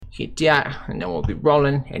hit that, and then we'll be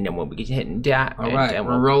rolling, and then we'll be hitting that. All right,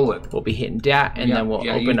 we're rolling. We'll be hitting that, and then we'll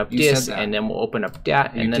open up this, and then we'll open up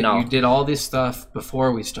that, and then you did all this stuff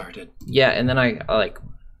before we started. Yeah, and then I like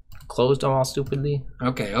closed them all stupidly.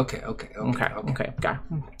 Okay. Got it.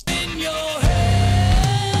 In your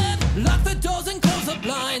head, lock the doors and close the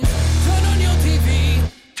blinds. Turn on your TV,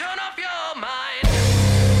 turn off your mind.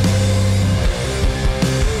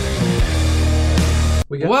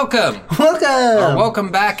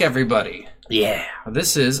 Welcome back, everybody. Yeah.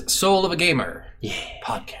 This is Soul of a Gamer. Yeah.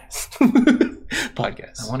 Podcast.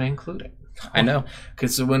 Podcast. I want to include it. I know.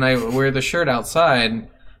 Because when I wear the shirt outside,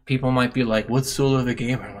 people might be like, "What's Soul of a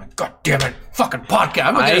Gamer?" I'm like, "God damn it, fucking podcast!"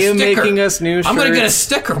 I'm gonna get a sticker. making us new shirts. I'm gonna get a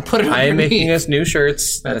sticker and put it. I am making us new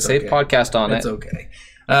shirts that say podcast on That's it. Okay.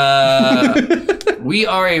 We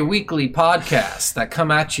are a weekly podcast that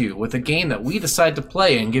come at you with a game that we decide to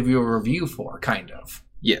play and give you a review for, kind of.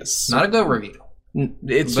 Yes. Not a good review.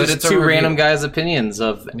 It's But just it's a two review. random guys' opinions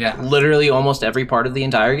of literally almost every part of the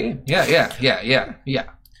entire game. Yeah.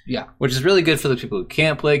 Which is really good for the people who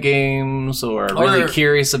can't play games or are really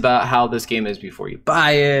curious about how this game is before you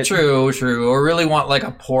buy it. True. Or really want like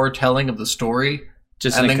a poor telling of the story.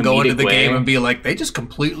 Just and in a then go into the comedic way. game and be like, they just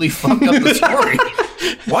completely fucked up the story.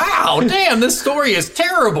 Wow, damn, this story is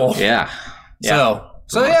terrible. Yeah. So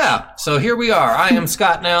here we are. I am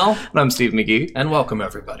Scott Nell. And I'm Steve McGee. And welcome,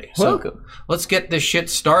 everybody. Welcome. So, let's get this shit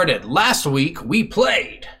started. Last week, we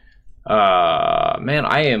played. Man,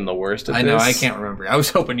 I am the worst at this. I know, I can't remember. I was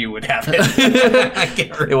hoping you would have it. I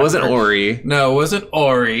can't remember. It wasn't Ori. No, it wasn't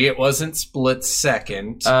Ori. It wasn't Split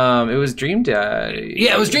Second. It was Dream Daddy.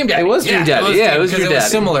 Yeah, it was Dream Daddy. It was Dream Daddy. It was Dream Daddy. It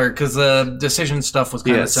was similar because the decision stuff was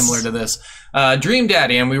kind of similar to this. Dream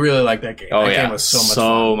Daddy, and we really liked that game. Oh, that yeah. game was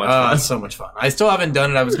so much fun. So much fun. I still haven't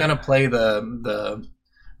done it. I was going to play the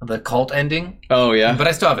cult ending. Oh, yeah? But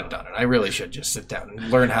I still haven't done it. I really should just sit down and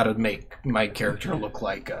learn how to make my character look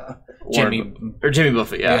like Jimmy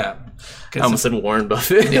Buffett, yeah. I almost said Warren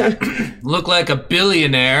Buffett. Yeah. Look like a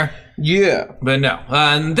billionaire. Yeah. But no.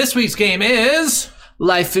 And this week's game is...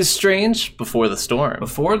 Life is Strange Before the Storm.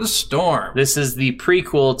 Before the Storm. This is the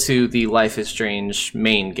prequel to the Life is Strange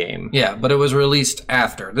main game. Yeah, but it was released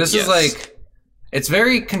after. This is like... It's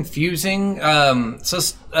very confusing.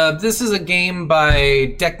 This is a game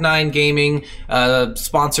by Deck 9 Gaming,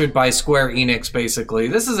 sponsored by Square Enix, basically.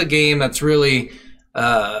 This is a game that's really...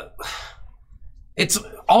 it's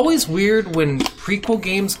always weird when prequel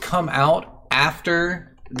games come out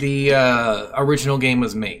after the original game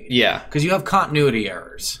was made. Yeah. Because you have continuity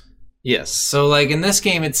errors. Yes. So, like, in this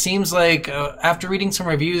game, it seems like, after reading some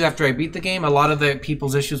reviews after I beat the game, a lot of the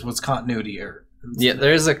people's issues was continuity error. Yeah,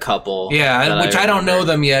 there's a couple. Yeah, which I don't know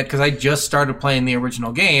them yet because I just started playing the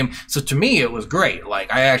original game. So to me, it was great.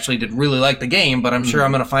 Like, I actually did really like the game, but I'm sure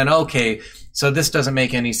I'm going to find, okay, so this doesn't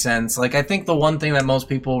make any sense. Like, I think the one thing that most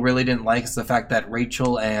people really didn't like is the fact that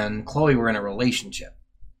Rachel and Chloe were in a relationship.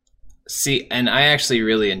 See, and I actually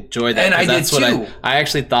really enjoyed that. And I did too. I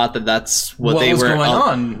actually thought that that's what they was were going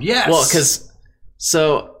on. Yes. Well, because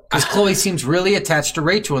Chloe seems really attached to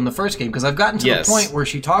Rachel in the first game, because I've gotten to the point where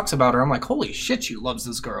she talks about her. I'm like, holy shit, she loves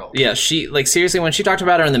this girl. Yeah, she, like, seriously, when she talked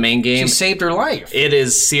about her in the main game... She saved her life. It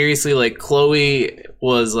is seriously, like, Chloe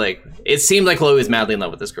was, like... It seemed like Chloe was madly in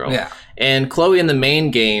love with this girl. Yeah. And Chloe in the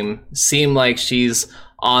main game seemed like she's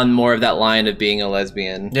on more of that line of being a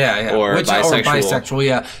lesbian. Yeah. Or bisexual.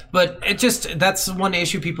 Yeah. But it just... That's one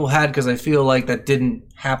issue people had, because I feel like that didn't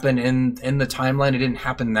happen in the timeline. It didn't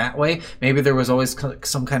happen that way. Maybe there was always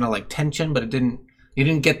some kind of like tension, but you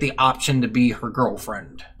didn't get the option to be her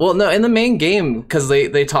girlfriend. Well, no, in the main game, because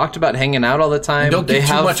they talked about hanging out all the time. Don't give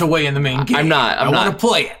too much away in the main game. I want to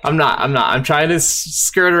play it. I'm not. I'm trying to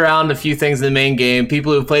skirt around a few things in the main game.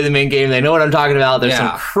 People who play the main game, they know what I'm talking about. There's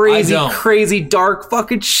some crazy, dark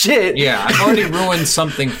fucking shit. Yeah, I've already ruined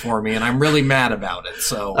something for me, and I'm really mad about it,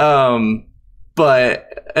 so...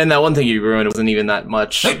 And that one thing you ruined wasn't even that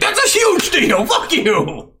much. Hey, that's a huge deal! Fuck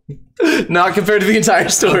you! Not compared to the entire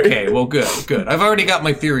story. Okay, well, good. I've already got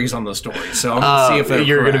my theories on the story, so I'm gonna see if they're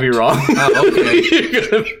you're correct. Gonna be wrong. Okay. You're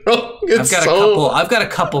gonna be wrong. I've got a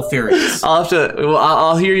couple theories.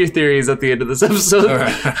 I'll hear your theories at the end of this episode. All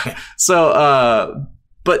right. So,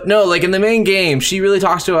 but no, like in the main game, she really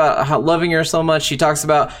talks about how loving her so much. She talks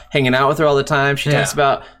about hanging out with her all the time. She talks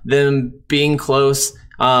about them being close.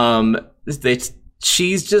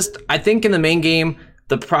 She's just, I think in the main game,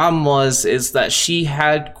 the problem is that she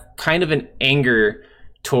had kind of an anger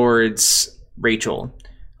towards Rachel.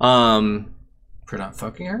 For not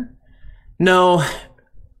fucking her? No.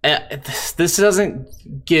 This doesn't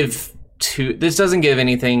give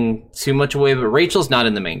anything too much away, but Rachel's not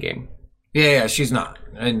in the main game. Yeah, she's not.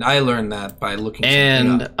 And I learned that by looking.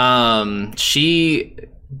 And she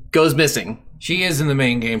goes missing. She is in the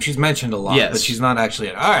main game. She's mentioned a lot, but she's not actually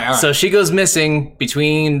in it. All right. So she goes missing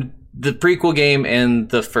between the prequel game and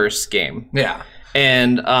the first game. Yeah.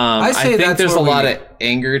 And I think there's a lot of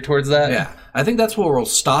anger towards that. Yeah. I think that's where we'll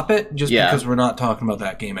stop it, just because we're not talking about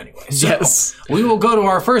that game anyway. So we will go to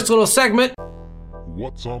our first little segment.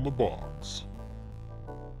 What's on the box?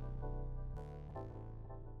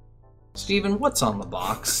 Steven, what's on the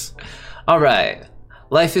box? All right.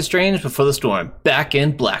 Life is Strange Before the Storm. Back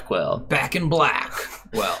in Blackwell. Back in black.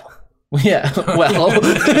 Well. Yeah, well.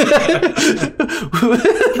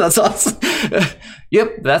 That's awesome.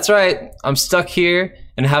 Yep, that's right. I'm stuck here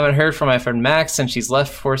and haven't heard from my friend Max since she's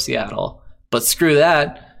left for Seattle. But screw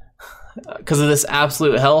that. Because of this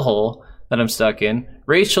absolute hellhole that I'm stuck in,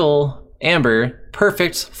 Rachel Amber,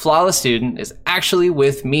 perfect, flawless student, is actually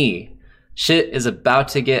with me. Shit is about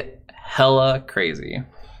to get hella crazy.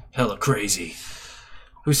 Hella crazy.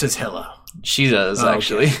 Who says hella? She does,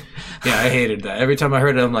 actually. Okay. Yeah, I hated that. Every time I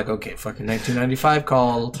heard it, I'm like, okay, fucking 1995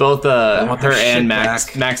 called. Both her and Max.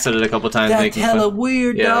 Back. Max said it a couple times. That's hella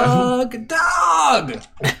weird, dog.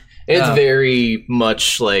 It's very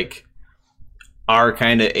much like our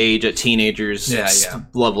kind of age at teenagers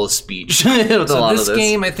level of speech. So this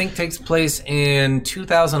game, I think, takes place in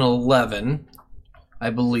 2011, I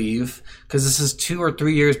believe, because this is 2 or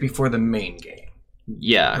 3 years before the main game.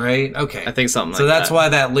 Yeah. Right? Okay. I think something like that. So that's why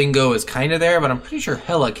that lingo is kind of there, but I'm pretty sure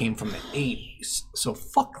hella came from the 80s. So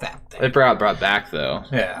fuck that thing. It brought back, though.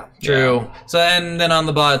 Yeah. True. Yeah. So and then on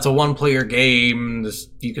the bot, it's a one-player game.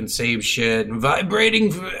 You can save shit. And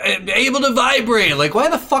able to vibrate. Like, why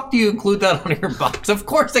the fuck do you include that on your box? Of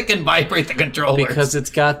course it can vibrate the controller. Because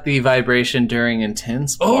it's got the vibration during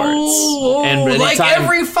intense parts. Oh, and like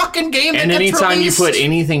every fucking game that gets released. And anytime you put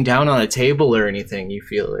anything down on a table or anything, you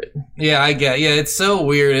feel it. Yeah, I get. Yeah, it's so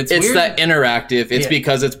weird. It's weird. That interactive. It's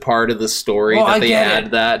because it's part of the story that they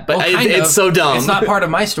add that. But it's so dumb. It's not part of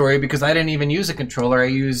my story because I didn't even use a controller. I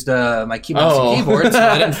used my keyboard and keyboard, so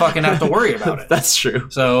I didn't fucking have to worry about it. That's true.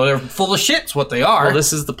 So they're full of shit's what they are. Well,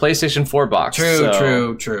 this is the PlayStation 4 box. True.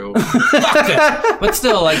 But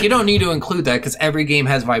still, like, you don't need to include that because every game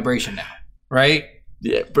has vibration now, right?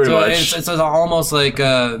 Yeah, pretty much. It's almost like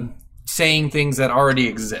saying things that already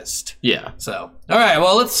exist. Yeah. So, all right.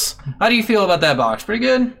 Well, how do you feel about that box? Pretty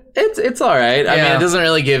good? It's all right. I mean, it doesn't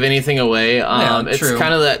really give anything away. It's true.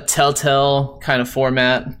 Kind of that Telltale kind of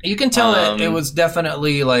format. You can tell it was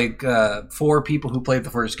definitely like for people who played the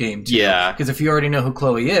first game too. Yeah. Because if you already know who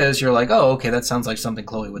Chloe is, you're like, oh, okay, that sounds like something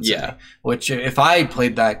Chloe would say. Yeah. Which if I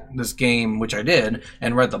played this game, which I did,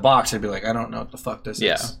 and read the box, I'd be like, I don't know what the fuck this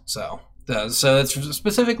is. So it's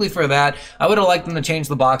specifically for that. I would have liked them to change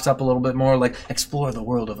the box up a little bit more, like explore the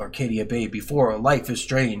world of Arcadia Bay before Life is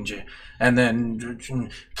Strange, and then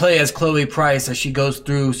play as Chloe Price as she goes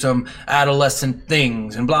through some adolescent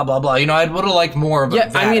things and blah blah blah. You know, I would have liked more of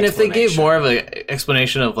that. I mean, if they gave more of an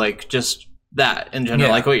explanation of like just that in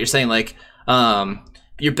general, like what you're saying, like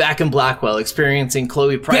you're back in Blackwell experiencing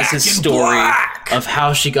Chloe Price's story of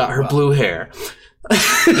how she got her blue hair.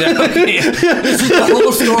 This is the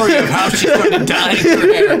whole story of how she started dyeing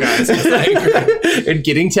her hair, guys. And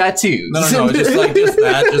getting tattoos. No, just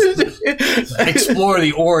explore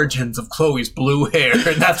the origins of Chloe's blue hair,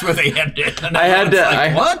 and that's where they ended. And I had to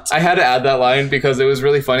add that line because it was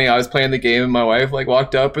really funny. I was playing the game and my wife like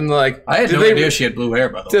walked up and like I had no idea she had blue hair,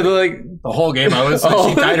 by the way. The whole game I was like,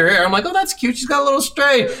 she dyed her hair. I'm like, oh, that's cute. She's got a little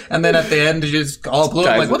stray. And then at the end, it's just all blue.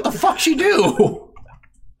 I'm like, what the fuck she do?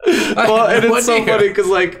 Well, and it's so funny because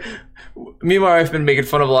like me and my wife have been making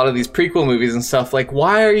fun of a lot of these prequel movies and stuff. Like,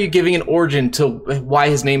 why are you giving an origin to why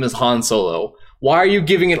his name is Han Solo? Why are you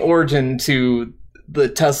giving an origin to the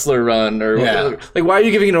Tesla run? Or like, why are you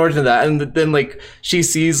giving an origin to that? And then like she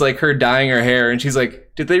sees like her dyeing her hair and she's like,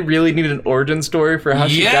 did they really need an origin story for how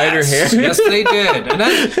she dyed her hair? Yes, they did. And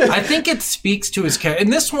I think it speaks to his character. In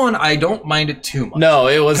this one, I don't mind it too much. No,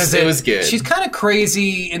 it was good. She's kind of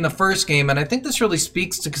crazy in the first game, and I think this really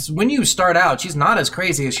speaks to, because when you start out, she's not as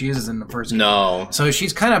crazy as she is in the first game. No. So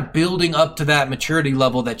she's kind of building up to that maturity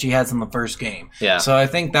level that she has in the first game. Yeah. So I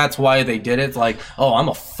think that's why they did it. Like, oh, I'm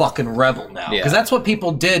a fucking rebel now. Because that's what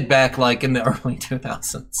people did back like in the early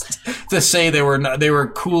 2000s. To say they were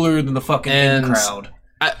cooler than the fucking in crowd.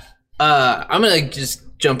 I'm going to just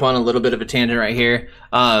jump on a little bit of a tangent right here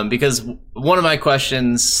because one of my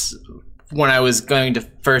questions when I was going to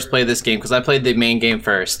first play this game, because I played the main game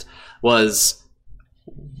first, was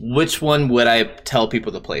which one would I tell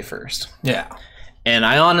people to play first? Yeah. And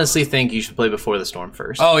I honestly think you should play Before the Storm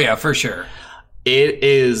first. Oh, yeah, for sure. It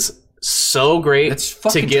is so great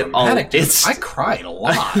to get dramatic, I cried a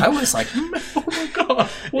lot. I was like, oh my god,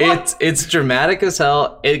 what? It's dramatic as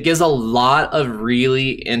hell. It gives a lot of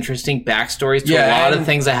really interesting backstories to a lot of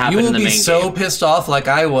things that happen in the main game. You will be so pissed off like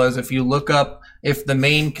I was if you look up if the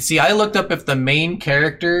main... See, I looked up if the main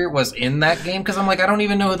character was in that game, because I'm like, I don't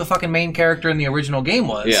even know who the fucking main character in the original game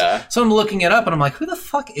was. Yeah. So I'm looking it up, and I'm like, who the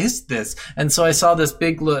fuck is this? And so I saw this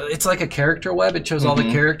big... It's like a character web. It shows all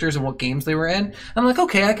the characters and what games they were in. And I'm like,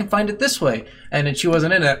 okay, I can find it this way. And she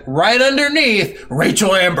wasn't in it. Right underneath,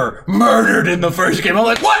 Rachel Amber, murdered in the first game. I'm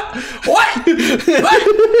like, what? What?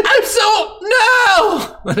 I'm so...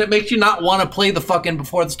 No! And it makes you not want to play the fucking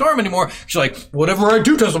Before the Storm anymore. She's like, whatever I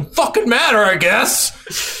do doesn't fucking matter, I guess.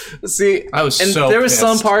 See, I was and so there pissed.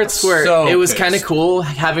 was some parts where it was kind of cool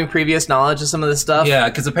having previous knowledge of some of this stuff. Yeah,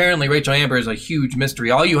 because apparently Rachel Amber is a huge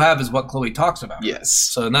mystery. All you have is what Chloe talks about. Yes.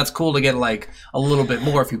 So and that's cool to get like a little bit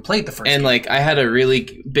more if you played the first game. And like I had a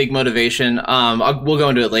really big motivation. We'll go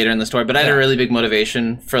into it later in the story, but I had a really big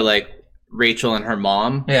motivation for like Rachel and her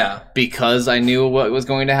mom. Yeah. Because I knew what was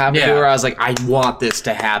going to happen to her. I was like, I want this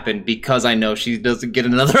to happen because I know she doesn't get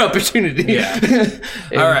another opportunity. Yeah.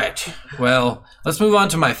 All right. Well, let's move on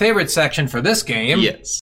to my favorite section for this game.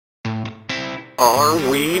 Yes. Are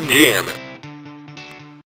we jamming?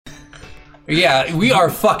 Yeah, we are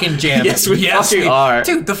fucking jamming. Yes, we are.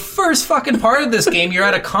 Dude, the first fucking part of this game, you're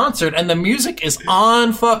at a concert and the music is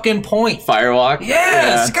on fucking point. Firewalk.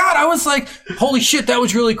 Yes, yeah. God, I was like, holy shit, that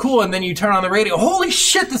was really cool. And then you turn on the radio, holy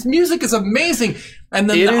shit, this music is amazing. And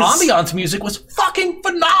then the ambiance music was fucking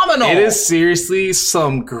phenomenal. It is seriously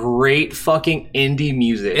some great fucking indie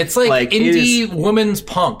music. It's like indie women's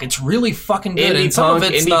punk. It's really fucking good. Indie and some punk,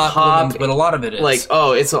 of it's indie not pop, women's, but a lot of it is. Like,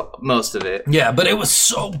 it's most of it. Yeah, but it was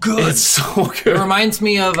so good. It's so good. It reminds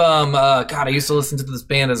me of, God, I used to listen to this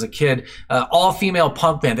band as a kid. All-female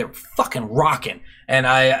punk band. They were fucking rocking. And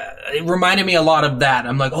it reminded me a lot of that.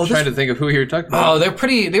 I'm like, I'm trying to think of who you were talking about. Oh, they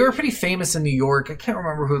were pretty famous in New York. I can't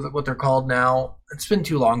remember what they're called now. It's been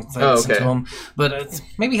too long since I listened to them. But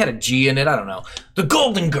maybe had a G in it. I don't know. The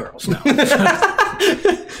Golden Girls. No.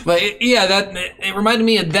 But it reminded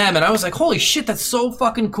me of them. And I was like, holy shit, that's so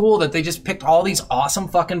fucking cool that they just picked all these awesome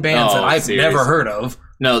fucking bands that I've never heard of.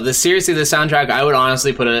 No, the soundtrack, I would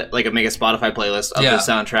honestly put it make a Spotify playlist of the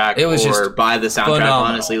soundtrack. It was or buy the soundtrack, phenomenal.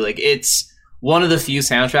 Honestly. Like, it's one of the few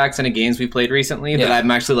soundtracks in the games we played recently that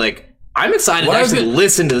I'm actually like, I'm excited to actually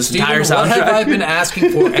listen to this entire soundtrack. What have I been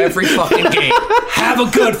asking for every fucking game? Have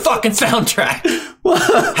a good fucking soundtrack.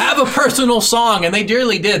 Have a personal song. And they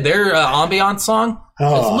dearly did. Their ambiance song,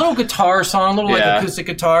 it's a little guitar song, a little like acoustic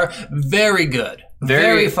guitar. Very good.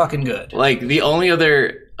 Very fucking good. Like, the only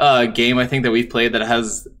other game I think that we've played that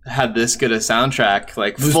has had this good a soundtrack,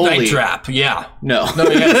 like fully. Night Trap, yeah. No,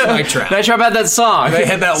 Night Trap. Night Trap had that song. They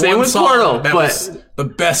had that Same one with song. Portal, that was the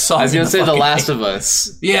best song. I was gonna say The Last of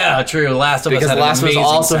Us. Yeah, true. Last of Us. Because had Last of Us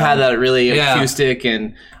also sound. had that really acoustic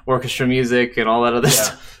and orchestra music and all that other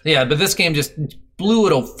stuff. Yeah, but this game just blew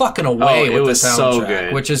it fucking away with the soundtrack, so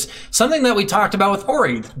good. Which is something that we talked about with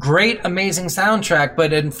Ori. Great, amazing soundtrack,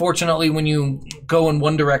 but unfortunately when you go in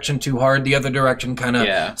one direction too hard, the other direction kind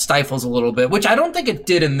of stifles a little bit, which I don't think it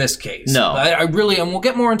did in this case. No. I really, and we'll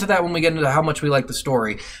get more into that when we get into how much we like the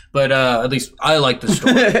story, but at least I like the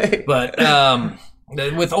story.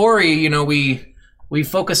 But with Ori, you know, we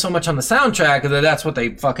focus so much on the soundtrack that that's what they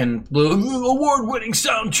fucking blew. Award-winning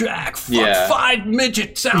soundtrack. Fuck 5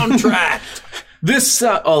 midget soundtrack. This,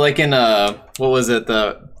 like in, what was it,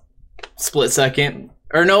 the Split Second?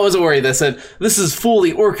 Or no, it was Ori that said, this is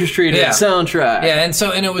fully orchestrated soundtrack. Yeah,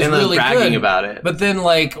 and it was really bragging good. About it. But then,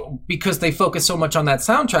 like, because they focused so much on that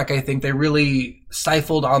soundtrack, I think they really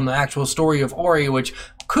stifled on the actual story of Ori, which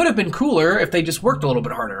could have been cooler if they just worked a little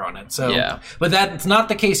bit harder on it. So, but that's not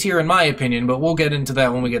the case here, in my opinion. But we'll get into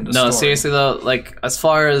that when we get into. No, seriously though, like as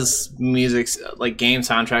far as music, like game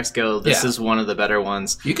soundtracks go, this is one of the better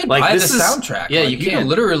ones. You can like, buy the soundtrack. Yeah, like, you can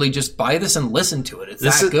literally just buy this and listen to it. It's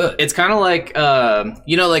that good. It's kind of like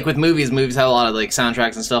you know, like with movies have a lot of like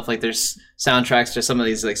soundtracks and stuff. Like there's soundtracks to some of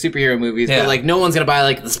these like superhero movies, but like no one's gonna buy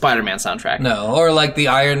like the Spider-Man soundtrack. No, or like the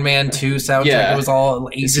Iron Man 2 soundtrack. It was all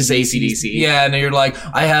AC/DC. Yeah, and you're like,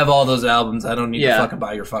 I have all those albums. I don't need to fucking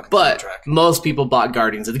buy your fucking soundtrack. But most people bought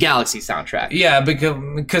Guardians of the Galaxy soundtrack. Yeah,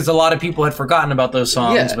 because a lot of people had forgotten about those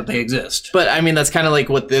songs, but they exist. But I mean, that's kind of like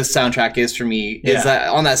what this soundtrack is for me. Is that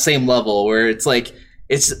on that same level where it's like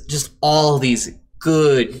it's just all these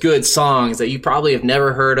good songs that you probably have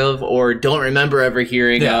never heard of or don't remember ever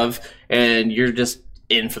hearing of, and you're just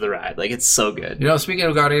in for the ride. Like, it's so good. You know, speaking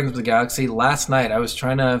of Guardians of the Galaxy, last night I was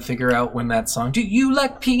trying to figure out when that song, Do You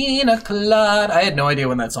Like Pina Colada? I had no idea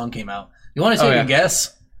when that song came out. You want to take a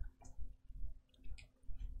guess?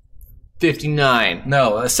 59.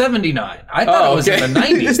 No, 79. I thought it was in the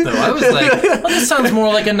 90s, though. I was like, well, this sounds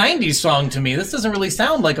more like a 90s song to me. This doesn't really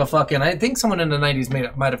sound like a fucking... I think someone in the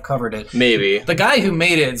 90s might have covered it. Maybe. The guy who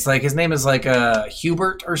made it, it's like, his name is like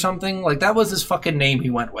Hubert or something. Like, that was his fucking name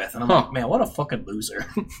he went with. And I'm like, man, what a fucking loser.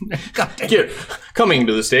 God damn. Coming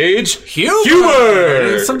to the stage,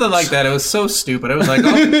 Hubert! Something like that. It was so stupid. I was like,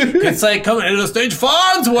 it's like coming to the stage,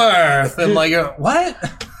 Farnsworth! And like,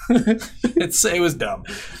 what? It was dumb.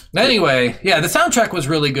 Anyway, yeah, the soundtrack was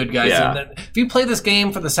really good, guys. Yeah. And if you play this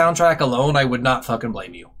game for the soundtrack alone, I would not fucking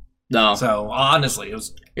blame you. No. So, honestly, it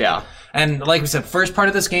was... Yeah. And like we said, first part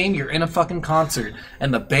of this game, you're in a fucking concert,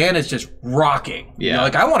 and the band is just rocking. Yeah. You know,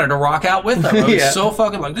 like, I wanted to rock out with them. I was so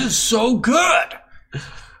fucking like, this is so good!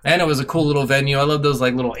 And it was a cool little venue. I love those,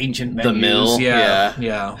 like, little ancient venues. The Mill.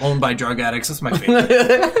 Yeah. Owned by drug addicts. That's my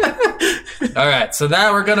favorite. All right, so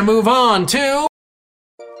now we're going to move on to...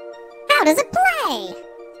 How does it play?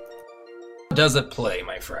 Does it play,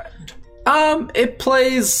 my friend? It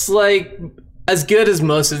plays like as good as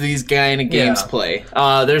most of these kind of games play.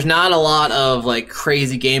 There's not a lot of like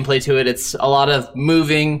crazy gameplay to it. It's a lot of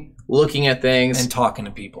moving, looking at things, and talking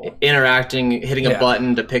to people, interacting, hitting a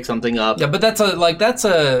button to pick something up. Yeah, but that's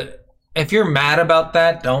a. If you're mad about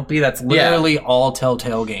that, don't be. That's literally all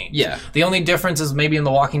Telltale games. Yeah. The only difference is maybe in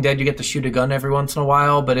The Walking Dead you get to shoot a gun every once in a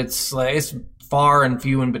while, but it's far and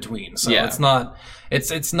few in between. So it's not.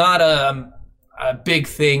 It's not a big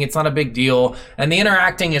thing. It's not a big deal. And the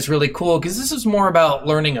interacting is really cool because this is more about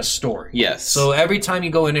learning a story. Yes. So every time you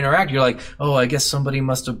go and interact, you're like, oh, I guess somebody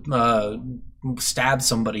must have stabbed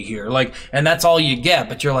somebody here. Like, and that's all you get.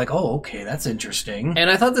 But you're like, oh, okay, that's interesting. And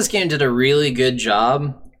I thought this game did a really good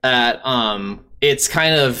job at it's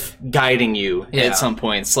kind of guiding you at some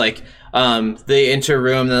points. Like, they enter a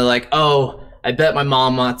room and they're like, oh, I bet my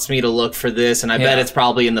mom wants me to look for this, and I bet it's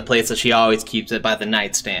probably in the place that she always keeps it by the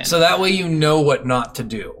nightstand. So that way you know what not to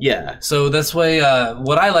do. Yeah. So this way,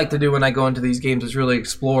 what I like to do when I go into these games is really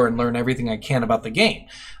explore and learn everything I can about the game.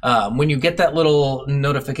 When you get that little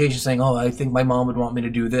notification saying, oh, I think my mom would want me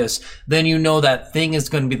to do this, then you know that thing is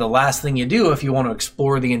going to be the last thing you do if you want to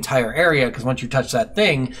explore the entire area, because once you touch that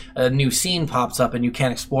thing, a new scene pops up and you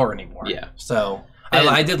can't explore anymore. Yeah. So...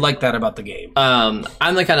 I did like that about the game.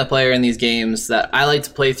 I'm the kind of player in these games that I like to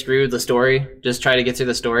play through the story, just try to get through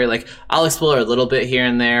the story. Like, I'll explore a little bit here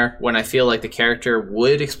and there when I feel like the character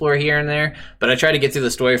would explore here and there, but I try to get through the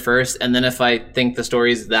story first, and then if I think the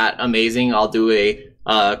story's that amazing, I'll do a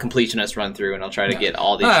completionist run through, and I'll try to get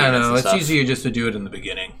all the achievements. I don't know, it's easier just to do it in the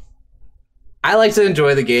beginning. I like to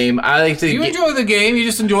enjoy the game. You enjoy the game, you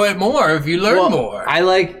just enjoy it more if you learn more. I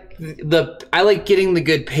like getting the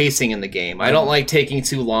good pacing in the game. I don't like taking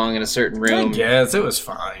too long in a certain room. Yes, it was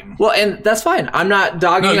fine. Well, and that's fine. I'm not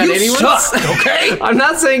dogging on anyone. Okay? I'm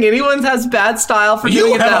not saying anyone has bad style for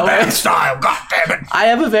doing it that way. You have a bad style, god damn it. I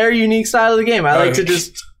have a very unique style of the game. I like to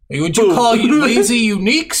just... Would you call you lazy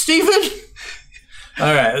unique, Steven?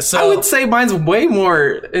 All right, so... I would say mine's way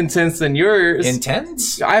more intense than yours.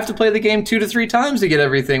 Intense? I have to play the game 2 to 3 times to get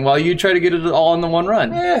everything, while you try to get it all in the one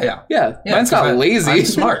run. Yeah. Mine's not lazy. I'm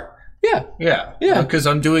smart. Yeah. Because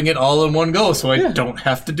I'm doing it all in one go, so I don't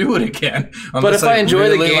have to do it again. But if I enjoy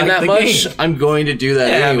the game that much, I'm going to do that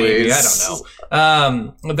anyways. Maybe. I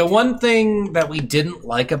don't know. The one thing that we didn't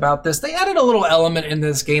like about this, they added a little element in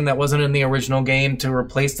this game that wasn't in the original game to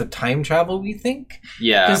replace the time travel, we think.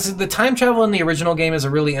 Yeah. Because the time travel in the original game is a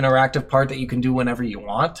really interactive part that you can do whenever you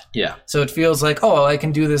want. Yeah. So it feels like, oh, I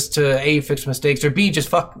can do this to A, fix mistakes, or B, just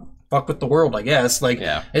fuck with the world, I guess. Like,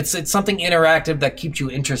 it's something interactive that keeps you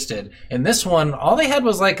interested. In this one, all they had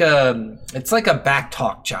was like it's like a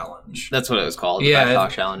backtalk challenge. That's what it was called.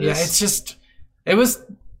 Backtalk challenges. Yeah, it was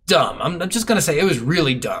dumb. I'm just gonna say it was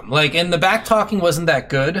really dumb. Like, and the backtalking wasn't that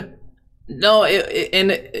good. No,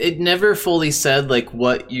 it never fully said like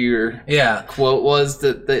what your quote was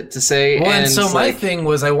to say. Well, and so my thing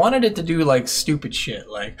was I wanted it to do like stupid shit,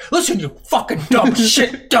 like, listen, you fucking dumb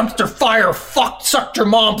shit dumpster fire fuck sucked your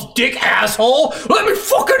mom's dick, asshole. Let me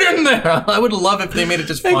fuck it in there. I would love if they made it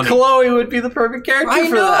just funny. And Chloe would be the perfect character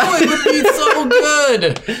for that. It would be so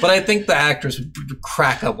good. But I think the actress would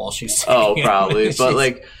crack up while she's saying it. Oh, probably. But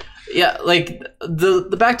like. Yeah, like the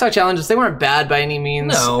backtalk challenges, they weren't bad by any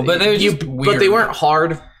means. No, but they were just weird. But they weren't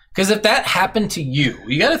hard. Because if that happened to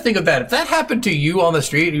you got to think of that. If that happened to you on the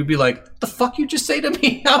street, you'd be like, "The fuck you just say to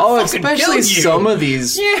me?" Especially some of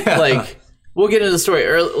these. Yeah. Like, we'll get into the story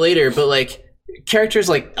later, but like characters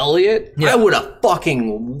like Elliot, I would have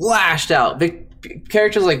fucking lashed out.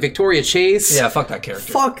 Characters like Victoria Chase. Yeah, fuck that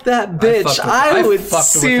character. Fuck that bitch. I would fucked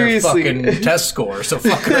seriously with her fucking test score, so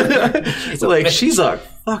fuck her. She's a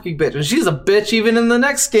fucking bitch. And she's a bitch even in the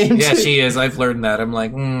next game, Yeah, she is. I've learned that. I'm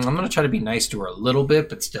like, I'm going to try to be nice to her a little bit,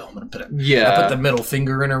 but still, I'm going to put I put the middle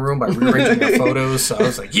finger in her room by rearranging her photos. So I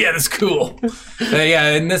was like, yeah, that's cool.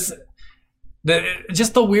 And this...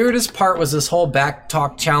 just the weirdest part was this whole back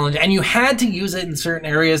talk challenge, and you had to use it in certain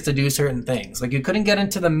areas to do certain things. Like you couldn't get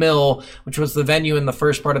into the mill, which was the venue in the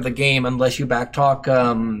first part of the game, unless you back talk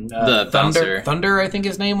the Thunder. Thunder, I think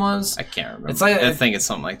his name was. I can't remember. It's like I think it's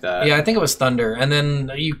something like that. Yeah, I think it was Thunder. And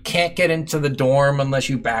then you can't get into the dorm unless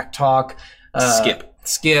you back talk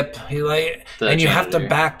Skip. And you have to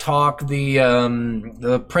back talk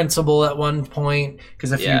the principal at one point,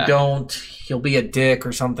 because if you don't, he'll be a dick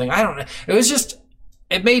or something. I don't know. It was just,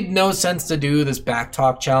 it made no sense to do this back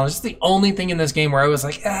talk challenge. It's the only thing in this game where I was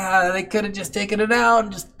like, they could have just taken it out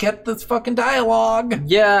and just kept this fucking dialogue.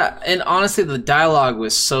 Yeah, and honestly, the dialogue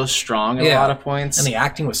was so strong at a lot of points. And the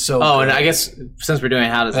acting was so good. And I guess since we're doing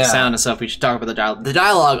how does it sound and stuff, we should talk about the dialogue. The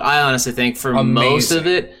dialogue, I honestly think, for most of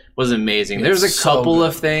it, was amazing. There's a couple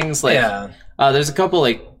of things, like, there's a couple,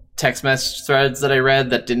 like, text message threads that I read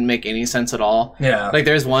that didn't make any sense at all. Yeah. Like,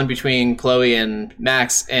 there's one between Chloe and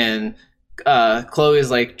Max, and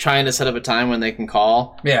Chloe's, like, trying to set up a time when they can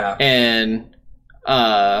call. Yeah. And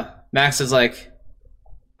Max is like,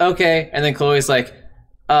 okay. And then Chloe's like,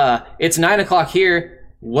 it's 9 o'clock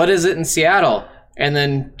here. What is it in Seattle? And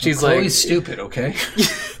then she's like... Chloe's stupid, okay?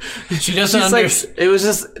 She doesn't understand. Like, it was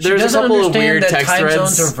just... There's a couple of weird text time threads. Time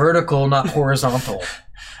zones are vertical, not horizontal.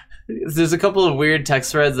 There's a couple of weird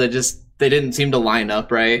text threads that just... They didn't seem to line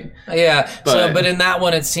up right. Yeah, but in that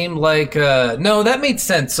one, it seemed like... no, that made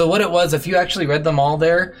sense. So what it was, if you actually read them all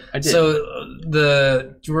there... I did.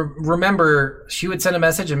 So remember, she would send a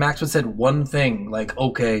message and Max would say one thing, like,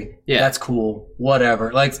 okay, that's cool,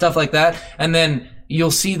 whatever. Like, stuff like that. And then... you'll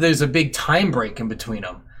see there's a big time break in between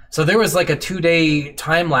them. So there was like a 2-day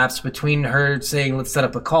time lapse between her saying, let's set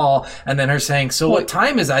up a call, and then her saying, so what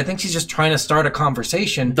time is it? I think she's just trying to start a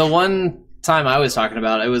conversation. The one time I was talking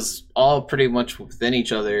about, it was all pretty much within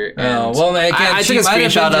each other. And again, I took a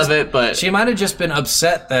screenshot of it, but... She might have just been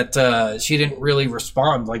upset that she didn't really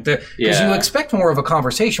respond. Like, because you expect more of a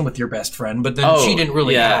conversation with your best friend, but then she didn't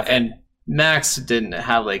really have it. And Max didn't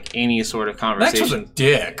have, like, any sort of conversation.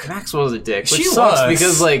 Max was a dick. Which sucks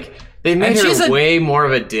because, like, they made her way more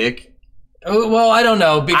of a dick. Well, I don't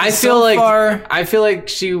know. Because I feel like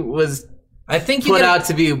she was put out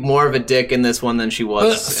to be more of a dick in this one than she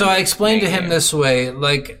was. So I explained to him this way,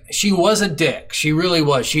 like, she was a dick. She really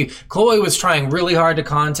was. Chloe was trying really hard to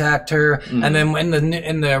contact her, and then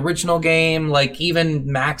in the original game, like, even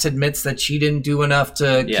Max admits that she didn't do enough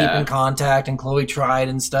to keep in contact, and Chloe tried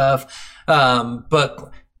and stuff.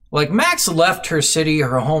 But like, Max left her city,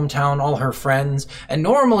 her hometown, all her friends, and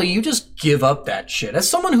normally you just give up that shit. As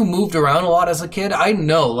someone who moved around a lot as a kid, I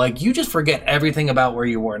know, like, you just forget everything about where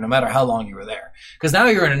you were, no matter how long you were there. Because now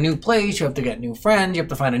you're in a new place, you have to get new friends, you have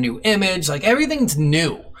to find a new image, like, everything's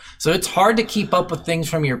new. So it's hard to keep up with things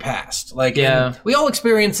from your past. Like, we all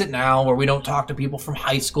experience it now, where we don't talk to people from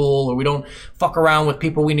high school, or we don't fuck around with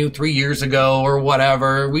people we knew 3 years ago, or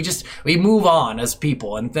whatever. We move on as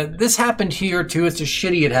people. And this happened here, too. It's just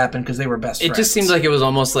shitty it happened because they were best friends. It just seems like it was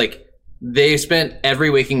almost like they spent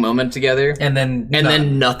every waking moment together. And then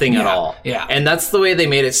nothing at all. Yeah. And that's the way they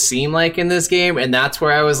made it seem like in this game. And that's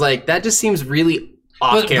where I was like, that just seems really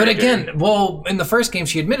off character. But again, in the first game,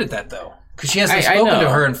 she admitted that, though. Because she hasn't spoken to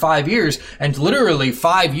her in 5 years, and literally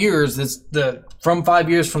 5 years from 5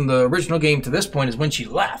 years from the original game to this point is when she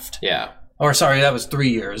left. Yeah. Or sorry, that was 3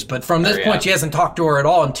 years. But from this point, she hasn't talked to her at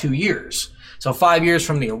all in 2 years. So 5 years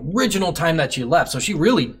from the original time that she left. So she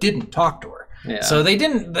really didn't talk to her. Yeah. So they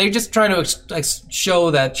just try to show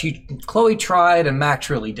that Chloe tried and Max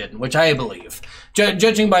really didn't, which I believe.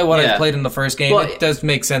 Judging by what I played in the first game, it does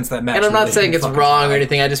make sense that Max. And I'm not saying it's wrong or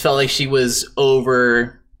anything. I just felt like she was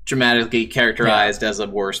dramatically characterized as a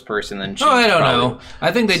worse person than she. I don't know.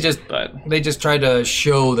 I think they just tried to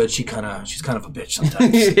show that she's kind of a bitch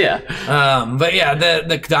sometimes. But yeah,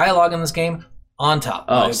 the dialogue in this game on top.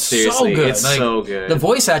 Oh, seriously, so good. It's so good. The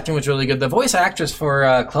voice acting was really good. The voice actress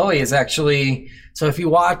for Chloe is actually, so if you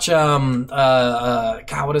watch God,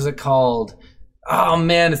 what is it called? Oh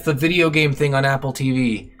man, it's the video game thing on Apple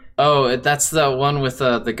TV. Oh, that's the one with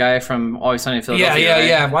the guy from Always Sunny in Philadelphia.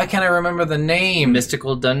 Yeah. Why can't I remember the name?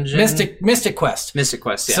 Mystical Dungeon? Mystic Quest. Mystic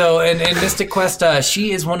Quest, yeah. So in Mystic Quest,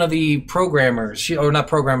 she is one of the programmers.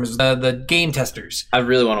 The game testers. I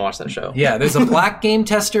really want to watch that show. Yeah, there's a black game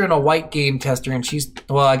tester and a white game tester, and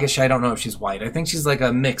I don't know if she's white. I think she's like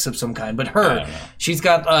a mix of some kind. But she's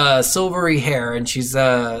got silvery hair, and she's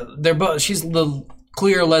the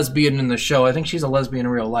clear lesbian in the show. I think she's a lesbian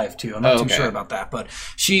in real life too. I'm not too sure about that, but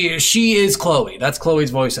she is Chloe. That's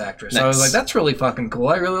Chloe's voice actress. Nice. So I was like, that's really fucking cool.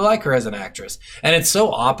 I really like her as an actress. And it's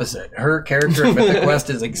so opposite. Her character in Mythic Quest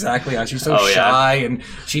is exactly how she's so shy and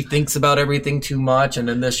she thinks about everything too much. And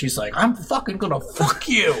in this, she's like, I'm fucking gonna fuck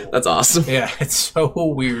you. That's awesome. Yeah, it's so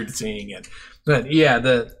weird seeing it. But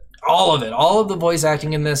yeah, all of the voice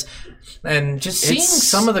acting in this, and just seeing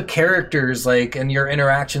some of the characters, like, and your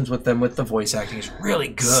interactions with them with the voice acting is really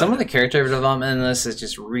good. Some of the character development in this is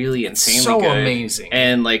just really insanely so good. Amazing.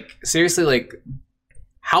 And, like, seriously, like,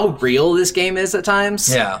 how real this game is at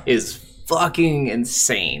times is fucking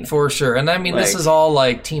insane. For sure. And I mean, this is all,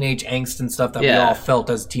 like, teenage angst and stuff that we all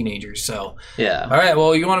felt as teenagers, so. Yeah. All right,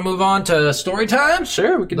 well, you want to move on to story time?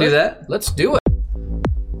 Sure, we can do that. Let's do it.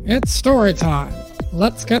 It's story time.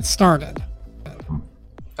 Let's get started.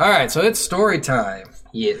 All right, so it's story time.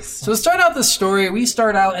 Yes. So to start out the story, we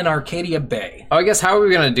start out in Arcadia Bay. Oh, I guess how are we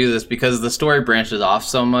going to do this? Because the story branches off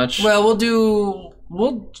so much. Well,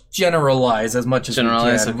 we'll generalize as much as we can.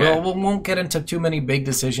 Okay. We won't get into too many big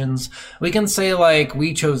decisions. We can say, like,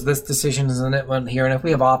 we chose this decision and it went here, and if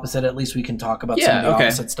we have opposite, at least we can talk about some of the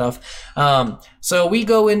opposite stuff. So we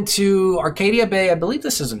go into Arcadia Bay. I believe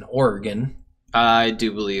this is in Oregon. I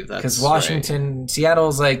do believe that. Because Washington,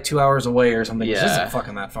 Seattle's like 2 hours away or something. Yeah. This isn't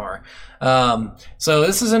fucking that far. So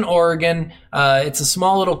this is in Oregon. It's a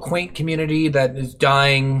small little quaint community that is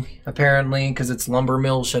dying, apparently, because its lumber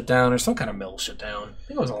mill shut down, or some kind of mill shut down. I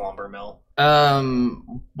think it was a lumber mill.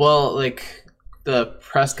 Well, like, the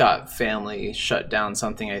Prescott family shut down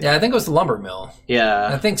something. I think it was the lumber mill. Yeah.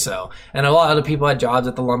 I think so. And a lot of the people had jobs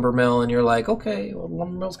at the lumber mill, and you're like, okay, well, the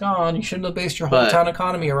lumber mill's gone. You shouldn't have based your whole town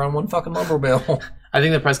economy around one fucking lumber mill. I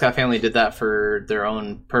think the Prescott family did that for their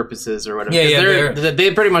own purposes or whatever. Yeah,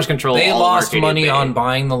 they pretty much control all of Arcadia Bay. They lost money on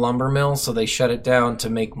buying the lumber mill, so they shut it down to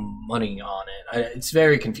make money on it. It's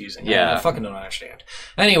very confusing. Yeah. I fucking don't understand.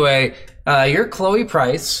 Anyway, you're Chloe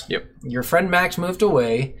Price. Yep. Your friend Max moved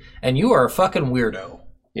away, and you are a fucking weirdo.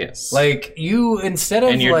 Yes. Like, you, instead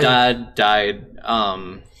of, and your dad died.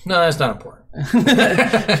 No, that's not important.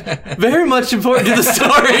 Very much important to the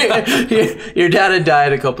story. Your dad had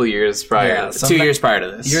died a couple years prior. 2 years prior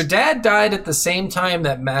to this. Your dad died at the same time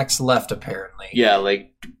that Max left, apparently. Yeah,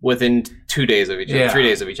 like within 2 days of each other, 3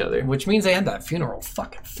 days of each other. Which means they had that funeral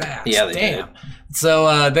fucking fast. Yeah, they did.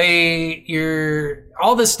 So you're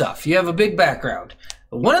all this stuff. You have a big background.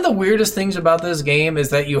 One of the weirdest things about this game is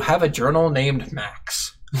that you have a journal named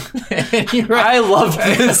Max. I love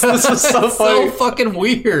this. This is so funny. So fucking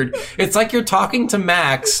weird. It's like you're talking to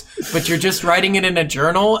Max, but you're just writing it in a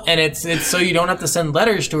journal, and it's so you don't have to send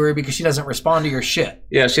letters to her because she doesn't respond to your shit.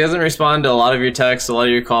 Yeah, she doesn't respond to a lot of your texts, a lot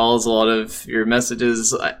of your calls, a lot of your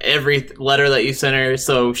messages, every letter that you send her.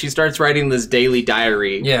 So she starts writing this daily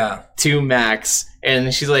diary to Max.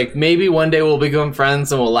 And she's like, maybe one day we'll become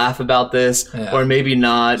friends and we'll laugh about this, or maybe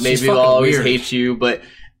not. Maybe we'll always hate you, but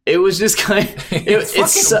it was just kind of,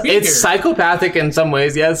 it's psychopathic in some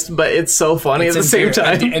ways, yes, but it's so funny at the same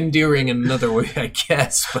time. Endearing in another way, I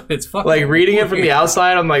guess, but it's fucking like reading it from the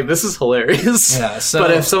outside, I'm like, this is hilarious. Yeah,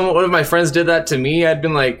 but if one of my friends did that to me, I'd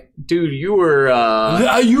been like, dude, you were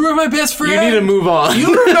my best friend. You need to move on. You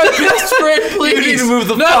were my best friend, please. You need to move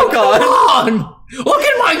the fuck on. Look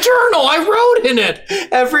at my journal. I wrote in it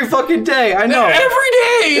every fucking day. I know. Every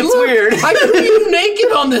day. It's weird. I put you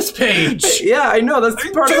naked on this page. Yeah, I know. That's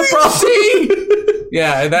part of the problem.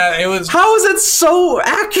 Yeah, it was. How is it so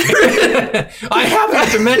accurate? I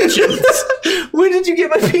have dimensions. When did you get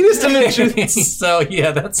my penis dimensions? So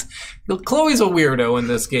yeah, Chloe's a weirdo in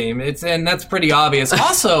this game. And that's pretty obvious.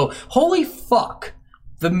 Also, holy fuck,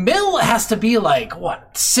 the mill has to be like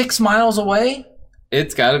 6 miles away.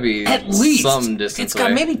 It's got to be at least some distance. It's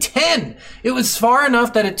got maybe 10. It was far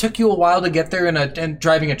enough that it took you a while to get there and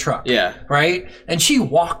driving a truck. Yeah. Right? And she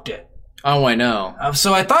walked it. Oh, I know.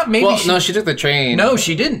 So I thought maybe no, she took the train. No,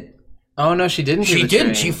 she didn't. Oh, no, she didn't. She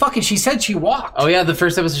didn't. She said she walked. Oh, yeah, the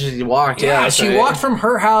first episode she walked. Yeah, she walked from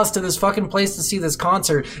her house to this fucking place to see this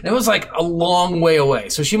concert. And it was like a long way away.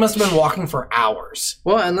 So she must have been walking for hours.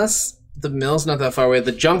 Well, unless the mill's not that far away.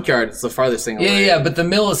 The junkyard is the farthest thing away. Yeah, but the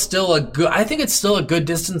mill is still I think it's still a good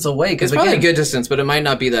distance away. It's probably a good distance, but it might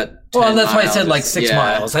not be that. Well, that's why I said like 6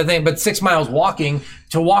 miles. I think, but 6 miles walking.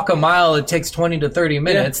 To walk a mile, it takes 20 to 30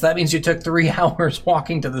 minutes. Yeah. That means you took 3 hours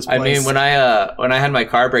walking to this place. I mean, when I had my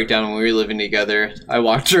car break down when we were living together, I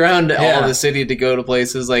walked around all the city to go to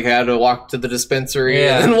places. Like I had to walk to the dispensary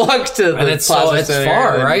and then walk to the plaza center. It's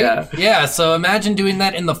far, right? Yeah. So imagine doing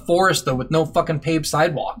that in the forest though, with no fucking paved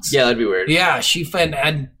sidewalks. Yeah, that'd be weird. Yeah,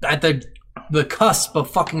 at the the cusp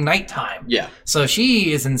of fucking nighttime. Yeah. So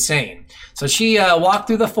she is insane. So she walked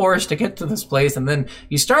through the forest to get to this place, and then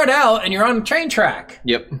you start out and you're on a train track.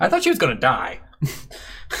 Yep. I thought she was going to die.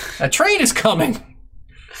 A train is coming.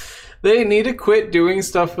 They need to quit doing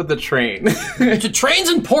stuff with the train. The train's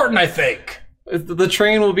important, I think. The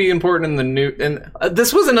train will be important in the new... And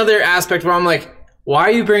this was another aspect where I'm like, why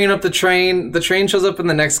are you bringing up the train? The train shows up in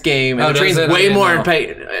the next game, and the train's way more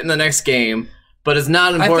in the next game, but it's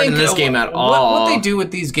not important in this game at all. What they do with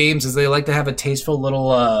these games is they like to have a tasteful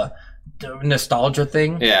little... nostalgia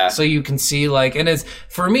thing. Yeah. So you can see like, and it's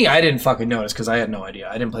for me, I didn't fucking notice because I had no idea.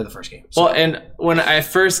 I didn't play the first game. So. Well, and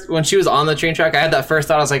when she was on the train track, I had that first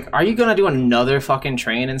thought. I was like, are you gonna do another fucking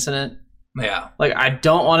train incident? Yeah. Like, I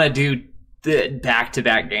don't want to do the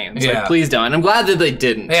back-to-back games. Yeah. Like, please don't. And I'm glad that they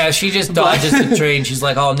didn't. Yeah, she just dodges the train. She's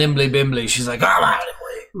like all nimbly bimbly. She's like,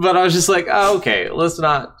 but I was just like, oh, okay, let's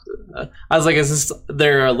not. I was like, is this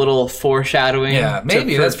their little foreshadowing? Yeah,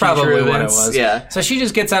 maybe that's probably what it was. Yeah. So she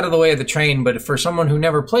just gets out of the way of the train, but for someone who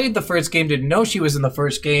never played the first game, didn't know she was in the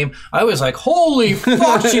first game, I was like, holy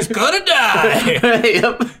fuck, she's gonna die.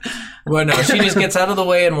 Yep. Well, no, she just gets out of the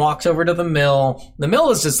way and walks over to the mill. The mill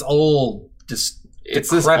is just old, it's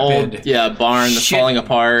decrepit, this old barn that's falling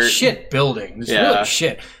apart. Shit building. It's really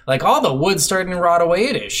shit. Like all the wood's starting to rot away.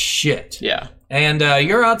 It is shit. Yeah. And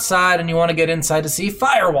you're outside and you want to get inside to see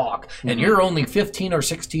Firewalk. And you're only 15 or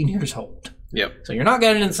 16 years old. Yep. So you're not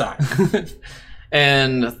getting inside.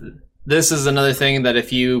 And this is another thing that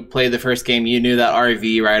if you played the first game, you knew that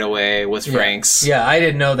RV right away was Frank's. Yeah, I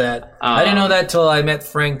didn't know that. I didn't know that till I met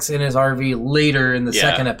Frank's in his RV later in the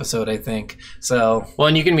second episode, I think. So. Well,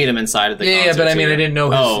 and you can meet him inside of the concert, but I mean, I didn't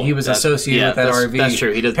know he was associated with that RV. That's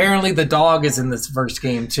true. He does. Apparently, the dog is in this first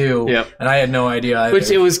game too. Yep. And I had no idea either. Which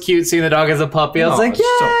it was cute seeing the dog as a puppy. I was like, yeah,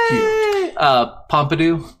 so cute.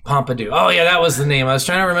 Pompidou. Oh yeah, that was the name. I was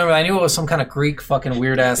trying to remember. I knew it was some kind of Greek fucking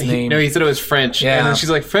weird ass name. No, he said it was French. Yeah. And then she's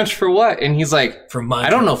like, French for what? And he's like, I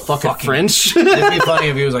don't know fucking French. It'd be funny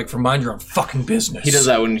if he was like, for mind your own fucking business. He does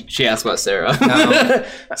that when she asks about Sarah.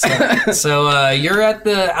 So you're at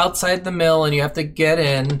the outside the mill and you have to get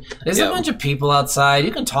in. There's a bunch of people outside.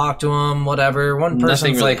 You can talk to them, whatever. One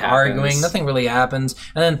person's really like arguing. Nothing really happens.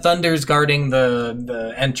 And then Thunder's guarding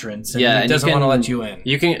the entrance. And he doesn't want to let you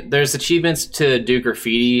in. There's achievements to do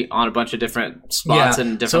graffiti on a bunch of different spots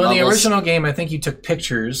and different levels. So in the original game, I think you took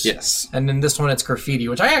pictures. Yes. And in this one, it's graffiti,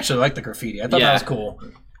 which I actually like the graffiti. I thought that was cool.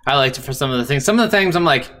 I liked it for some of the things. Some of the things I'm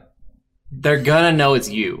like, they're gonna know it's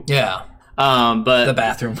you. Yeah. But the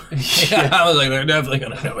bathroom. I was like, they're definitely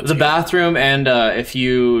gonna know it's the bathroom, and if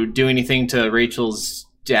you do anything to Rachel's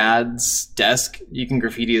dad's desk, you can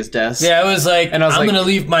graffiti his desk. Yeah, I was like, and I'm gonna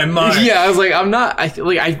leave my mark. Yeah, I was like,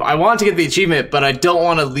 I want to get the achievement, but I don't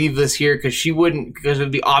want to leave this here because it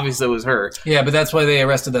would be obvious that it was her. Yeah, but that's why they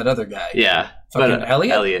arrested that other guy. Yeah, fucking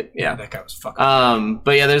Elliot. Elliot, yeah, that guy was fucking.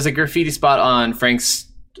 But yeah, there's a graffiti spot on Frank's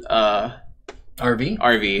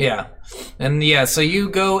RV. Yeah, and so you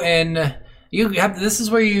go and this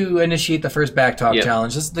is where you initiate the first backtalk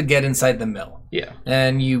challenge. This is to get inside the mill. Yeah.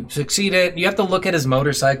 And you succeed it. You have to look at his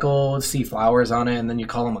motorcycle, see flowers on it, and then you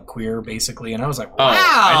call him a queer, basically. And I was like, wow.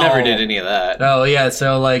 Oh, I never did any of that. Oh, yeah.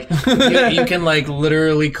 So, like, you can, like,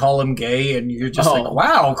 literally call him gay, and you're just like,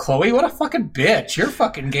 wow, Chloe, what a fucking bitch. You're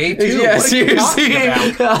fucking gay, too. Yeah, what seriously.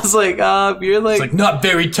 I was like, you're like... It's like, not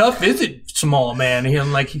very tough, is it, small man? And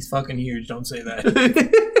I'm like, he's fucking huge. Don't say that.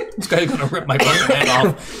 This guy's gonna rip my fucking head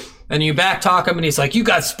off. And you backtalk him, and he's like, "You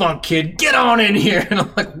got spunk, kid. Get on in here." And I'm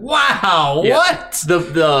like, "Wow, what?"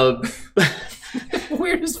 The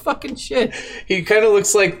weirdest fucking shit. He kind of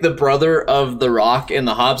looks like the brother of The Rock in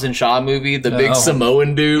the Hobbs and Shaw movie, the big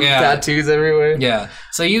Samoan dude, tattoos everywhere. Yeah.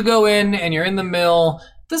 So you go in, and you're in the mill.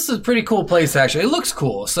 This is a pretty cool place, actually. It looks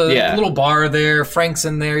cool. So a little bar there. Frank's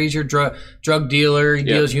in there. He's your drug dealer. He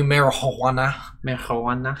deals you marijuana.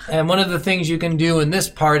 And one of the things you can do in this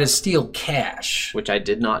part is steal cash. Which I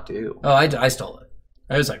did not do. Oh, I stole it.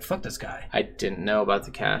 I was like, fuck this guy. I didn't know about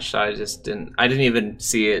the cash. I didn't even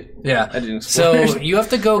see it. Yeah. I didn't explore it. You have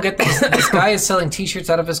to go get this. This guy is selling t-shirts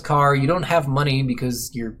out of his car. You don't have money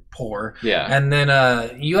because you're poor. Yeah. And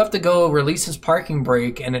then you have to go release his parking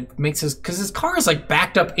brake, and it makes because his car is like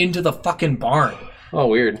backed up into the fucking barn. Oh,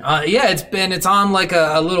 weird. It's on like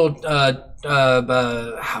a little a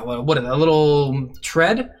little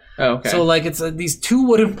tread. Oh, okay. So like it's these two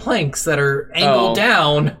wooden planks that are angled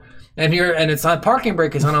down. And it's not parking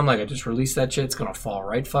brake is on. I'm like, I just released that shit. It's gonna fall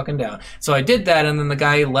right fucking down. So I did that, and then the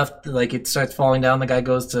guy left. Like it starts falling down. The guy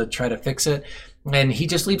goes to try to fix it, and he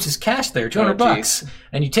just leaves his cash there, $200.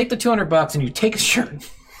 And you take the $200 and you take his shirt.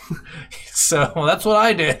 So that's what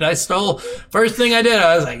I did. First thing I did,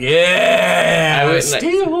 I was like, yeah,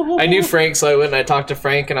 I knew Frank, so I went and I talked to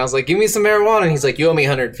Frank, and I was like, give me some marijuana. And he's like, you owe me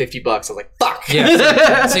 $150. I was like, fuck.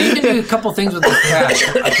 Yeah. So you can do a couple things with this cash.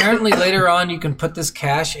 Apparently later on, you can put this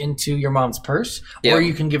cash into your mom's purse, or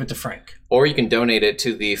you can give it to Frank. Or you can donate it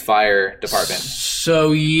to the fire department.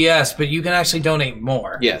 So yes, but you can actually donate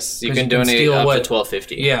more. Yes, you can donate up to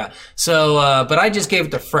 $12.50. Yeah. So, but I just gave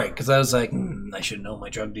it to Frank because I was like, I should know my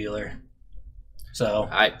drug dealer. So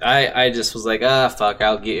I just was like, fuck,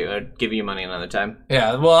 I'll give you money another time.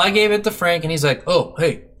 Yeah. Well, I gave it to Frank, and he's like, oh,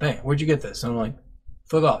 hey, where'd you get this? And I'm like,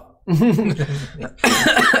 fuck off.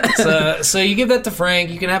 So you give that to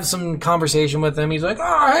Frank. You can have some conversation with him. He's like,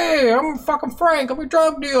 oh, hey, I'm fucking Frank. I'm a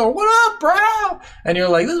drug dealer. What up, bro? And you're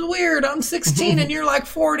like, this is weird. I'm 16 and you're like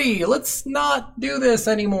 40. Let's not do this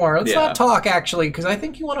anymore. Let's not talk, actually, because I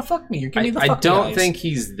think you want to fuck me. You're giving me the fuck. I don't think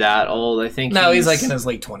he's that old. I think he's like in his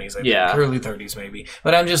late 20s. I think. Early 30s maybe.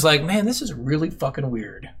 But I'm just like, man, this is really fucking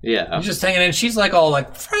weird. Yeah. He's just hanging in. She's like all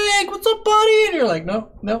like, Frank, what's up, buddy? And you're like,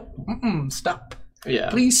 no, stop.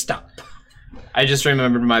 Yeah. Please stop. I just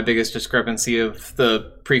remembered my biggest discrepancy of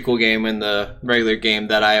the prequel game and the regular game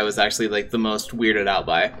that I was actually like the most weirded out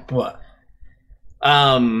by. What?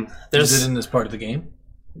 Is it in this part of the game?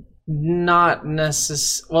 Not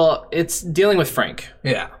necessarily. Well, it's dealing with Frank.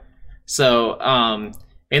 Yeah. So,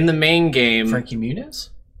 in the main game, Frankie Muniz?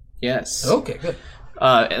 Yes. Okay, good.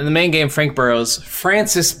 In the main game, Francis Burrows.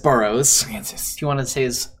 Francis. If you want to say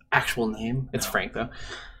his actual name, it's Frank though.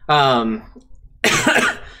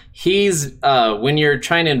 He's when you're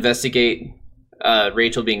trying to investigate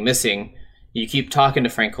Rachel being missing, you keep talking to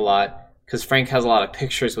Frank a lot because Frank has a lot of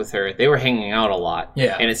pictures with her. They were hanging out a lot,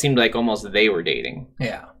 and it seemed like almost they were dating.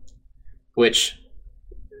 Yeah, which,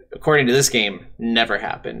 according to this game, never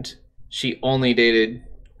happened. She only dated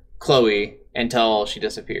Chloe until she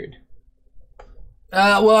disappeared.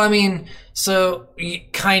 Well, I mean, so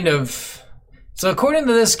kind of. So according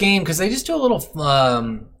to this game, because they just do a little,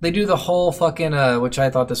 they do the whole fucking, which I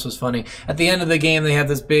thought this was funny. At the end of the game, they have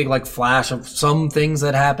this big like flash of some things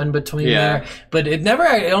that happen between there, but it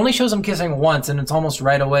only shows them kissing once, and it's almost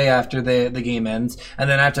right away after the game ends, and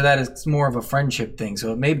then after that, it's more of a friendship thing.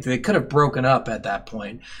 So maybe they could have broken up at that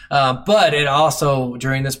point. But it also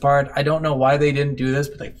during this part, I don't know why they didn't do this,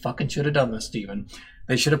 but they fucking should have done this, Steven.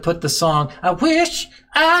 They should have put the song, I wish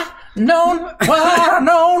I known what I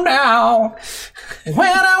know now when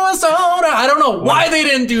I was older. I don't know why they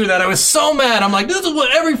didn't do that. I was so mad. I'm like, this is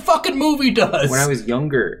what every fucking movie does. When I was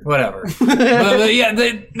younger. Whatever. but yeah,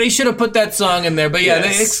 they should have put that song in there. But yeah,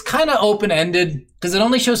 it's kind of open-ended because it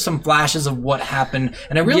only shows some flashes of what happened.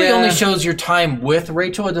 And it really only shows your time with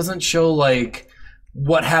Rachel. It doesn't show like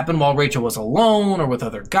what happened while Rachel was alone or with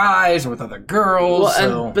other guys or with other girls.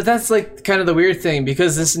 Well, but that's like kind of the weird thing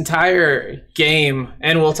because this entire game,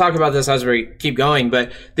 and we'll talk about this as we keep going,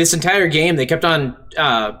 but this entire game, they kept on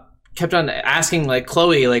asking like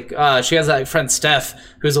Chloe, like she has that friend Steph,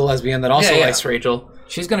 who's a lesbian that also likes Rachel.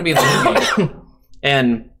 She's going to be in the movie.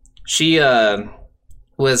 And she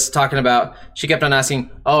was talking about, she kept on asking,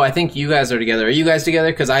 oh, I think you guys are together. Are you guys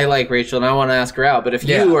together? Because I like Rachel and I want to ask her out. But if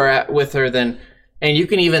you were with her, then... And you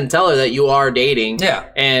can even tell her that you are dating. Yeah.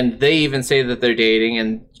 And they even say that they're dating.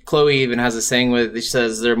 And Chloe even has a saying where she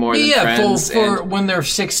says they're more than friends. Yeah, for when they're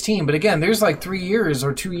 16. But again, there's like 3 years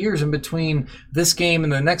or 2 years in between this game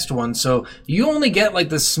and the next one. So you only get like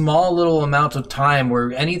this small little amount of time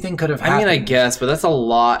where anything could have happened. I mean, I guess, but that's a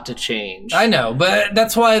lot to change. I know, but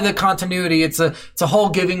that's why the continuity, it's a whole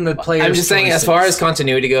giving the players I'm just saying, as far as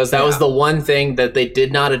continuity goes, that was the one thing that they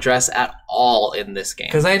did not address at all in this game.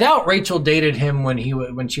 Because I doubt Rachel dated him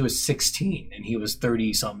when she was 16 and he was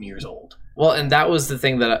 30-something years old. Well, and that was the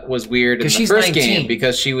thing that was weird in the first 19. game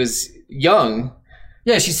because she was young.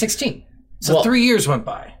 Yeah, she's 16. So 3 years went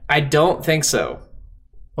by. I don't think so.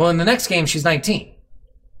 Well, in the next game, she's 19.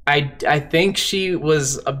 I think she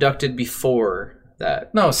was abducted before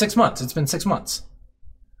that. No, 6 months. It's been 6 months.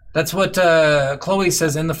 That's what Chloe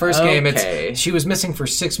says in the first game. She was missing for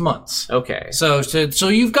 6 months. Okay. So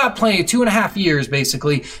you've got plenty, 2.5 years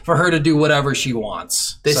basically, for her to do whatever she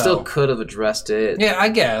wants. They still could have addressed it. Yeah, I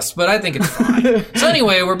guess, but I think it's fine. So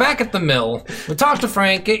anyway, we're back at the mill. We talk to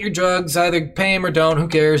Frank, get your drugs, either pay him or don't, who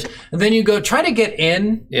cares? And then you go try to get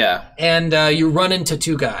in. Yeah. And you run into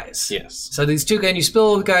two guys. Yes. So these two guys, and you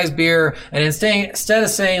spill the guy's beer, and instead of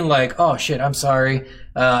saying like, oh shit, I'm sorry,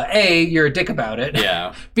 A, you're a dick about it.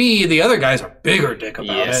 Yeah. B, the other guy's a bigger dick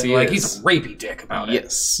about it. He is. He's a rapey dick about it.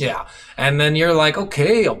 Yes. Yeah. And then you're like,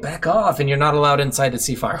 okay, I'll back off, and you're not allowed inside to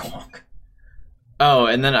see Firewalk. Oh,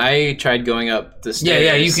 and then I tried going up the stairs.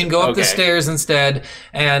 Yeah, you can go up the stairs instead,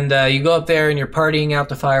 and you go up there and you're partying out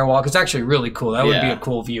the firewalk. It's actually really cool. That would be a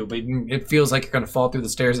cool view, but it feels like you're going to fall through the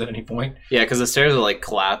stairs at any point. Yeah, because the stairs are like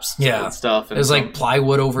collapsed and stuff. And there's like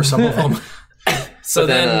plywood over some of them. So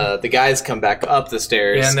then the guys come back up the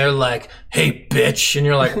stairs. And they're like, hey, bitch. And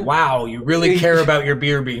you're like, wow, you really care about your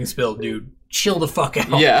beer being spilled, dude. Chill the fuck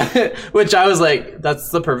out. Yeah, which I was like,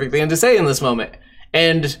 that's the perfect thing to say in this moment.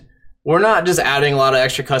 And we're not just adding a lot of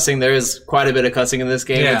extra cussing. There is quite a bit of cussing in this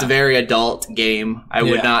game. Yeah. It's a very adult game. I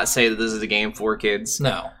would not say that this is a game for kids.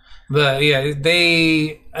 No. But yeah,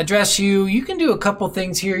 they address you. You can do a couple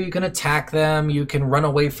things here. You can attack them. You can run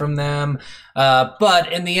away from them. But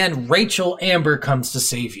in the end, Rachel Amber comes to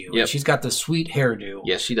save you. Yep. She's got the sweet hairdo.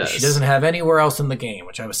 Yes, she does. She doesn't have anywhere else in the game,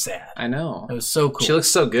 which I was sad. I know. It was so cool. She looks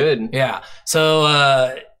so good. Yeah.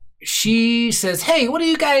 So she says, hey, what are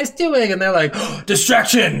you guys doing? And they're like, oh,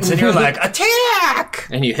 distractions. And you're like, attack!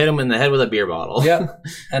 And you hit them in the head with a beer bottle. Yep.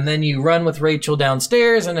 And then you run with Rachel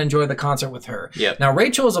downstairs and enjoy the concert with her. Yep. Now,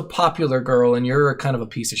 Rachel is a popular girl, and you're kind of a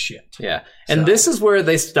piece of shit. Yeah. And this is where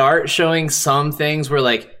they start showing some things where,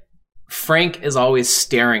 like, Frank is always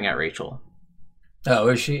staring at Rachel. Oh,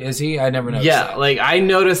 is he? I never noticed that. Like, I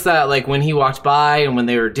noticed that, like, when he walked by and when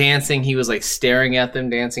they were dancing, he was, like, staring at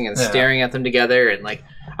them dancing and staring at them together. And, like,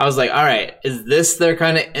 I was like, all right, is this their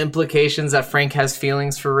kind of implications that Frank has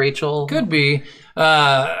feelings for Rachel? Could be.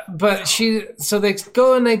 But so they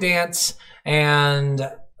go and they dance, and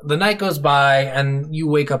the night goes by, and you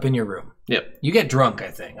wake up in your room. Yep. You get drunk,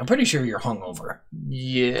 I think. I'm pretty sure you're hungover.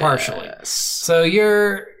 Yeah. Partially. So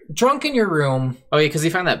you're drunk in your room. Oh, yeah, because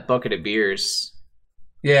he found that bucket of beers.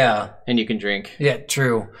 Yeah. And you can drink. Yeah,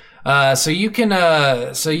 true. So you can, you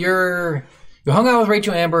hung out with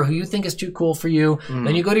Rachel Amber, who you think is too cool for you.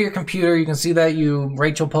 Then you go to your computer, you can see that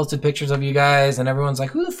Rachel posted pictures of you guys, and everyone's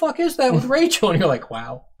like, who the fuck is that with Rachel? And you're like,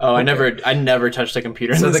 wow. Oh, okay. I never touched a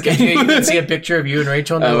computer in this game. You can see a picture of you and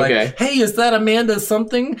Rachel, and they're like, hey, is that Amanda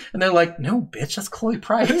something? And they're like, no, bitch, that's Chloe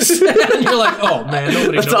Price. And you're like, oh, man,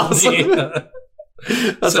 nobody knows awesome. me.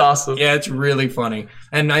 That's awesome. Yeah, it's really funny.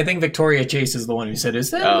 And I think Victoria Chase is the one who said,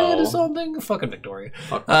 is that Amanda something? Fucking Victoria.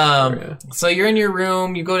 Fuck Victoria. So you're in your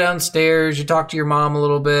room, you go downstairs, you talk to your mom a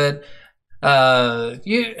little bit.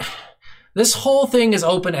 This whole thing is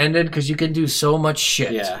open-ended because you can do so much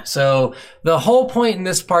shit. Yeah. So the whole point in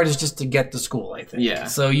this part is just to get to school, I think. Yeah.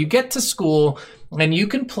 So you get to school, and you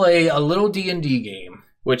can play a little D&D game.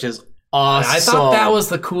 Which is awesome. I thought that was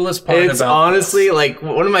the coolest part. It's honestly like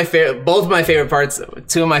both of my favorite parts.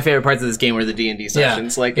 Two of my favorite parts of this game were the D&D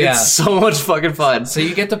sessions. It's so much fucking fun. So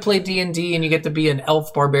you get to play D&D, and you get to be an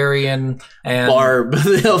elf barbarian and Barb,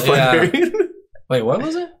 the elf barbarian. Wait, what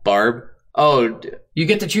was it? Barb. Oh, you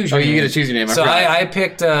get to choose your name. You get to choose your name. So I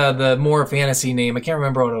picked the more fantasy name. I can't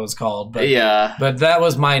remember what it was called. But, yeah. But that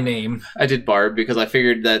was my name. I did Barb because I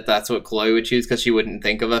figured that that's what Chloe would choose because she wouldn't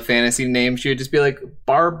think of a fantasy name. She would just be like,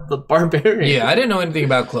 Barb the Barbarian. Yeah, I didn't know anything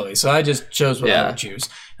about Chloe, so I just chose what I would choose.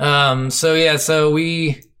 You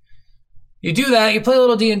do that. You play a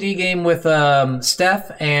little D&D game with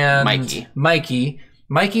Steph and Mikey.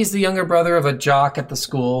 Mikey's the younger brother of a jock at the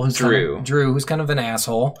school, who's Drew, who's kind of an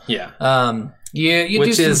asshole. Yeah.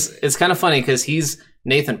 It's kind of funny because he's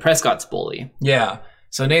Nathan Prescott's bully. Yeah.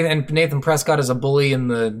 So Nathan Prescott is a bully in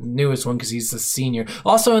the newest one because he's a senior.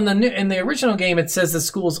 Also, in the original game, it says the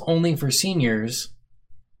school's only for seniors,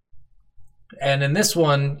 and in this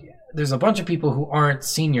one, there's a bunch of people who aren't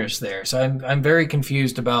seniors there. So I'm very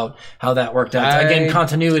confused about how that worked out. Again,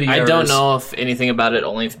 continuity errors. I don't know if anything about it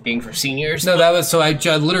only being for seniors. No, that was so I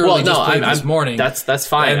literally just played this morning. That's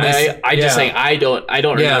fine. I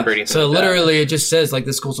don't remember anything. So literally it just says like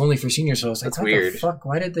this school's only for seniors. So I was like, that's weird. The fuck?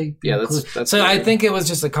 Why did they? That's so weird. I think it was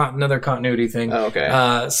just another continuity thing. Oh, okay.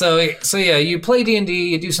 So yeah, you play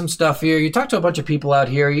D&D, you do some stuff here, you talk to a bunch of people out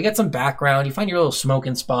here, you get some background, you find your little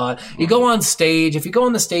smoking spot, you go on stage. If you go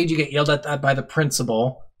on the stage, you get yelled at by the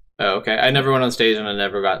principal. Oh, okay. I never went on stage and I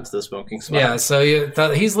never got into the smoking spot. Yeah,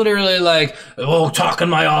 so he's literally like, "Oh, talk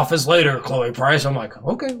in my office later, Chloe Price." I'm like,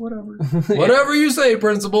 okay, whatever. Whatever you say,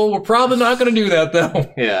 principal. We're probably not going to do that,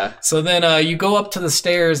 though. Yeah. So then you go up to the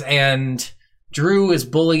stairs and Drew is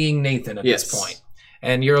bullying Nathan at this point.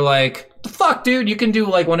 And you're like, the fuck, dude? You can do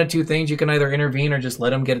like one of two things. You can either intervene or just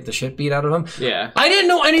let him get the shit beat out of him. Yeah. I didn't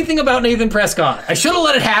know anything about Nathan Prescott. I should have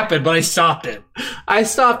let it happen, but I stopped it. I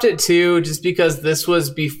stopped it too, just because this was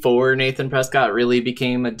before Nathan Prescott really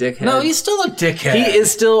became a dickhead. No, he's still a dickhead. He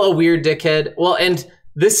is still a weird dickhead. Well, and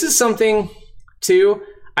this is something too.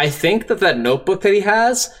 I think that notebook that he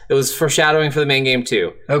has, it was foreshadowing for the main game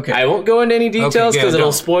too. Okay. I won't go into any details because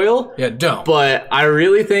it'll spoil. Yeah, don't. But I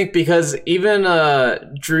really think because even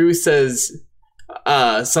Drew says,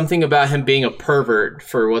 something about him being a pervert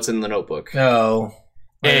for what's in the Notebook. Oh,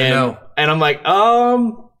 and I'm like,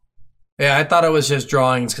 yeah, I thought it was just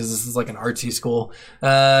drawings because this is like an artsy school.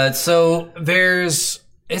 So is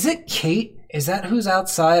it Kate? Is that who's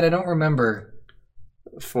outside? I don't remember.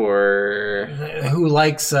 Who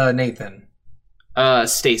likes Nathan?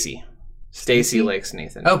 Stacy. Stacy likes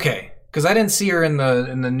Nathan. Okay, because I didn't see her in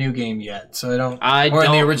the new game yet, so I don't.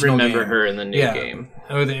 In the original remember her in the new game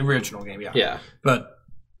or the original game. Yeah. But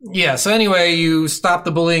yeah. So anyway, you stop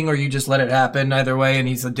the bullying or you just let it happen. Either way, and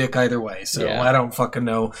he's a dick either way. So I don't fucking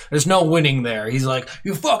know. There's no winning there. He's like,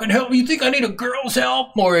 you fucking help me. You think I need a girl's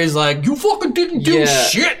help? Or he's like, you fucking didn't do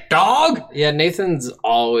shit, dog. Yeah, Nathan's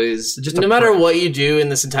always just no matter what you do in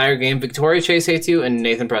this entire game, Victoria Chase hates you and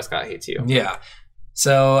Nathan Prescott hates you. Yeah.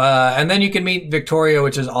 So, and then you can meet Victoria,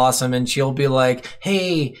 which is awesome, and she'll be like,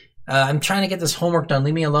 hey, I'm trying to get this homework done,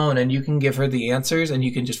 leave me alone, and you can give her the answers, and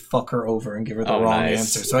you can just fuck her over and give her the wrong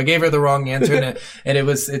answer. So I gave her the wrong answer, and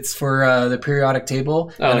it's for the periodic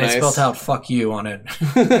table, and I spelled out fuck you on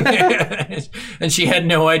it. And she had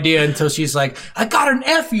no idea until she's like, I got an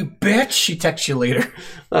F, you bitch! She texts you later.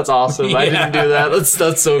 That's awesome. I didn't do that. That's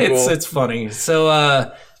so cool. It's funny.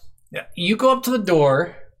 So, you go up to the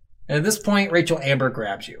door, and at this point, Rachel Amber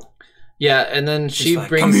grabs you. Yeah, and then she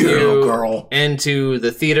brings you into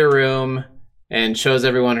the theater room and shows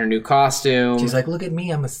everyone her new costume. She's like, look at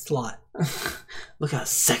me, I'm a slut. Look how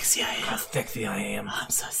sexy I am. How sexy I am.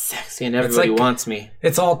 I'm so sexy, and everybody wants me.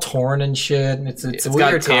 It's all torn and shit. And it's a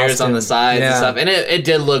weird got tears costume on the sides and stuff. And it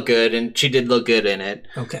did look good, and she did look good in it.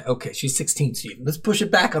 Okay. She's 16, Steve. Let's push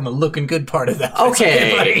it back on the looking good part of that.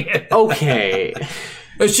 Okay.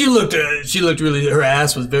 She looked really, her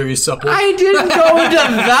ass was very supple. I didn't go into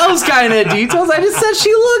those kind of details. I just said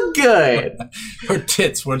she looked good. Her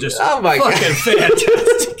tits were just fucking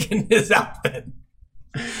fantastic in this outfit.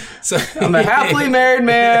 So I'm a happily married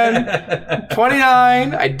man,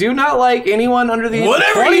 29. I do not like anyone under the age of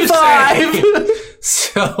 25.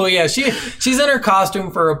 So yeah, she's in her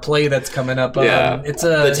costume for a play that's coming up. It's a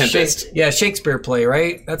The Tempest. Shakespeare play,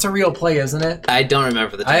 right? That's a real play, isn't it? I don't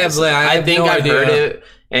remember the Tempest. I think I've heard it,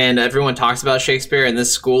 and everyone talks about Shakespeare, and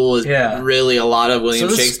this school is really a lot of William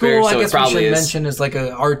Shakespeare. School, so I guess it probably we should mention is like a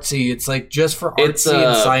artsy. It's like just for artsy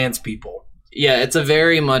and science people. Yeah, it's a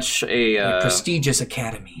very much a prestigious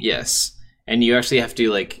academy. Yes, and you actually have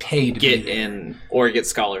to pay to get in or get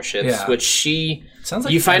scholarships, which sounds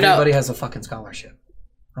like you find everybody has a fucking scholarship.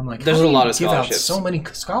 I'm like, there's a lot of scholarships. So many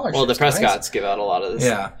scholarships. Well, the Prescotts give out a lot of this.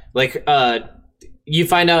 Yeah, you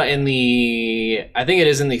find out in I think it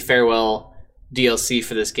is in the farewell DLC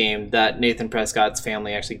for this game that Nathan Prescott's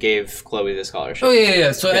family actually gave Chloe the scholarship. Oh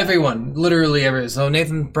yeah. So everyone, literally everyone. So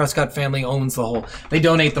Nathan Prescott family owns the whole. They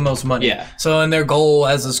donate the most money. Yeah. So and their goal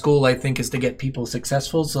as a school, I think, is to get people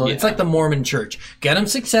successful. So it's like the Mormon Church. Get them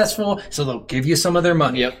successful, so they'll give you some of their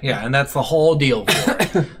money. Yep. Yeah, and that's the whole deal for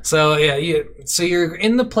it. So so you're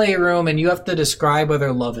in the playroom and you have to describe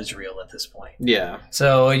whether love is real at this point. Yeah.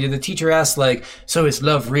 So the teacher asks so is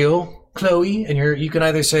love real, Chloe? And you can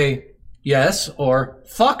either say yes or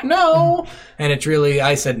fuck no. And it's really,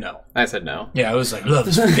 I said no. Yeah, I was like, love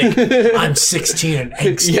is fake. I'm 16 and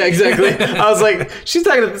angsty. Yeah, exactly. I was like, she's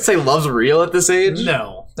not going to say love's real at this age?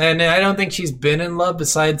 No. And I don't think she's been in love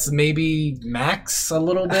besides maybe Max a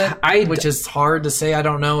little bit, which is hard to say. I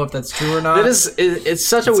don't know if that's true or not. It's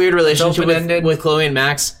such a weird relationship with Chloe and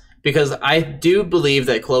Max. Because I do believe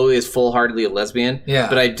that Chloe is full-heartedly a lesbian,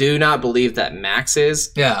 but I do not believe that Max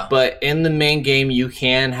is. Yeah. But in the main game, you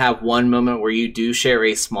can have one moment where you do share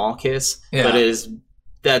a small kiss, but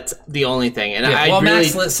that's the only thing. And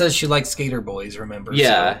Max says she likes skater boys, remember?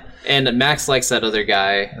 Yeah, so. And Max likes that other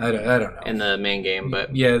guy. I don't know. In the main game,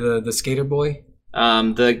 but the skater boy.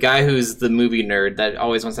 The guy who's the movie nerd that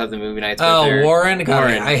always wants to have the movie nights. Warren.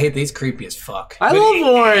 I hate these creepy as fuck. I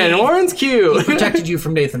love Warren. Warren's cute. He protected you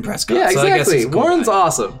from Nathan Prescott. Yeah, exactly. So I guess he's cool. Warren's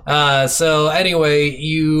awesome. So anyway,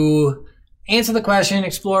 you answer the question,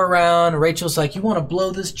 explore around. Rachel's like, you want to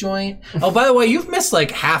blow this joint? Oh, by the way, you've missed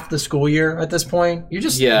half the school year at this point. You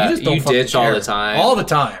just don't ditch all the time. All the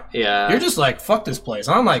time. Yeah. You're just like, fuck this place.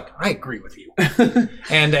 And I'm like, I agree with you.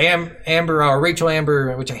 And Rachel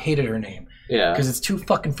Amber, which I hated her name. Yeah. Because it's two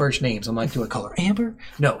fucking first names. I'm like, do I call her Amber?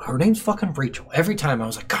 No, her name's fucking Rachel. Every time I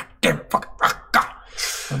was like, God damn it, fucking God.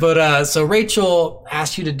 But, so Rachel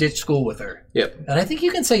asked you to ditch school with her. Yep. And I think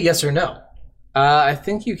you can say yes or no. I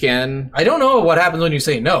think you can. I don't know what happens when you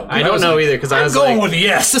say no. I don't know either because I was going with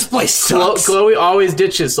yes. This place sucks. Chloe always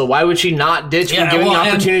ditches, so why would she not ditch when given the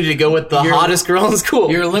opportunity to go with the hottest girl in school?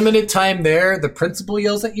 Your limited time there, the principal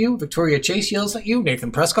yells at you, Victoria Chase yells at you,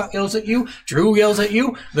 Nathan Prescott yells at you, Drew yells at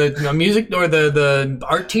you, the music or the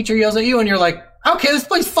art teacher yells at you, and you're like, okay, this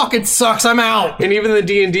place fucking sucks. I'm out. And even the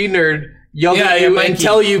D&D nerd yelled at you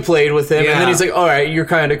until you played with him, and then he's like, all right, you're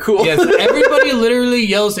kind of cool. Yes, everybody literally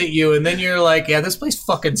yells at you, and then you're like, yeah, this place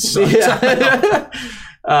fucking sucks. Yeah.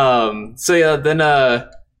 Then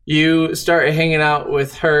you start hanging out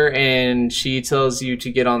with her, and she tells you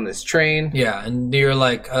to get on this train. Yeah, and you're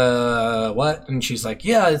like, what? And she's like,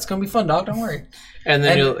 yeah, it's going to be fun, dog, don't worry. And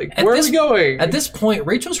then you're like, where are we going? At this point,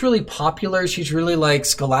 Rachel's really popular. She's really, like,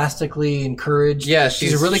 scholastically encouraged. Yeah,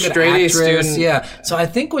 she's a really good actress. Student. Yeah, so I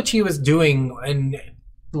think what she was doing and,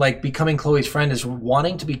 like, becoming Chloe's friend is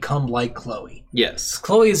wanting to become like Chloe. Yes.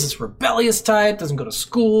 Chloe is this rebellious type, doesn't go to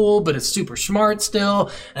school, but is super smart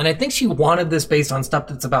still. And I think she wanted this based on stuff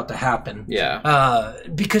that's about to happen. Yeah.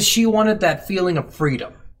 Because she wanted that feeling of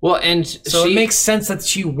freedom. Well, and so it makes sense that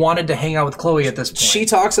she wanted to hang out with Chloe at this point. She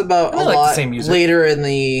talks about a lot later in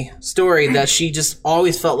the story that she just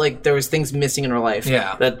always felt like there was things missing in her life.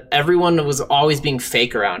 Yeah. That everyone was always being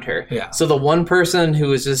fake around her. Yeah. So the one person who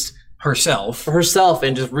was just herself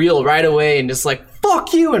and just real right away and just like,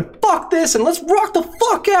 fuck you and fuck this and let's rock the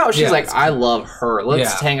fuck out. She's like, I love her.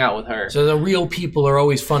 Let's hang out with her. So the real people are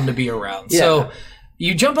always fun to be around. Yeah. So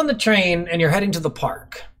you jump on the train and you're heading to the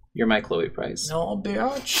park. You're my Chloe Price. No,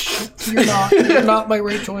 bitch. You're not. You're not my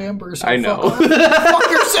Rachel Amber. So I know.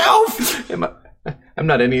 Fuck yourself. I'm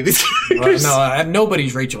not any of these characters.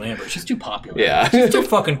 Nobody's Rachel Amber. She's too popular. Yeah. She's too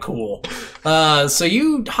fucking cool. So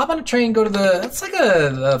you hop on a train, go to it's like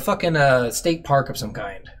a fucking state park of some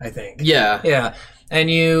kind, I think. Yeah. Yeah. And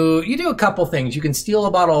you do a couple things. You can steal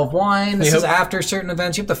a bottle of wine. This is after certain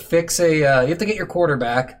events. You have to fix you have to get your quarter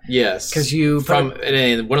back. Yes. Because you... From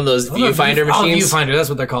one of those viewfinder machines. Viewfinder, that's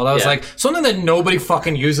what they're called. I was like, something that nobody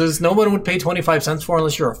fucking uses. No one would pay 25 cents for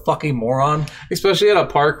unless you're a fucking moron. Especially at a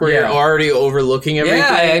park where you're already overlooking everything.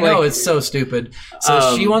 Yeah, I know. It's so stupid.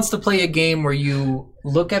 So she wants to play a game where you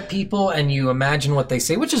look at people and you imagine what they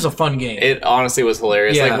say, which is a fun game. It honestly was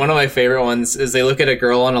hilarious. Yeah. Like, one of my favorite ones is they look at a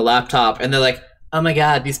girl on a laptop and they're like, oh my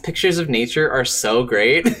god, these pictures of nature are so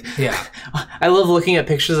great. Yeah. I love looking at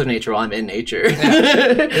pictures of nature while I'm in nature.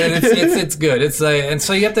 Yeah. It's good. It's like, and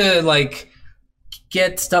so you have to like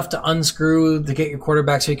get stuff to unscrew to get your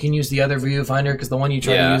quarterback so you can use the other viewfinder because the one you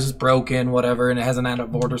try to use is broken, whatever, and it has an out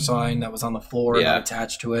of order sign that was on the floor not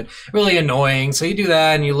attached to it. Really annoying. So you do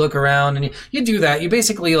that and you look around and you do that. You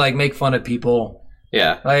basically like make fun of people.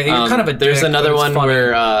 Yeah. Like, you're kind of a There's dick, another one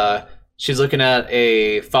where she's looking at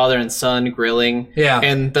a father and son grilling. Yeah.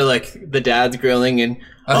 And they're like, the dad's grilling and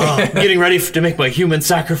getting ready to make my human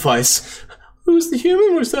sacrifice. Who's the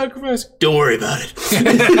human we're sacrificing? Don't worry about it.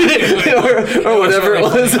 or whatever it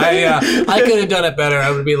was. I could have done it better.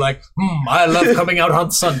 I would be like, I love coming out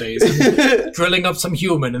on Sundays and drilling up some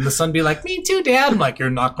human. And the son be like, me too, Dad. I'm like,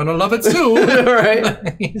 you're not going to love it too.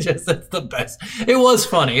 Right. It's the best. It was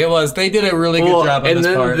funny. It was. They did a really good job on this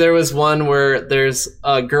part. And then there was one where there's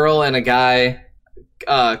a girl and a guy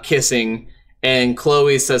kissing. And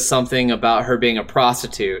Chloe says something about her being a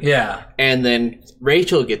prostitute. Yeah. And then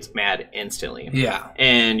Rachel gets mad instantly. Yeah.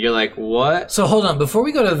 And you're like, what? So hold on. Before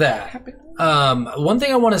we go to that, one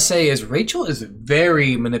thing I want to say is Rachel is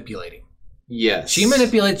very manipulating. Yes. She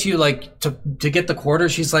manipulates you like to get the quarter.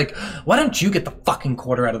 She's like, why don't you get the fucking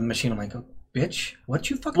quarter out of the machine? I'm like, oh, bitch, what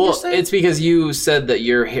you fucking just say? It's because you said that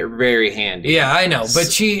you're very handy. Yeah, I know.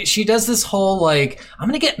 But she does this whole like, I'm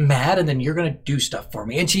going to get mad and then you're going to do stuff for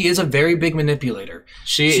me. And she is a very big manipulator.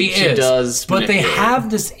 She does. But they have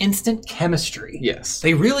this instant chemistry. Yes.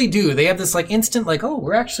 They really do. They have this like instant like, oh,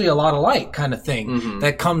 we're actually a lot alike kind of thing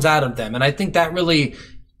that comes out of them. And I think that really...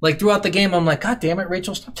 Like, throughout the game, I'm like, God damn it,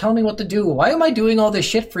 Rachel, stop telling me what to do. Why am I doing all this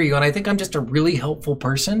shit for you? And I think I'm just a really helpful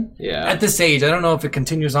person. Yeah. At this age. I don't know if it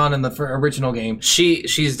continues on in the original game.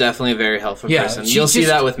 She's definitely a very helpful person. You'll see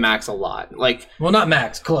that with Max a lot. Like, well, not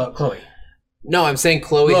Max, Chloe. No, I'm saying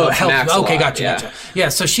Chloe helps Max a lot. Okay, gotcha. Yeah,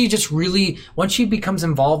 so she just really, once she becomes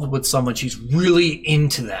involved with someone, she's really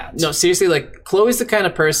into that. No, seriously, like, Chloe's the kind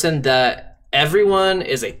of person that everyone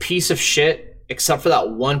is a piece of shit except for that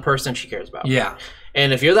one person she cares about. Yeah.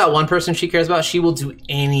 And if you're that one person she cares about, she will do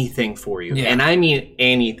anything for you. Yeah. And I mean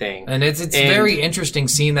anything. And it's very interesting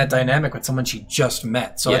seeing that dynamic with someone she just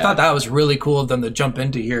met. So I thought that was really cool of them to jump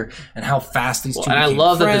into here and how fast these two became friends. And I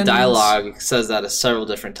love that the dialogue says that several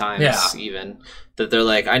different times even. That they're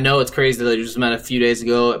like, I know it's crazy that they just met a few days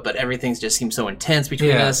ago, but everything just seems so intense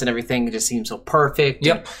between us and everything just seems so perfect.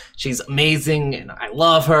 Yep. She's amazing and I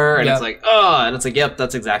love her. And it's like, yep,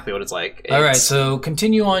 that's exactly what it's like. All right, so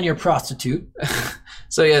continue on your prostitute.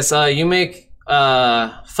 So yes, you make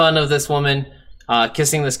fun of this woman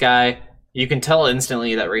kissing this guy. you can tell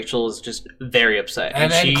instantly that Rachel is just very upset.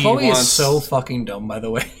 And Chloe is so fucking dumb, by the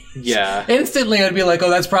way. Yeah. Instantly, I'd be like, oh,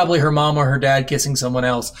 that's probably her mom or her dad kissing someone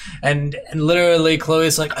else. And literally,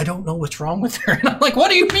 Chloe's like, I don't know what's wrong with her. And I'm like, what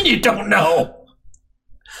do you mean you don't know?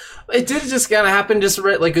 It did just kind of happen just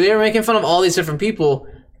like they were making fun of all these different people.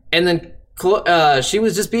 And then she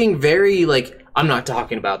was just being very like, I'm not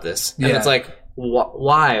talking about this. And it's like,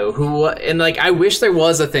 why? Who? And like, I wish there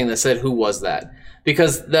was a thing that said, who was that?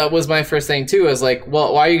 Because that was my first thing too. I was like,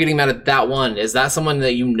 well, why are you getting mad at that one? Is that someone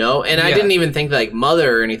that you know? And I didn't even think like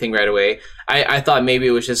mother or anything right away. I thought maybe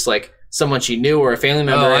it was just like someone she knew or a family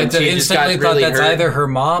member. I instantly thought that's either her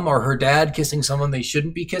mom or her dad kissing someone they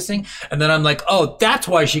shouldn't be kissing. And then I'm like, oh, that's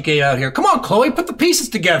why she came out here. Come on, Chloe, put the pieces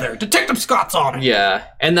together. Detective Scott's on it. Yeah,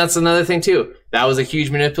 and that's another thing too. That was a huge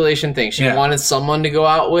manipulation thing. She wanted someone to go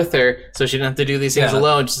out with her so she didn't have to do these things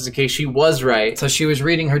alone, just in case she was right. So she was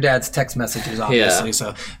reading her dad's text messages, obviously.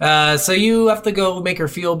 So you have to go make her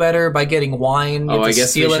feel better by getting wine. Oh, I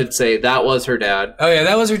guess we should say that was her dad. Oh, yeah,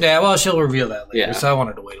 that was her dad. Well, she'll reveal that later, so I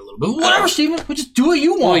wanted to wait a little bit. Whatever, Steven. We'll just do what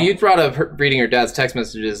you want. Well, you brought up her reading her dad's text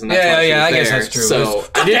messages, and that's why she was I there. guess that's true. So,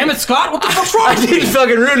 God damn it, Scott! What the fuck's wrong? I didn't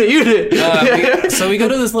fucking ruin it. You did. So we go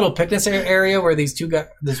to this little picnic area where these two guys,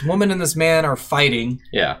 this woman and this man, are fighting.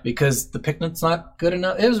 Yeah, because the picnic's not good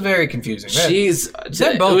enough. It was very confusing.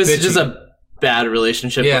 It was just a bad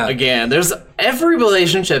relationship. Yeah. Again, there's every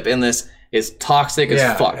relationship in this is toxic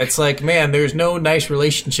as fuck. It's like, man, there's no nice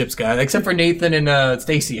relationships, guys, except for Nathan and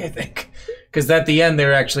Stacy, I think, because at the end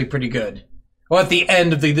they're actually pretty good. Well, at the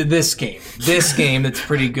end of this game, that's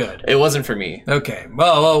pretty good. It wasn't for me. Okay,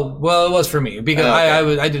 well, it was for me because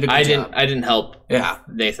I did a good job. I didn't help.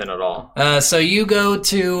 Nathan at all. So you go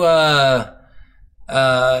to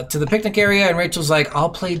the picnic area, and Rachel's like, I'll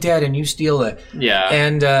play dead and you steal it. Yeah.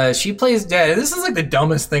 And she plays dead. This is like the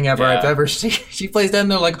dumbest thing ever I've ever seen. She plays dead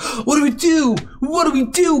and they're like, what do we do? What do we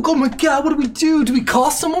do? Oh my God, what do we do? Do we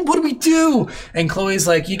call someone? What do we do? And Chloe's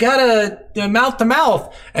like, you gotta mouth to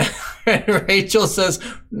mouth. And Rachel says,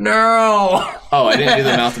 no. Oh, I didn't do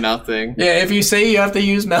the mouth to mouth thing. Yeah, if you say you have to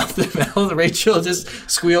use mouth to mouth, Rachel just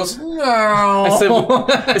squeals, no.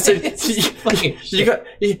 I said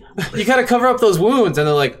you gotta cover up those wounds. And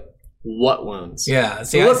they're like, what wounds? Yeah.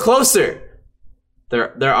 See, look closer.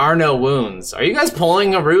 There are no wounds. Are you guys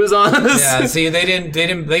pulling a ruse on us? Yeah, see,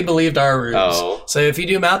 they believed our ruse. Oh. So if you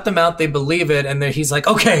do mouth to mouth, they believe it, and then he's like,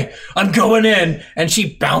 okay, I'm going in. And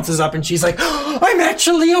she bounces up and she's like, oh, I'm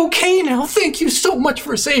actually okay now. Thank you so much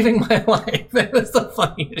for saving my life. That's the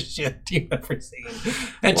funniest shit you've ever seen.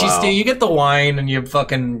 And you get the wine and you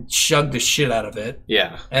fucking chug the shit out of it.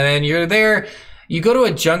 Yeah. And then you're there. You go to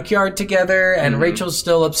a junkyard together, and Rachel's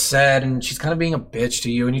still upset, and she's kind of being a bitch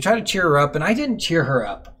to you, and you try to cheer her up, and I didn't cheer her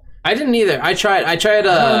up. I didn't either. I tried. I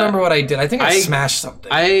don't remember what I did. I think I smashed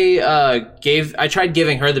something. I tried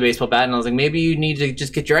giving her the baseball bat, and I was like, maybe you need to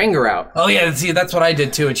just get your anger out. Oh yeah, see, that's what I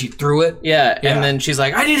did too. And she threw it. Yeah. And then she's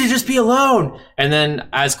like, I need to just be alone. And then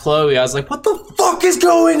as Chloe, I was like, what the fuck is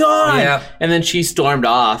going on? Yeah. And then she stormed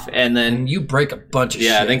off, and then you break a bunch of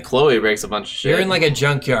shit. Yeah. Then Chloe breaks a bunch of shit. You're in like a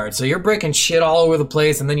junkyard, so you're breaking shit all over the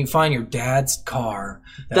place, and then you find your dad's car.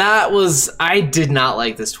 I did not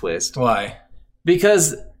like this twist. Why?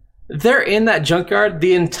 Because they're in that junkyard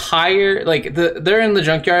the entire, they're in the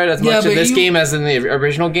junkyard as much in this game as in the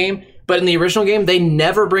original game. But in the original game, they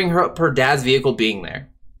never bring her up her dad's vehicle being there.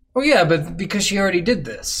 Oh yeah, but because she already did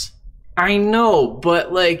this. I know,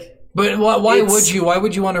 but But why would you? Why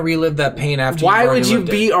would you want to relive that pain after? Why would you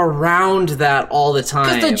be around that all the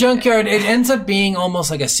time? Because the junkyard, it ends up being almost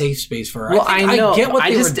like a safe space for her. Well, I know. I get what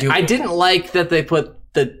they were doing. I didn't like that they put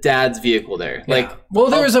the dad's vehicle there. Yeah.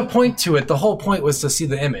 There was a point to it. The whole point was to see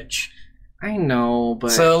the image. I know,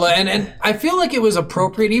 but so and I feel like it was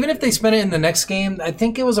appropriate, even if they spent it in the next game. I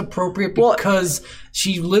think it was appropriate because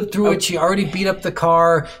she lived through it. She already beat up the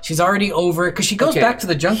car. She's already over it because she goes back to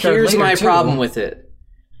the junkyard. Here's my problem with it.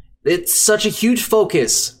 It's such a huge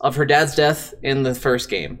focus of her dad's death in the first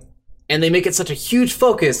game. And they make it such a huge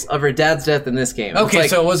focus of her dad's death in this game. Okay,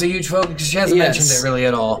 so it was a huge focus because she hasn't mentioned it really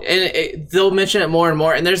at all. And they'll mention it more and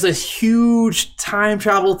more. And there's this huge time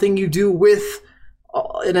travel thing you do with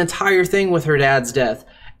an entire thing with her dad's death.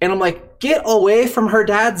 And I'm like, get away from her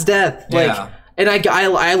dad's death. And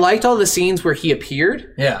I liked all the scenes where he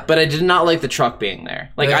appeared. Yeah. But I did not like the truck being there.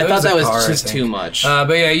 I thought that was just too much.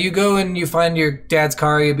 But yeah, you go and you find your dad's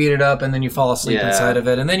car, you beat it up, and then you fall asleep inside of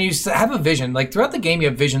it. And then you have a vision. Throughout the game, you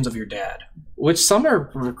have visions of your dad. Which some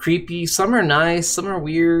are creepy, some are nice, some are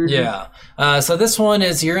weird. Yeah. So this one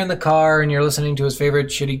is you're in the car and you're listening to his favorite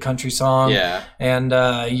shitty country song. Yeah. And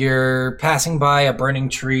you're passing by a burning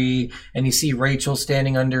tree and you see Rachel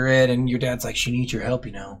standing under it and your dad's like, she needs your help,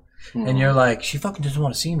 you know. And you're like, she fucking doesn't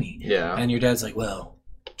want to see me. Yeah. And your dad's like, well,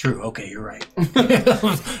 true. Okay, you're right.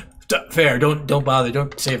 Fair. Don't bother.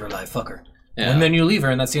 Don't save her life. Fuck her. Yeah. And then you leave her,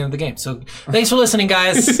 and that's the end of the game. So thanks for listening,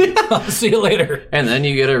 guys. I'll see you later. And then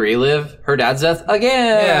you get to relive her dad's death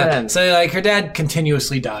again. Yeah. So like her dad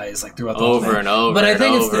continuously dies like throughout the whole over and over. But I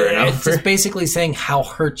think it's just basically saying how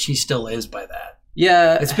hurt she still is by that.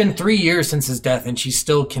 Yeah. It's been 3 years since his death, and she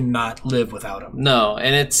still cannot live without him. No,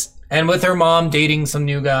 and with her mom dating some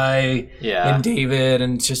new guy, yeah, and David,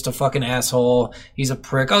 and it's just a fucking asshole. He's a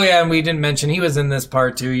prick. Oh yeah, and we didn't mention he was in this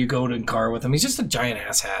part too. You go to the car with him. He's just a giant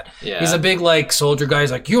asshat. Yeah. He's a big like soldier guy.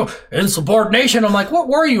 He's like, you insubordination. I'm like, what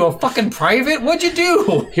were you, a fucking private? What'd you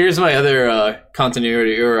do? Here's my other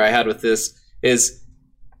continuity error I had with this is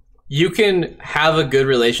you can have a good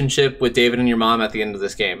relationship with David and your mom at the end of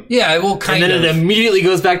this game. Yeah, well, kind of. And then it immediately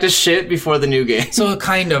goes back to shit before the new game. So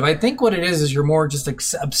kind of. I think what it is you're more just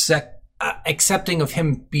accepting of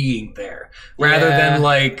him being there rather than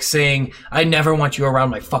like saying, I never want you around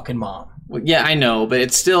my fucking mom. Yeah, I know, but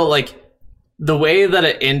it's still like the way that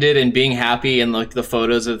it ended and being happy and like the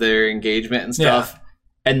photos of their engagement and stuff,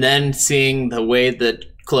 and then seeing the way that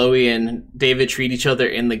Chloe and David treat each other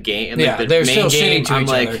in the game. They're still shitty to each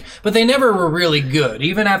other. But they never were really good.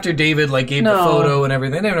 Even after David like gave the photo and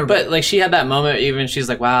everything. But like she had that moment even she's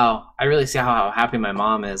like, wow, I really see how happy my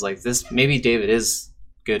mom is. Like this, maybe David is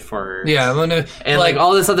good for her. Yeah. And like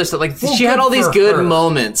all this other stuff. Like she had all these good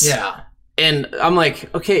moments. Yeah. And I'm like,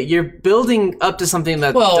 okay, you're building up to something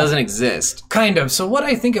that doesn't exist. Kind of. So what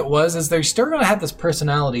I think it was is they're still going to have this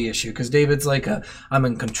personality issue because David's like, I'm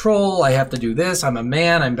in control. I have to do this. I'm a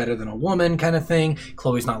man. I'm better than a woman kind of thing.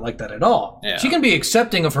 Chloe's not like that at all. Yeah. She can be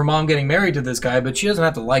accepting of her mom getting married to this guy, but she doesn't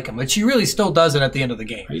have to like him. But she really still doesn't at the end of the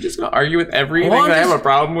game. Are you just going to argue with everything that I have a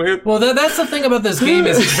problem with? Well, that's the thing about this game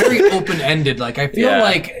is it's very open-ended. Like, I feel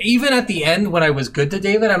like even at the end when I was good to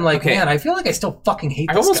David, I'm like, man, I feel like I still fucking hate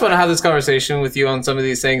this guy. I almost want to have this conversation with you on some of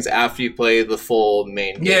these things after you play the full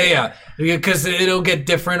main game. Yeah, because it'll get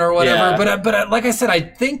different or whatever. Yeah. But like I said, I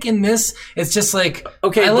think in this, it's just like,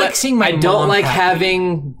 okay, I like seeing my mom I don't like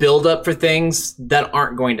having build up for things that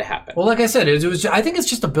aren't going to happen. Well, like I said, I think it's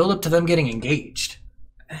just a build up to them getting engaged.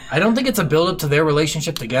 I don't think it's a build up to their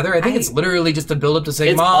relationship together. I think it's literally just a build up to say,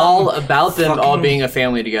 it's Mom, all about them all being a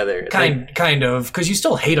family together. Kind of, because you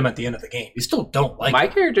still hate them at the end of the game. You still don't like my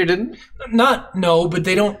them. character didn't. No, but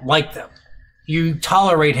they don't like them. You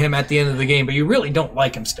tolerate him at the end of the game, but you really don't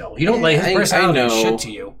like him still. You don't like his personality is shit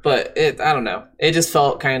to you. But I don't know. It just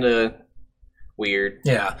felt kind of weird.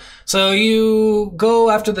 Yeah. So you go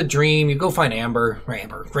after the dream. You go find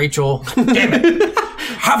Rachel. Damn it.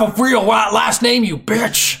 Have a real last name, you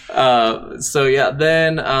bitch. So yeah,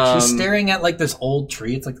 then she's staring at like this old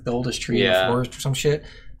tree. It's like the oldest tree in the forest or some shit.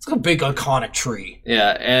 It's like a big iconic tree.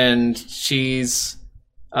 Yeah, and she's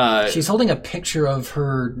holding a picture of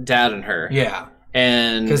her dad and her. Yeah.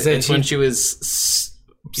 And it's when she was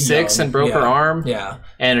 6 and broke her arm. Yeah.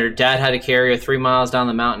 And her dad had to carry her 3 miles down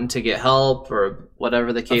the mountain to get help or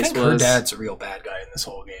whatever the case was. Her dad's a real bad guy in this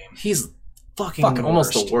whole game. He's fucking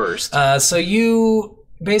almost the worst. So you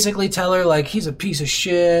basically tell her like he's a piece of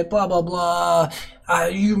shit, blah blah blah.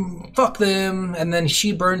 You fuck them, and then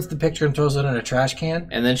she burns the picture and throws it in a trash can.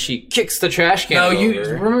 And then she kicks the trash can. No, you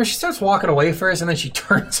remember she starts walking away first, and then she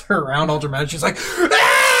turns her around all dramatic. She's like,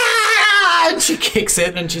 ah! And she kicks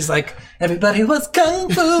it, and she's like, everybody was kung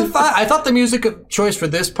fu fight. I thought the music choice for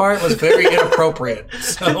this part was very inappropriate.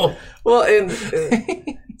 So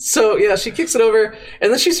So yeah, she kicks it over,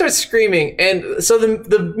 and then she starts screaming. And so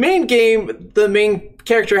the main game, the main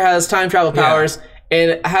character has time travel powers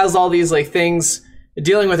and has all these like things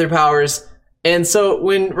dealing with her powers. And so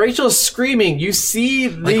when Rachel's screaming, you see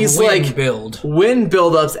these wind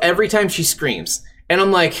buildups every time she screams. And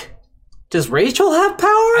I'm like, does Rachel have powers?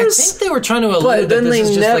 I think they were trying to allude that this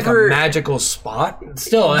is just like a magical spot.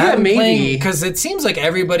 Still, maybe. Because it seems like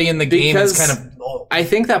everybody in the game is kind of I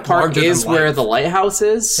think that part is where the lighthouse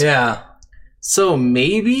is. Yeah. So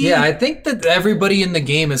maybe? Yeah, I think that everybody in the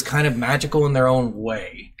game is kind of magical in their own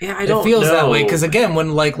way. Yeah, I don't know. It feels that way. Because again,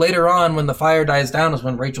 when like later on, when the fire dies down is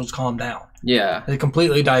when Rachel's calmed down. Yeah. It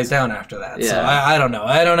completely dies down after that. Yeah. So I don't know.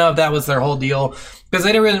 I don't know if that was their whole deal. Because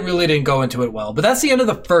they really didn't go into it well. But that's the end of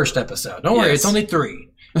the first episode. Don't worry, it's only 3.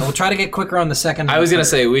 And we'll try to get quicker on the second. I was going to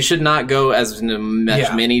say, we should not go as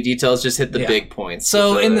many details, just hit the big points.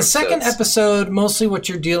 So in the second episode, mostly what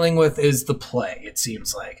you're dealing with is the play, it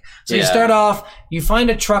seems like. So you start off, you find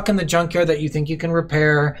a truck in the junkyard that you think you can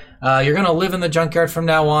repair. You're going to live in the junkyard from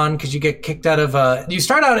now on because you get kicked out of... you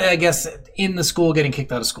start out, I guess, in the school getting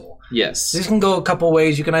kicked out of school. Yes. This can go a couple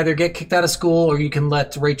ways. You can either get kicked out of school or you can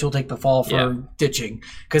let Rachel take the fall for ditching.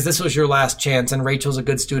 Because this was your last chance and Rachel's a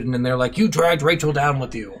good student and they're like, you dragged Rachel down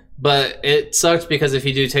with you. But it sucks because if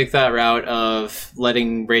you do take that route of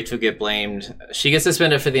letting Rachel get blamed, she gets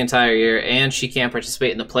suspended for the entire year and she can't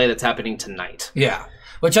participate in the play that's happening tonight. Yeah.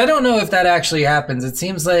 Which I don't know if that actually happens. It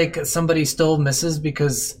seems like somebody still misses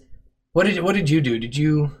because... What did you do? Did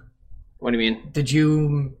you... What do you mean? Did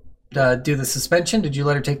you do the suspension? Did you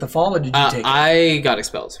let her take the fall, or did you take it? I got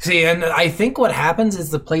expelled. See, and I think what happens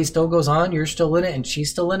is the play still goes on. You're still in it, and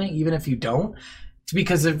she's still in it, even if you don't. It's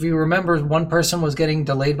because if you remember, one person was getting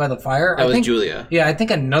delayed by the fire. That was Julia. Yeah, I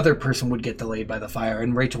think another person would get delayed by the fire,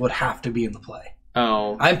 and Rachel would have to be in the play.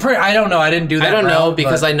 Oh, I don't know. I didn't do that. I don't know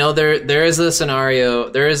because I know there is a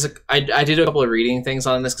scenario. I did a couple of reading things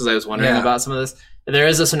on this because I was wondering about some of this. There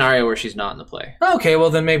is a scenario where she's not in the play. Okay,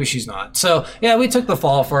 well then maybe she's not. So yeah, we took the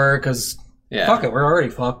fall for her because fuck it, we're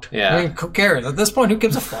already fucked. Yeah, I mean, who cares at this point? Who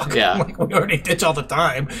gives a fuck? Yeah, like we already ditch all the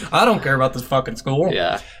time. I don't care about this fucking school.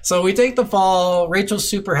 Yeah. So we take the fall. Rachel's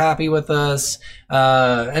super happy with us,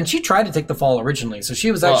 and she tried to take the fall originally, so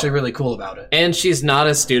she was actually really cool about it. And she's not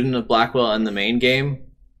a student of Blackwell in the main game.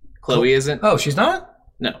 Chloe isn't. Oh, she's not?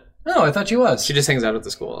 No. No, I thought she was. She just hangs out at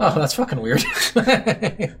the school. Oh, that's fucking weird.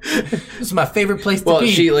 This is my favorite place to be. Well,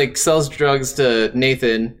 she like sells drugs to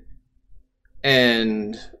Nathan,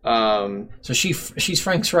 and so she's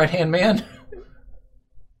Frank's right hand man.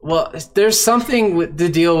 Well, there's something with the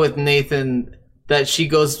deal with Nathan that she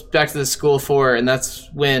goes back to the school for, and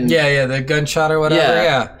that's when the gunshot or whatever.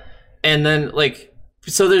 Yeah. And then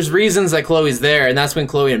so there's reasons that Chloe's there, and that's when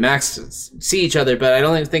Chloe and Max see each other, but I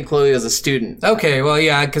don't even think Chloe was a student. Okay, well,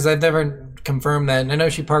 yeah, because I've never confirmed that, and I know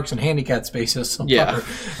she parks in handicapped spaces. So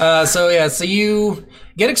so you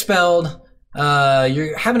get expelled.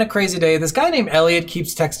 You're having a crazy day. This guy named Elliot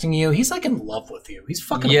keeps texting you. He's like in love with you. He's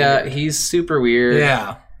fucking weird. He's super weird.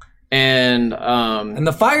 Yeah. And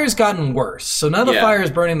the fire's gotten worse. So now the fire is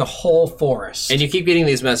burning the whole forest. And you keep getting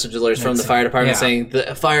these message alerts from the fire department saying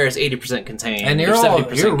the fire is 80% contained. And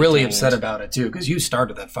you're really upset about it too because you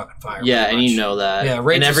started that fucking fire. Yeah, and you know that. Yeah,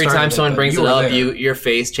 Rachel, and every time someone brings it up, your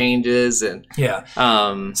face changes and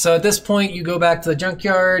So at this point, you go back to the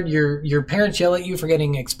junkyard. Your parents yell at you for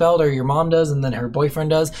getting expelled, or your mom does, and then her boyfriend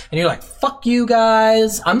does, and you're like, "Fuck you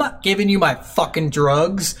guys! I'm not giving you my fucking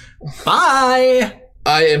drugs. Bye."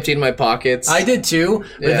 I emptied my pockets. I did too,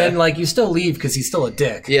 but then you still leave because he's still a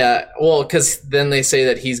dick. Yeah, well, because then they say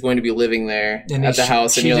that he's going to be living there at the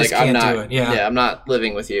house, and you're like, I'm not. Yeah, I'm not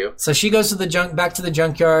living with you. So she goes to back to the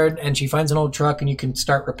junkyard, and she finds an old truck, and you can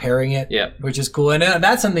start repairing it. Yeah, which is cool, and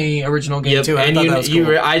that's in the original game too. And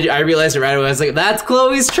I realized it right away. I was like, that's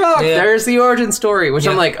Chloe's truck. Yeah. There's the origin story. Which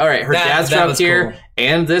I'm like, all right, her dad's truck's here. Cool.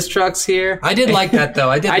 And this truck's here. I did like that though.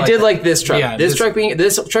 I did like this truck. Yeah, this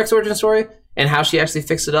truck's origin story. And how she actually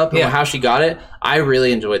fixed it up and how she got it. I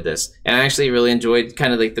really enjoyed this. And I actually really enjoyed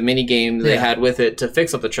kind of the mini game they had with it to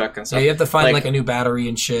fix up the truck and stuff. Yeah, you have to find a new battery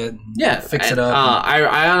and shit. And fix it up.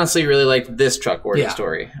 I honestly really liked this truck origin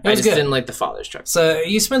story. I just didn't like the father's truck. So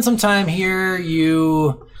you spend some time here,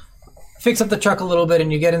 you fix up the truck a little bit,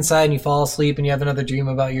 and you get inside and you fall asleep and you have another dream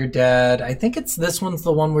about your dad. I think this one's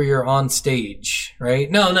the one where you're on stage,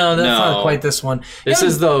 right? No, that's not quite this one. This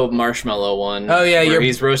is the marshmallow one. Oh yeah, where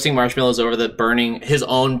he's roasting marshmallows over his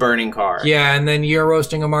own burning car. Yeah, and then you're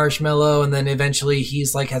roasting a marshmallow, and then eventually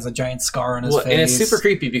he's has a giant scar on his face. And it's super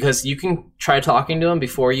creepy because you can try talking to him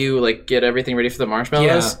before you get everything ready for the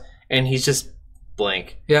marshmallows, and he's just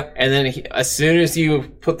blank. Yep. And then as soon as you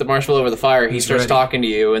put the marshmallow over the fire, he starts talking to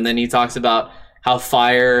you, and then he talks about how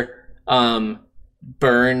fire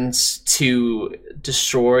burns to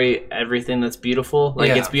destroy everything that's beautiful.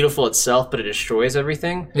 It's beautiful itself, but it destroys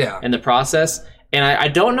everything in the process. And I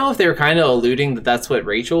don't know if they were kind of alluding that that's what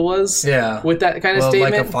Rachel was with that kind of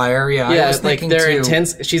statement. Like a fire, Yeah, they're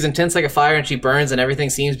intense. She's intense like a fire, and she burns, and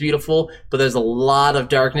everything seems beautiful, but there's a lot of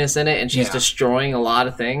darkness in it, and she's destroying a lot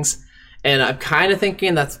of things. And I'm kind of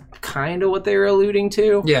thinking that's kind of what they were alluding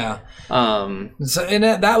to. Yeah.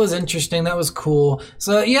 That was interesting. That was cool.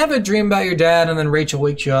 So you have a dream about your dad, and then Rachel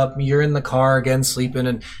wakes you up. You're in the car again, sleeping,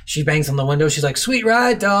 and she bangs on the window. She's like, "Sweet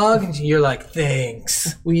ride, dog." And you're like,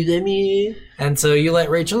 "Thanks. Will you let me?" And so you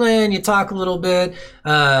let Rachel in. You talk a little bit.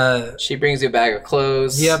 She brings you a bag of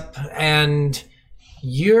clothes. Yep. And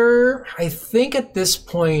I think at this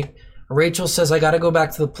point, Rachel says, "I got to go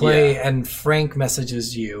back to the play," and Frank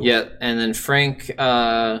messages you. Yeah, and then Frank,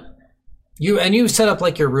 you set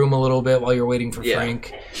up your room a little bit while you're waiting for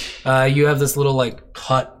Frank. You have this little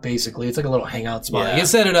hut basically. It's like a little hangout spot. Yeah. You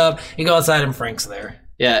set it up. You go outside, and Frank's there.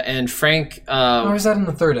 Yeah, and Frank. Or is that in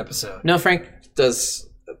the third episode? No, Frank does.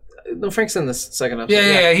 No, Frank's in the second episode.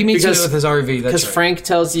 Yeah. He meets you with his RV. Because right. Frank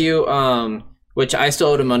tells you, which I still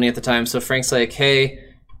owed him money at the time. So Frank's like, "Hey,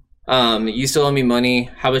 you still owe me money.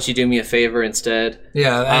 How about you do me a favor instead?"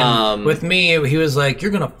 Yeah. And with me, he was like,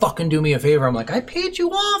 "You're gonna fucking do me a favor." I'm like, "I paid you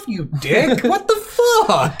off, you dick. What the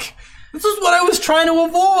fuck? This is what I was trying to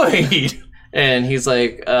avoid." And he's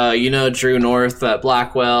like, Drew North at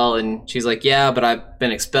Blackwell. And she's like, "Yeah, but I've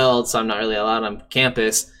been expelled, so I'm not really allowed on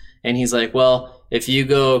campus." And he's like, "Well, if you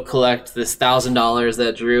go collect this $1,000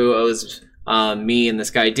 that Drew owes me and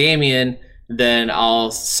this guy Damien, then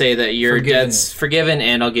I'll say that your debt's forgiven,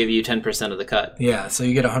 and I'll give you 10% of the cut." Yeah, so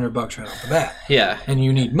you get $100 right off the bat. Yeah. And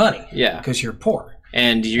you need money. Yeah. Because you're poor.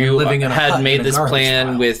 And you had made this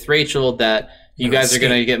plan with Rachel that you guys are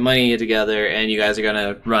going to get money together and you guys are going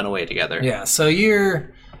to run away together. Yeah, so you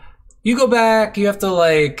go back, you have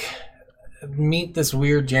to meet this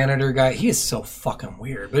weird janitor guy. He is so fucking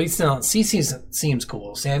weird, but he seems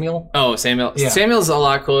cool. Samuel? Oh, Samuel. Yeah. Samuel's a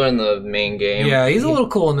lot cooler in the main game. Yeah, he's a little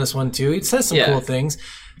cool in this one too. He says some cool things.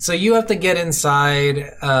 So you have to get inside.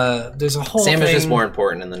 There's a whole Sam thing. is just more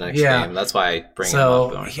important in the next game. That's why I bring him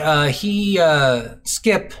up.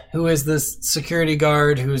 Skip, who is this security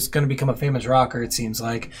guard who's going to become a famous rocker, it seems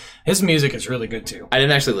like. His music is really good too. I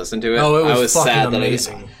didn't actually listen to it. Oh, it was I was fucking sad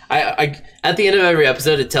amazing. I at the end of every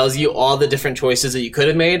episode, it tells you all the different choices that you could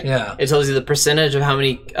have made. Yeah. It tells you the percentage of how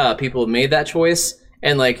many people made that choice.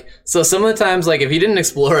 And so some of the times, if you didn't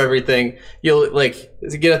explore everything, you'll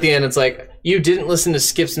get at the end, it's like, you didn't listen to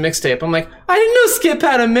Skip's mixtape. I'm like, I didn't know Skip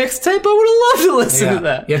had a mixtape. I would have loved to listen to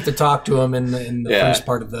that. You have to talk to him in the first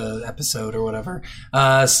part of the episode or whatever.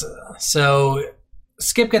 So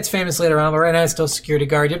Skip gets famous later on, but right now he's still security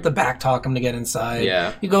guard. You have to back talk him to get inside.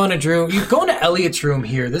 Yeah. You go into Drew. You go into Elliot's room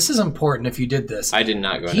here. This is important if you did this. I did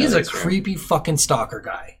not go into He's Elliot's a creepy fucking stalker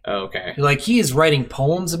guy. Oh, okay. He is writing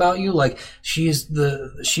poems about you. She is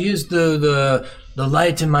the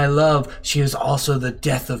light in my love. She is also the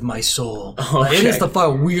death of my soul. Okay. It is the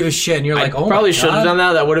weirdest shit. And you're like, oh, probably should have done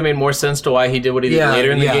that. That would have made more sense to why he did what he did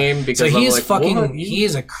later in the game. Because so he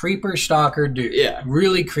is a creeper stalker dude. Yeah.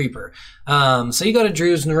 Really creeper. So you go to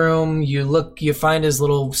Drew's room, you find his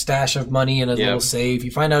little stash of money in his little safe. You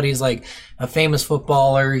find out he's a famous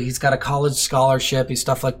footballer. He's got a college scholarship. He's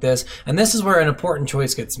stuff like this. And this is where an important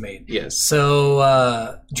choice gets made. Yes.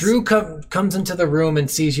 So Drew comes into the room and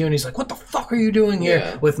sees you, and he's like, "What the fuck are you doing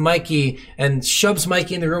here?" With Mikey, and shoves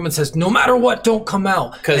Mikey in the room and says, "No matter what, don't come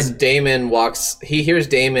out." Because Damon he hears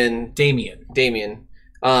Damien,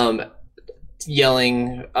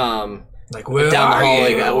 yelling, where down the are hall,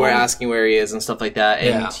 you? we're asking where he is and stuff like that.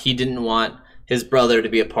 And he didn't want his brother to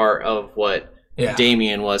be a part of what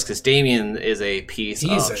Damien was, because Damien is a piece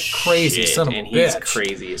He's of a crazy shit, son of a and bitch. he's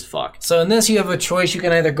crazy as fuck. So in this, you have a choice. You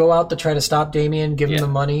can either go out to try to stop Damien, give him the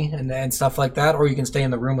money and stuff like that, or you can stay in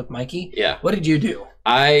the room with Mikey. Yeah. What did you do?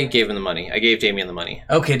 I gave him the money. I gave Damien the money.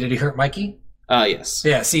 Okay, did he hurt Mikey? Yes.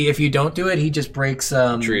 Yeah, see, if you don't do it, he just breaks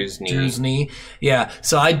Drew's knee. Yeah,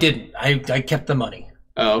 so I didn't. I kept the money.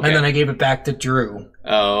 Oh, okay. And then I gave it back to Drew.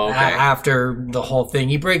 Oh, okay. After the whole thing.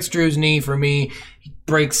 He breaks Drew's knee for me. He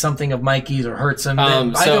breaks something of Mikey's or hurts him.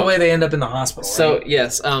 Either way, they end up in the hospital. So, right?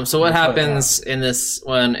 yes. So what happens in this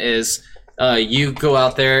one is you go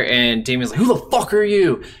out there and Damien's like, "Who the fuck are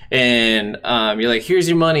you?" And you're like, "Here's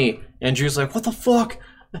your money." And Drew's like, "What the fuck?"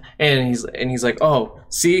 And he's like, "Oh,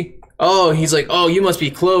 see?" Oh, he's like, "Oh, you must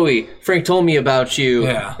be Chloe. Frank told me about you."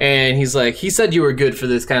 Yeah. And he's like, "He said you were good for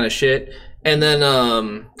this kind of shit." And then,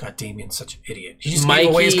 God, Damien's such an idiot. He just gave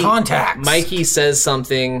away his contacts. Mikey says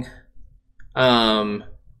something,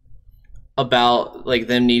 about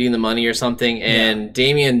them needing the money or something, and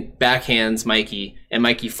Damien backhands Mikey, and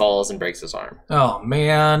Mikey falls and breaks his arm. Oh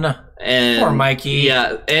man. And poor Mikey.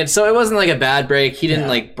 Yeah, and so it wasn't a bad break. He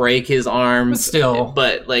didn't break his arm, but still.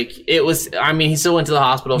 But it was. I mean, he still went to the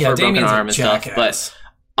hospital for a broken arm and stuff. But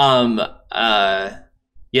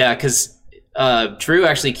because Drew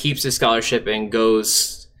actually keeps his scholarship and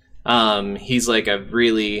goes. He's a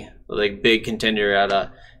really big contender at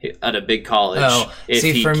a big college. Oh,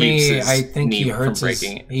 see, for me, I think he hurts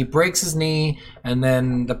he breaks his knee, and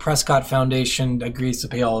then the Prescott Foundation agrees to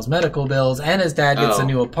pay all his medical bills, and his dad gets a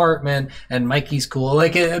new apartment, and Mikey's cool.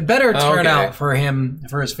 A better turnout for him,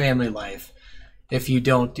 for his family life, if you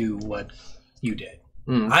don't do what you did.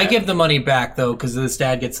 Okay. I give the money back, though, because his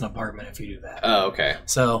dad gets an apartment if you do that. Oh, okay.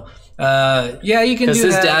 So, you can do that. Because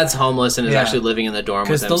his dad's homeless and is actually living in the dorm with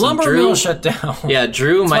him. Because the lumber mill shut down. Yeah,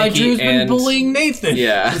 Drew, That's Mikey, why Drew's been bullying Nathan.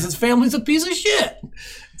 Yeah. Because his family's a piece of shit.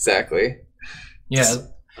 Exactly. Yeah.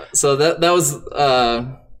 So that was,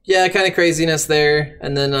 kind of craziness there.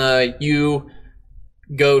 And then you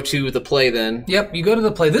go to the play then. Yep, you go to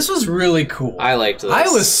the play. This was really cool. I liked this. I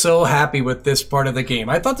was so happy with this part of the game.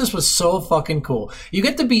 I thought this was so fucking cool. You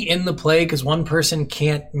get to be in the play because one person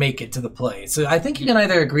can't make it to the play. So I think you can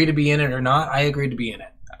either agree to be in it or not. I agreed to be in it.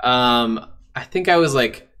 I think I was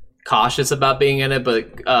like cautious about being in it,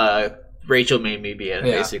 but Rachel made me be in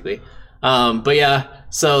it basically. But yeah,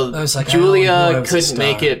 so like, Julia couldn't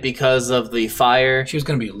make it because of the fire. She was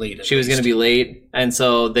going to be late. She was going to be late, and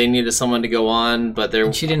so they needed someone to go on, but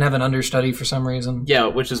she didn't have an understudy for some reason. Yeah,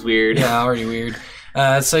 which is weird. Yeah, already weird.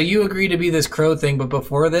 So you agree to be this crow thing, but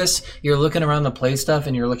before this, you're looking around the play stuff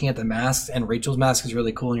and you're looking at the masks, and Rachel's mask is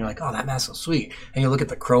really cool, and you're like, oh, that mask looks sweet. And you look at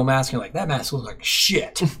the crow mask, and you're like, that mask looks like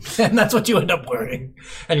shit. And that's what you end up wearing.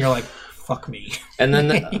 And you're like, fuck me. And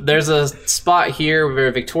then there's a spot here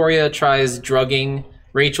where Victoria tries drugging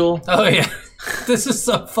Rachel. Oh, yeah. This is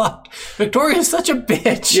so fucked. Victoria's such a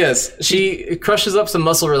bitch. Yes. She crushes up some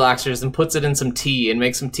muscle relaxers and puts it in some tea and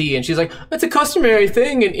makes some tea. And she's like, it's a customary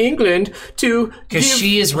thing in England to... Because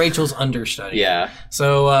she is Rachel's understudy. Yeah.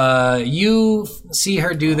 So you see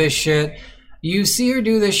her do this shit.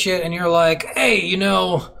 And you're like, hey,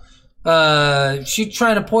 she's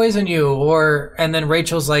trying to poison you. And then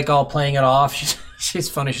Rachel's like all playing it off. She's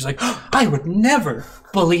funny. She's like, oh, I would never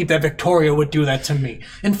believe that Victoria would do that to me.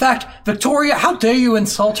 In fact, Victoria, how dare you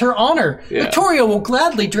insult her honor? Yeah. Victoria will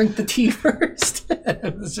gladly drink the tea first.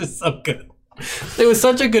 It was just so good. It was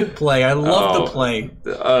such a good play. I love the play.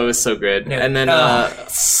 Oh, it was so good. Yeah. And then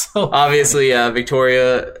obviously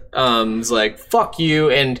Victoria is like, fuck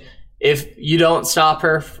you. And if you don't stop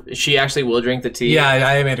her, she actually will drink the tea. Yeah,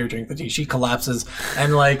 I made her drink the tea. She collapses.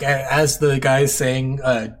 And like, as the guy's saying,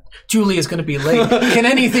 Julie is going to be late. Can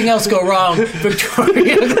anything else go wrong?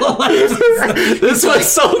 Victoria collapses. This was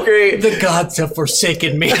so great. The gods have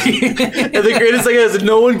forsaken me. And the greatest thing is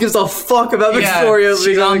no one gives a fuck about Victoria.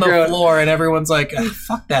 She's on the floor and everyone's like, oh,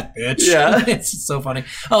 fuck that bitch. Yeah. It's so funny.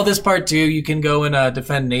 Oh, this part too, you can go and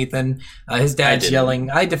defend Nathan. His dad's yelling.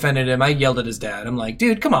 I defended him. I yelled at his dad. I'm like,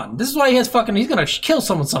 dude, come on. This is why he's going to kill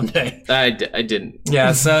someone someday. I didn't.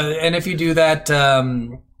 Yeah, so, and if you do that,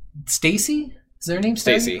 Stacy? Is their name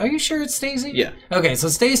Stacy? Are you sure it's Stacy? Yeah. Okay, so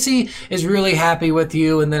Stacy is really happy with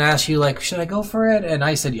you and then asks you, like, should I go for it? And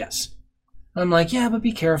I said yes. I'm like, yeah, but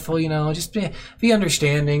be careful, just be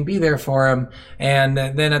understanding, be there for him. And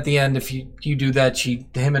then at the end, if you do that,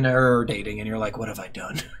 him and her are dating, and you're like, what have I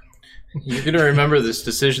done? You're going to remember this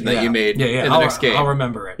decision that you made in the next game. I'll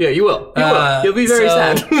remember it. Yeah, you will. You'll be very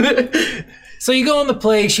sad. So you go on the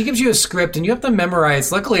play, she gives you a script, and you have to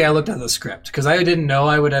memorize. Luckily, I looked at the script, because I didn't know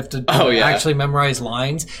I would have to actually memorize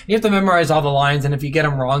lines. You have to memorize all the lines, and if you get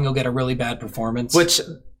them wrong, you'll get a really bad performance. Which,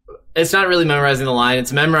 it's not really memorizing the line,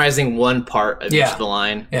 it's memorizing one part of each of the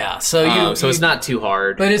line. Yeah, so so it's not too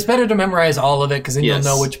hard. But it's better to memorize all of it, because then you'll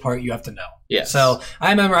know which part you have to know. Yes. So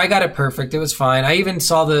I got it perfect. It was fine. I even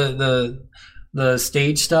saw the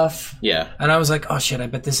stage stuff. Yeah. And I was like, oh shit, I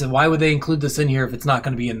bet why would they include this in here if it's not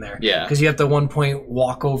going to be in there? Yeah. Because you have to one point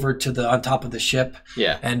walk over to on top of the ship.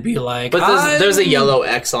 Yeah. And be like, but there's a yellow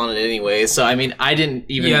X on it anyway. So I mean, I didn't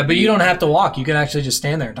even. Yeah, but you don't have to walk. You can actually just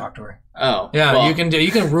stand there and talk to her. Oh. Yeah, well,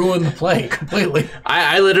 you can ruin the play completely.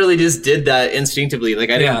 I literally just did that instinctively. Like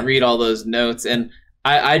I didn't read all those notes, and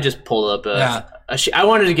I just pulled up I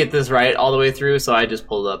wanted to get this right all the way through, so I just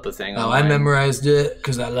pulled up a thing. Oh, I memorized it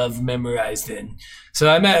because I love memorizing.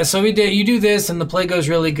 So you do this, and the play goes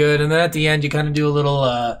really good, and then at the end you kind of do a little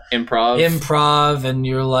improv, and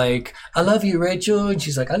you're like, "I love you, Rachel," and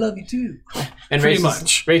she's like, "I love you too." And pretty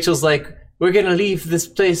much, Rachel's like, we're gonna leave this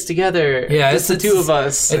place together. Yeah, it's the two of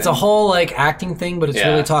us. It's a whole like acting thing, but it's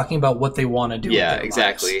really talking about what they want to do. Yeah,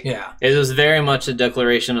 exactly. Lives. Yeah, it was very much a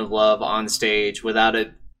declaration of love on stage without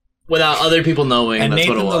other people knowing. And that's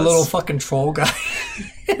Nathan's what it was. A little fucking troll guy,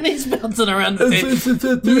 and he's bouncing around the stage.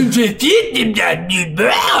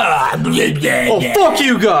 Oh, fuck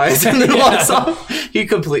you guys! And then walks off. He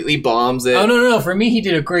completely bombs it. Oh no! For me, he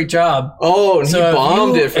did a great job. Oh, so he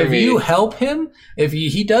bombed it for me. If you help him,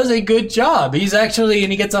 he does a good job. He's actually,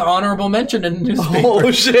 and he gets an honorable mention in the newspaper.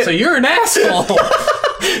 Oh shit! So you're an asshole.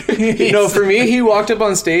 For me, he walked up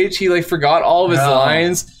on stage. He like forgot all of his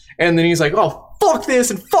lines, and then he's like, "Oh, fuck this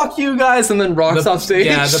and fuck you guys," and then rocks off stage.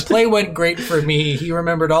 Yeah, the play went great for me. He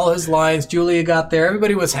remembered all his lines. Julia got there.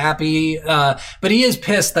 Everybody was happy. But he is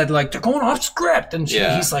pissed that like they're going off script, and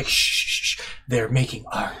he's like, shh, they're making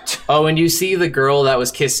art. Oh, and you see the girl that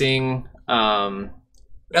was kissing. The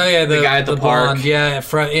guy at the park. Blonde,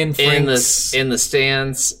 in Frank's in the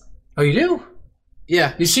stands. Oh, you do?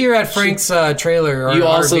 Yeah, you see her at Frank's trailer. Or you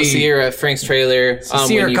also RV. See her at Frank's trailer. You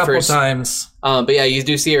see her a couple times. But yeah, you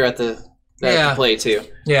do see her at the the play too.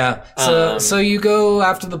 Yeah. So you go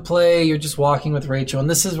after the play. You're just walking with Rachel, and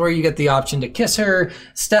this is where you get the option to kiss her.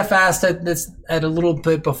 Steph asked at a little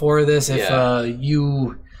bit before this if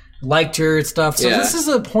you liked her and stuff. So this is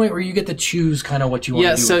a point where you get to choose kind of what you want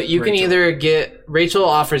to do. Yeah. So you can either Rachel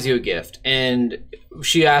offers you a gift, and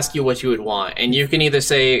she asks you what you would want, and you can either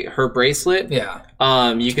say her bracelet. Yeah.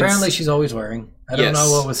 Apparently she's always wearing. I don't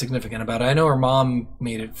know what was significant about it. I know her mom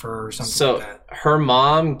made it for her or something like that. Her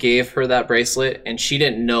mom gave her that bracelet, and she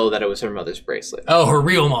didn't know that it was her mother's bracelet. Oh, her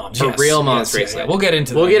real mom's. Her real mom's bracelet. Yeah. We'll get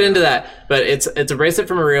into that. We'll get into that. But it's a bracelet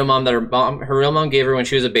from her real mom that her real mom gave her when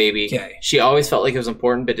she was a baby. Okay. She always felt like it was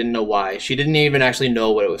important, but didn't know why. She didn't even actually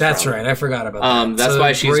know what it was That's from. right. I forgot about that. That's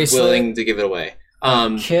why she's willing to give it away.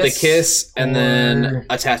 The kiss and then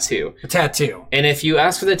a tattoo. A tattoo. And if you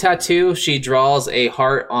ask for the tattoo, she draws a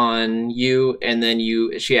heart on you, and then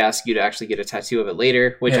she asks you to actually get a tattoo of it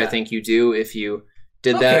later, which I think you do if you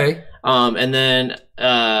did that. And then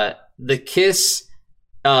the kiss,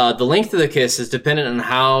 the length of the kiss is dependent on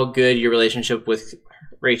how good your relationship with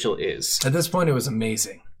Rachel is. At this point, it was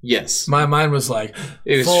amazing. Yes. My mind was like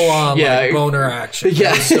full on boner action.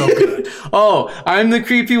 Yeah. It was so good. I'm the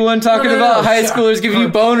creepy one talking about high schoolers giving you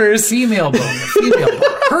boners. Female boner.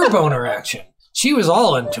 Her boner action. She was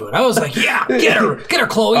all into it. I was like, yeah, get her,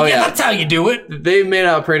 Chloe. That's how you do it. They made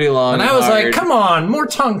out pretty long. And I was like, come on, more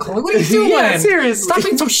tongue, Chloe. What are you doing? Yeah, seriously. Stop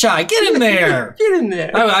being so shy. Get in there. Get in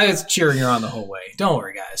there. I was cheering her on the whole way. Don't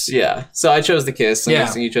worry, guys. Yeah. So I chose the kiss. I'm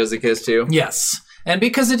guessing you chose the kiss too. Yes. And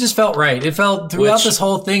because it just felt right. It felt throughout this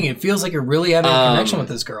whole thing, it feels like you're really having a connection with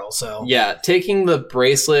this girl. So yeah, taking the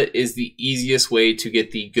bracelet is the easiest way to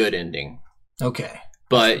get the good ending. Okay.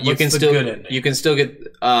 But you can still get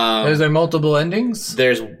is there multiple endings?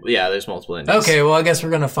 There's multiple endings. Okay, well I guess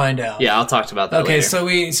we're gonna find out. Yeah, I'll talk about that later. Okay, so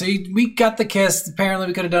we got the kiss. Apparently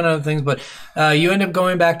we could have done other things, but you end up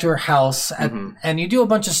going back to her house and you do a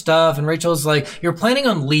bunch of stuff, and Rachel's like, you're planning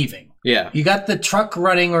on leaving. Yeah. You got the truck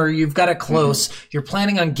running, or you've got it close. You're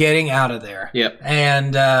planning on getting out of there. Yep.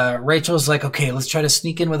 And Rachel's like, okay, let's try to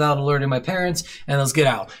sneak in without alerting my parents, and let's get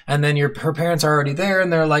out. And then her parents are already there,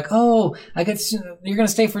 and they're like, oh, I guess you're going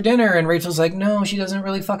to stay for dinner. And Rachel's like, no, she doesn't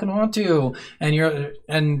really fucking want to.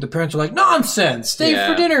 And the parents are like, nonsense, stay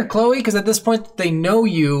for dinner, Chloe. Because at this point, they know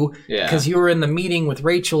you because you were in the meeting with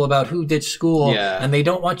Rachel about who ditched school, and they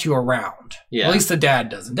don't want you around. Yeah. At least the dad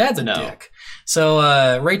doesn't. Dad's a dick.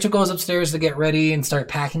 So Rachel goes upstairs to get ready and start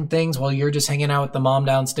packing things while you're just hanging out with the mom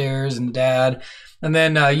downstairs and the dad. And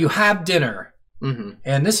then you have dinner. Mm-hmm.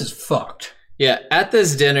 And this is fucked. Yeah, at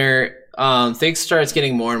this dinner, things starts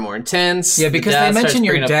getting more and more intense. Yeah, because they mention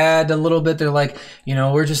your dad a little bit. They're like,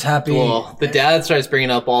 we're just happy. Well, the dad starts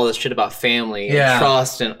bringing up all this shit about family and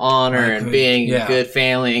trust and honor and being a good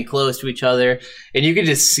family and close to each other. And you can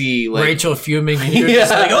just see Rachel fuming, and you're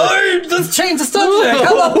just like, oh, let's change the subject.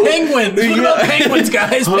 How about penguins? What about penguins,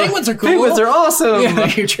 guys? Penguins are cool. Penguins are awesome. Yeah,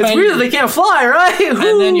 it's weird that they can't fly, right?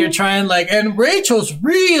 And then you're trying and Rachel's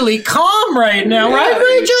really calm right now, right,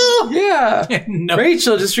 Rachel? Yeah. No.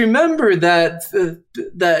 Rachel, just remember that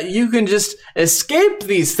you can just escape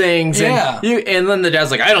these things. And then the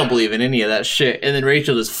dad's like, I don't believe in any of that shit. And then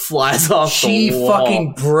Rachel just flies off the wall. She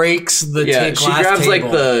fucking breaks the glass she grabs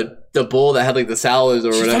table. The bowl that had the salads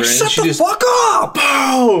or whatever. She's like, shut the fuck up!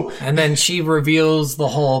 Boom! And then she reveals the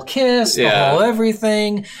whole kiss, the whole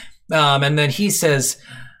everything. And then he says,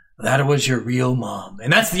 that was your real mom.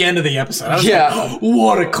 And that's the end of the episode. I was like,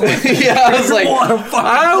 what a clip. I was like,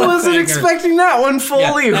 I wasn't expecting that one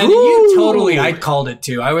fully. Yeah. And I called it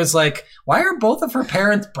too. I was like, why are both of her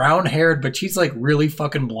parents brown haired, but she's like really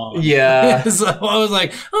fucking blonde? Yeah. So I was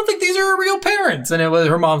like, I don't think these are her real parents. And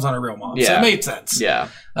her mom's not a real mom. Yeah. So it made sense. Yeah.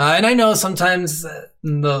 And I know sometimes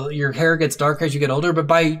your hair gets darker as you get older, but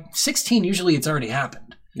by 16, usually it's already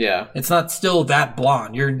happened. Yeah. It's not still that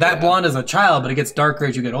blonde. You're that blonde as a child, but it gets darker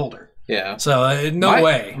as you get older. Yeah. So no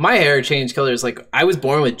way. My hair changed colors. Like I was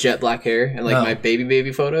born with jet black hair and my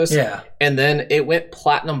baby photos. Yeah. And then it went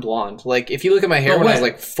platinum blonde. Like if you look at my hair when I was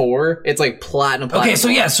like 4, it's like platinum. Okay,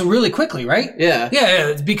 so so really quickly, right? Yeah.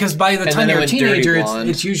 Yeah, because by the time you're a teenager,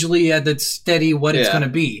 it's usually at the steady what it's going to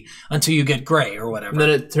be until you get gray or whatever. And then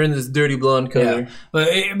it turned this dirty blonde color.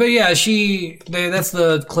 Yeah. But yeah, that's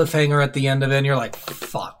the cliffhanger at the end of it. And you're like,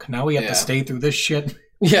 fuck, now we have to stay through this shit.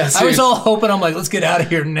 Yeah, I was all hoping, I'm like, let's get out of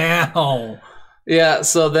here now. Yeah,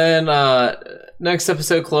 so then next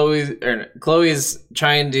episode, Chloe's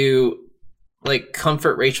trying to like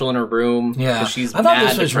comfort Rachel in her room. Yeah, she's I thought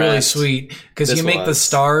this was really sweet because you make the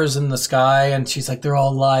stars in the sky, and she's like, "They're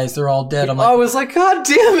all lies. They're all dead." I'm like, I was like, "God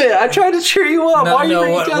damn it! I tried to cheer you up. Why are you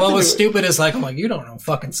bringing death what was stupid is like, I'm like, you don't know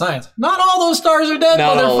fucking science. Not all those stars are dead,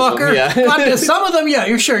 motherfucker. God, some of them, yeah,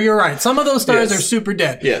 you're right. Some of those stars are super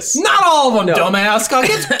dead. Yes, not all of them, dumbass.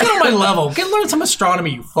 Get on my level. Learn some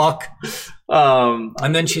astronomy, you fuck.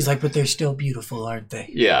 And then she's like, but they're still beautiful, aren't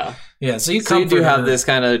they? Yeah. Yeah, so you do have this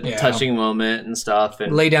kind of touching moment and stuff.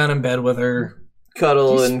 And lay down in bed with her.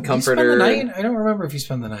 Cuddle and comfort her. Do you spend the night? I don't remember if you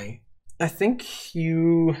spend the night. I think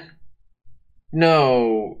you...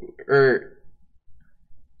 No.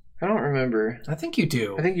 I don't remember. I think you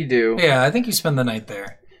do. I think you do. Yeah, I think you spend the night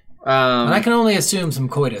there. And I can only assume some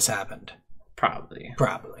coitus happened. Probably.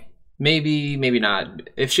 Maybe not.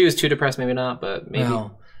 If she was too depressed, maybe not, but maybe.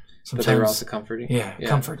 No. But they were also comforting. Yeah.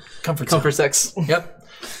 Comfort sex. Yep.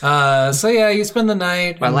 So yeah, you spend the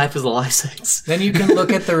night. My life is a lie sex. Then you can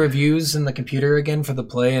look at the reviews in the computer again for the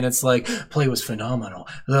play, and it's like, play was phenomenal.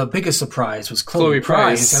 The biggest surprise was Chloe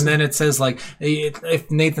Price. And then it says like,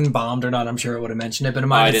 if Nathan bombed or not, I'm sure it would have mentioned it, but it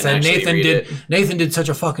might have said Nathan did such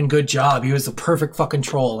a fucking good job. He was the perfect fucking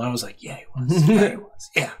troll. And I was like, yeah, he was. Yeah, he was.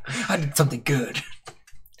 Yeah, I did something good.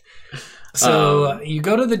 So you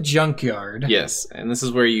go to the junkyard. Yes, and this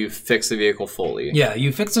is where you fix the vehicle fully. Yeah,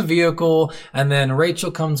 you fix a vehicle, and then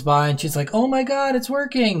Rachel comes by, and she's like, oh my god, it's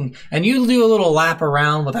working. And you do a little lap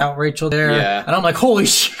around without Rachel there. Yeah. And I'm like, holy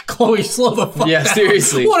shit, Chloe, slow the fuck down. Yeah,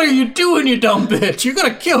 seriously. What are you doing, you dumb bitch? You're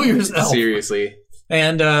going to kill yourself. Seriously.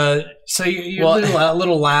 And so you do a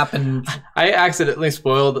little lap, and... I accidentally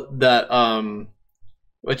spoiled that...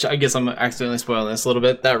 which I guess I'm accidentally spoiling this a little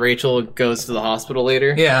bit, that Rachel goes to the hospital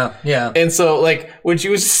later. Yeah. And so, like, when she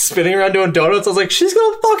was spinning around doing donuts, I was like, she's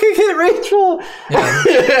gonna fucking hit Rachel!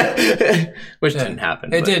 Yeah. Which didn't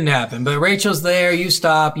happen. It didn't happen. But Rachel's there, you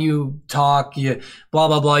stop, you talk, you blah,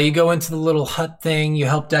 blah, blah. You go into the little hut thing, you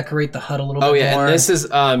help decorate the hut a little bit more. Oh, yeah, and this is,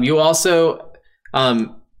 you also,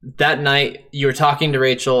 that night, you were talking to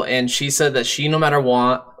Rachel, and she said that she, no matter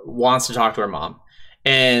what, wants to talk to her mom.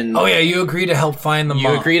 And oh yeah, you agree to help find the mom.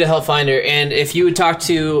 You agree to help find her, and if you would talk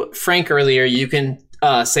to Frank earlier, you can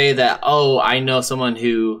say that, oh, I know someone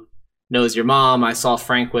who knows your mom. I saw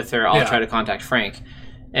Frank with her. I'll try to contact Frank.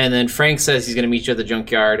 And then Frank says he's going to meet you at the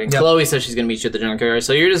junkyard, and Chloe says she's going to meet you at the junkyard.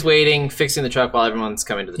 So you're just waiting, fixing the truck while everyone's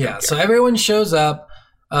coming to the junkyard. Yeah, so everyone shows up.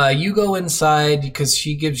 You go inside because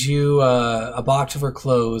she gives you a box of her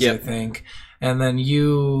clothes, I think. And then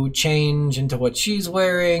you change into what she's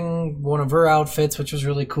wearing, one of her outfits, which was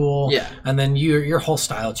really cool. Yeah. And then your whole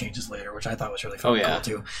style changes later, which I thought was really cool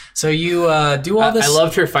too. So you do all this. I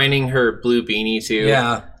loved her finding her blue beanie too.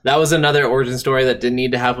 Yeah. That was another origin story that didn't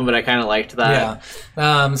need to happen, but I kind of liked that.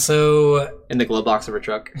 Yeah. So in the glove box of her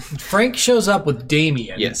truck, Frank shows up with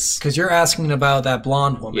Damien. Yes. Because you're asking about that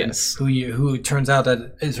blonde woman. Yes. Who turns out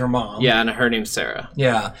that is her mom. Yeah, and her name's Sarah.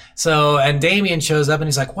 Yeah. So and Damien shows up and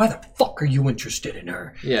he's like, "Why the fuck are you interested in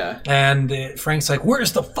her?" Yeah. And Frank's like,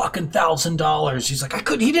 "Where's the fucking $1,000?" She's like,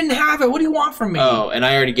 he didn't have it. What do you want from me?" Oh, and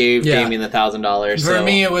I already gave Damien the $1,000. For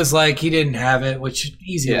me, it was like he didn't have it, which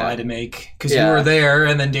easy lie to make because you were there,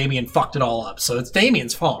 and then Damien fucked it all up. So it's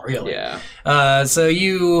Damien's fault, really. Yeah. So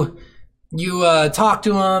you talk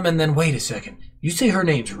to him, and then wait a second. You say her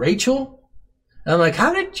name's Rachel? And I'm like,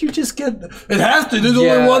 how did you just get... It has to. There's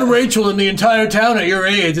only one Rachel in the entire town at your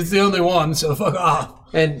age. It's the only one, so fuck off.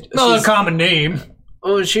 And not a common name.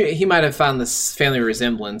 Oh, he might have found this family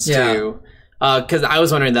resemblance, too. Because I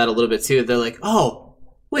was wondering that a little bit, too. They're like, oh,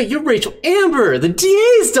 wait, you're Rachel Amber, the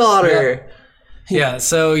DA's daughter. Yeah,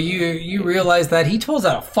 so you realize that he pulls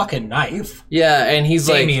out a fucking knife. Yeah, and he's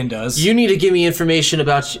Damien does. You need to give me information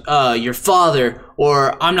about your father,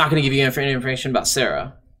 or I'm not going to give you any information about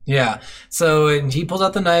Sarah. Yeah, so and he pulls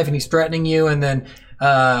out the knife, and he's threatening you, and then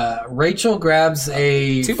Rachel grabs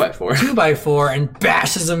a 2x4 and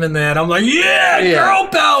bashes him in the head. I'm like, yeah, girl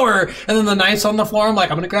power! And then the knife's on the floor. I'm like,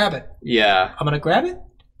 I'm going to grab it. Yeah. I'm going to grab it?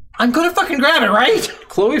 I'm going to fucking grab it, right?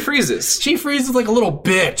 Chloe freezes. She freezes like a little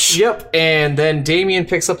bitch. Yep. And then Damien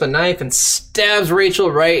picks up the knife and stabs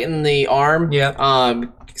Rachel right in the arm. Yep.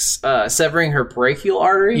 Severing her brachial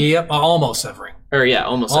artery. Yep. Almost severing. Or yeah,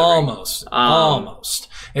 almost severing. Almost.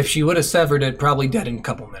 If she would have severed it, probably dead in a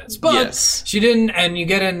couple minutes. But she didn't, and you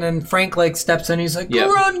get in, and Frank steps in. He's like,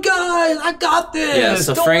 "Run, guys! I got this." Yeah.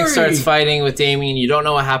 So Frank starts fighting with Damien. You don't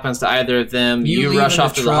know what happens to either of them. You rush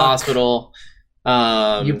off to the hospital.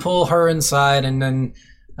 You pull her inside, and then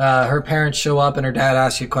her parents show up, and her dad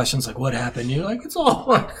asks you questions like, "What happened?" You're like, "It's all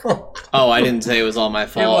my fault." Oh, I didn't say it was all my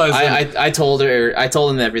fault. I told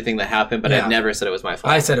him everything that happened, but I never said it was my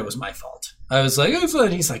fault. I said it was my fault. I was like,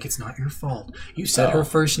 he's like, "It's not your fault. You said her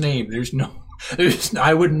first name. There's no."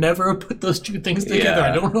 I would never have put those two things together.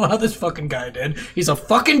 Yeah. I don't know how this fucking guy did. He's a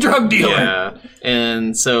fucking drug dealer. Yeah.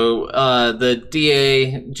 And so the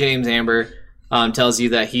DA, James Amber, tells you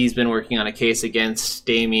that he's been working on a case against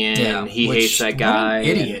Damien. Yeah, he hates that guy. What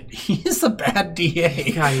an idiot. He's a bad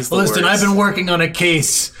DA. God, he's the Listen, worst. I've been working on a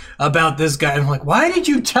case about this guy. I'm like, why did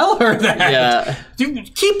you tell her that? Yeah.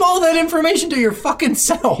 Dude, keep all that information to your fucking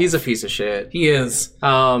self. He's a piece of shit. He is.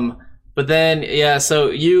 But then, so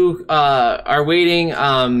you are waiting.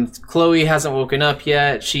 Chloe hasn't woken up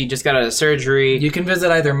yet. She just got out of surgery. You can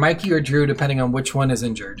visit either Mikey or Drew, depending on which one is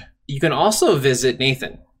injured. You can also visit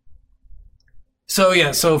Nathan.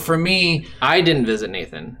 So for me... I didn't visit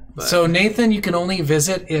Nathan. But. So Nathan, you can only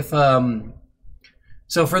visit if...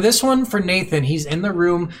 So for this one, for Nathan, he's in the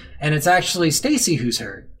room, and it's actually Stacy who's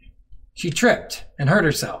hurt. She tripped and hurt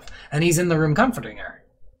herself, and he's in the room comforting her.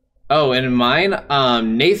 Oh, and in mine,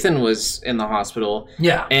 Nathan was in the hospital.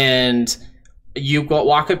 Yeah. And you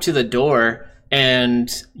walk up to the door,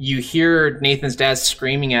 and you hear Nathan's dad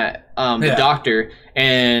screaming at the doctor,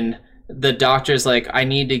 and the doctor's like,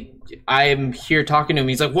 I'm here talking to him.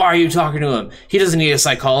 He's like, why are you talking to him? He doesn't need a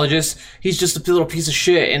psychologist. He's just a little piece of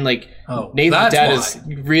shit. And Nathan's dad is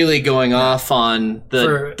really going off on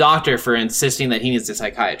the doctor for insisting that he needs a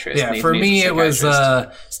psychiatrist. Yeah, Nathan for me it was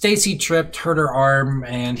Stacy tripped, hurt her arm,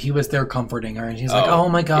 and he was there comforting her. And he's like, oh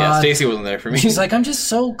my God. Yeah, Stacy wasn't there for me. She's like, I'm just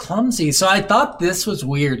so clumsy. So I thought this was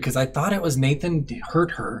weird because I thought it was Nathan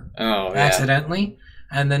hurt her accidentally.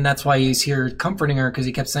 And then that's why he's here comforting her because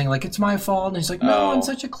he kept saying, like, it's my fault. And he's like, no, I'm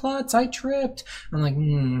such a klutz. I tripped. I'm like,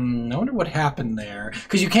 I wonder what happened there.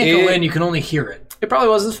 Because you can't go in. You can only hear it. It probably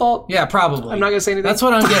was his fault. Yeah, probably. I'm not going to say anything. That's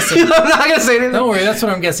what I'm guessing. I'm not going to say anything. Don't worry. That's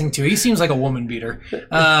what I'm guessing, too. He seems like a woman beater.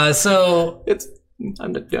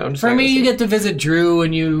 For me, you get to visit Drew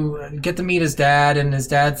and you get to meet his dad, and his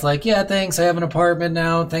dad's like, yeah, thanks, I have an apartment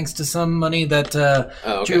now thanks to some money that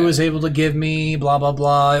Drew was able to give me, blah, blah,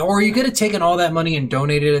 blah. Or you could have taken all that money and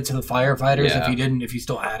donated it to the firefighters if you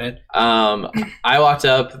still had it. I walked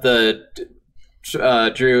up,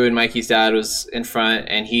 Drew and Mikey's dad was in front,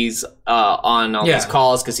 and he's on all these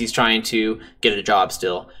calls because he's trying to get a job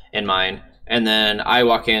still in mine. And then I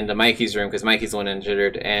walk into Mikey's room because Mikey's the one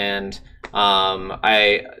injured, and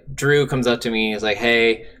Drew comes up to me and he's like,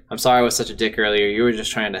 hey, I'm sorry I was such a dick earlier. You were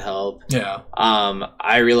just trying to help. Yeah.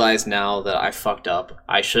 I realize now that I fucked up.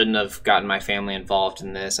 I shouldn't have gotten my family involved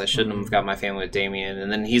in this. I shouldn't have got my family with Damien.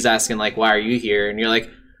 And then he's asking, like, why are you here? And you're like,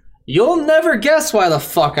 you'll never guess why the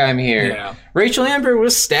fuck I'm here. Yeah. Rachel Amber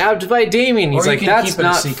was stabbed by Damien. He's like, that's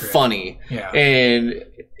not funny. Yeah. And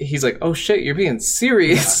he's like, oh shit, you're being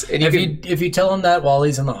serious. Yeah. And if you tell him that while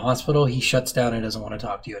he's in the hospital, he shuts down and doesn't want to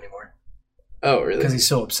talk to you anymore. Oh, really? Because he's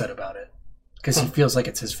so upset about it. Because he feels like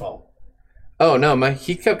it's his fault. Oh, no,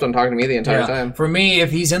 he kept on talking to me the entire time. For me,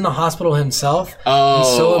 if he's in the hospital himself, he's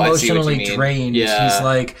so emotionally drained. Yeah. He's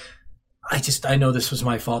like, I know this was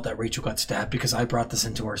my fault that Rachel got stabbed because I brought this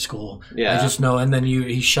into our school. Yeah. I just know. And then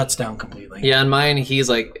he shuts down completely. Yeah, and mine, he's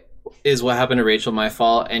like, is what happened to Rachel my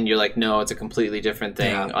fault? And you're like, no, it's a completely different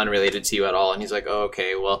thing, unrelated to you at all. And he's like, oh,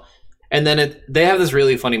 okay, well. And then they have this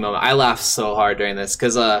really funny moment. I laughed so hard during this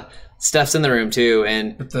because Steph's in the room too.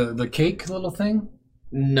 And with the cake little thing?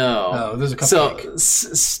 No. Oh, there's a cupcake.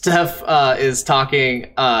 So Steph is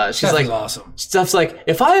talking. She's Steph like, is awesome. Steph's like,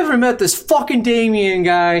 if I ever met this fucking Damien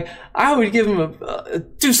guy, I would give him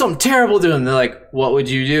do something terrible to him. They're like, what would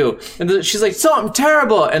you do? And she's like, something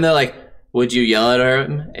terrible. And they're like, would you yell at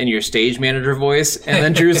him in your stage manager voice? And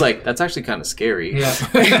then Drew's like, that's actually kind of scary. Yeah.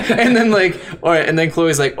 And then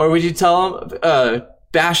Chloe's like, or would you tell him,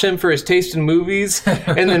 bash him for his taste in movies?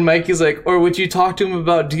 And then Mikey's like, or would you talk to him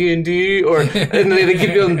about D&D? And they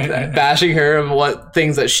keep going bashing her of what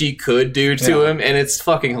things that she could do to him, and it's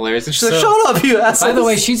fucking hilarious. And she's like, shut up, you assholes. By the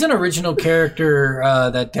way, she's an original character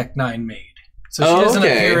that Deck 9 made. So she doesn't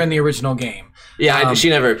appear in the original game. Yeah, she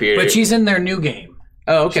never appeared. But she's in their new game.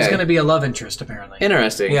 Oh, okay. She's going to be a love interest, apparently.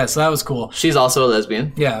 Interesting. Yeah, so that was cool. She's also a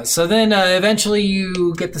lesbian. Yeah, so then eventually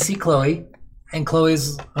you get to see Chloe. And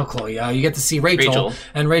you get to see Rachel.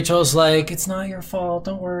 And Rachel's like, it's not your fault.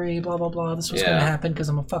 Don't worry, blah, blah, blah. This was going to happen because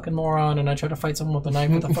I'm a fucking moron and I tried to fight someone with a knife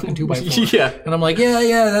with a fucking 2x4. Yeah. And I'm like,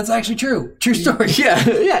 yeah, that's actually true. True story. Yeah.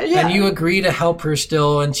 And you agree to help her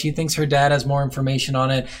still, and she thinks her dad has more information on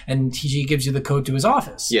it, and she gives you the code to his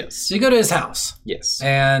office. Yes. So you go to his house. Yes.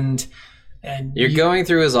 And you're going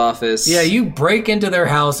through his office. Yeah, you break into their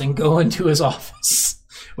house and go into his office,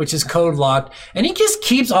 which is code locked, and he just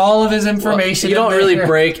keeps all of his information. Well, you don't really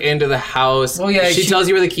break into the house. Well, yeah, she tells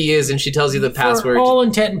you where the key is, and she tells you the password. For all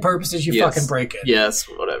intent and purposes, you fucking break it. Yes,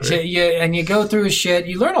 whatever. And you go through his shit.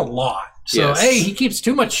 You learn a lot. So, A, he keeps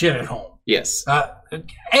too much shit at home. Yes.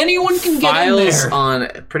 anyone can get in there. On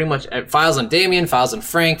pretty much files on Damien, files on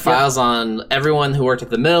Frank, files on everyone who worked at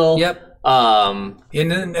the mill. Yep. And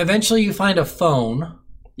then eventually you find a phone.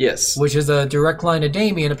 Yes. Which is a direct line to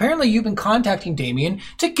Damien. Apparently you've been contacting Damien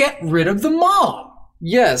to get rid of the mom.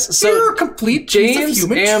 Yes. So you're a complete piece of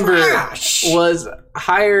human Amber trash. Was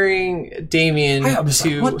hiring Damien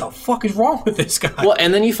to... what the fuck is wrong with this guy? Well,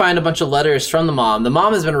 and then you find a bunch of letters from the mom. The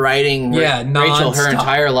mom has been writing Rachel her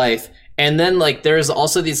entire life. And then, like, there's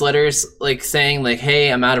also these letters, like, saying, like,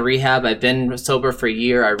 hey, I'm out of rehab. I've been sober for a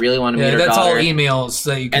year. I really want to meet her daughter. That's all emails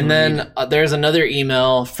that you can read. And then there's another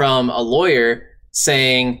email from a lawyer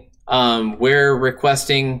saying, we're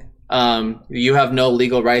requesting, you have no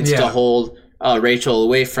legal rights to hold Rachel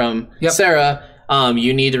away from Sarah.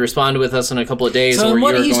 You need to respond with us in a couple of days. So or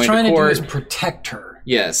what you're he's going trying to court. Do is protect her.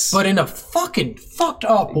 Yes. But in a fucking fucked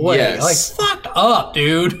up way. Yes. Like, fucked up,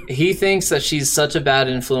 dude. He thinks that she's such a bad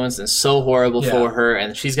influence and so horrible for her,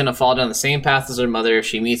 and she's going to fall down the same path as her mother if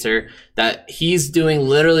she meets her, that he's doing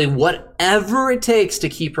literally whatever it takes to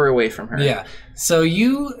keep her away from her. Yeah. So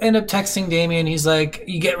you end up texting Damien. He's like,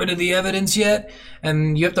 you get rid of the evidence yet?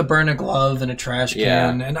 And you have to burn a glove and a trash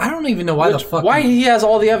can. And I don't even know why the fuck. Why he has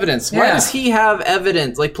all the evidence. Why does he have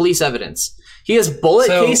evidence, like police evidence? He has bullet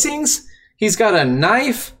casings. He's got a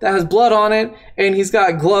knife that has blood on it, and he's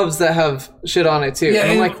got gloves that have shit on it too. Yeah,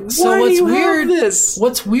 and I'm like, why do you have this?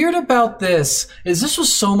 What's weird about this is this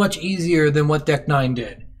was so much easier than what Deck 9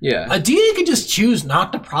 did. Yeah. A DA could just choose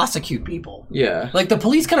not to prosecute people. Yeah. Like, the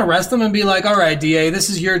police can arrest them and be like, all right, DA, this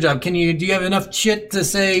is your job. Do you have enough shit to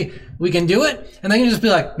say we can do it? And they can just be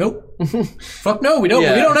like, nope. Fuck no, we don't. We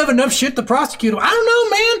don't have enough shit to prosecute him. I don't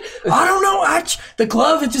know, man. I don't know. The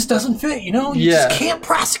glove, it just doesn't fit, you know? You just can't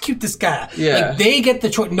prosecute this guy. Yeah. Like, they get the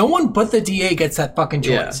choice. No one but the DA gets that fucking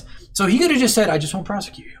choice. Yeah. So he could have just said, I just won't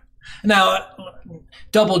prosecute you. Now,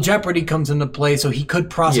 double jeopardy comes into play, so he could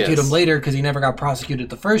prosecute him later because he never got prosecuted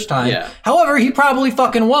the first time. Yeah. However, he probably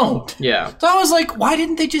fucking won't. Yeah. So I was like, why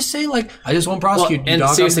didn't they just say, like, I just won't prosecute you, and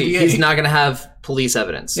dog, seriously, he's not going to have police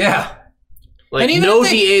evidence. Yeah. Like, no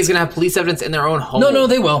DA is going to have police evidence in their own home. No,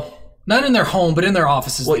 they will. Not in their home, but in their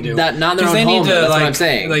offices they do. Not in their own home, that's what I'm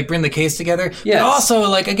saying. Like, bring the case together. Yes. But also,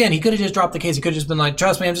 like, again, he could have just dropped the case. He could have just been like,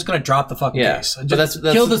 trust me, I'm just going to drop the fucking case. Just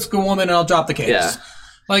that's kill this woman and I'll drop the case. Yeah.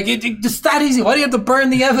 Like, it's that easy. Why do you have to burn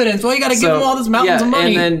the evidence? Why you got to give him all this mountains of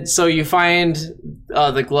money? And then, so you find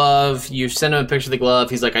the glove. You send him a picture of the glove.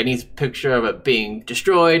 He's like, I need a picture of it being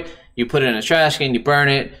destroyed. You put it in a trash can. You burn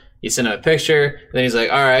it. You send him a picture. Then he's like,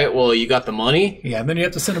 all right, well, you got the money. Yeah, and then you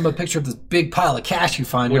have to send him a picture of this big pile of cash you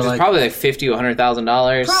find. Which is probably like $50,000 to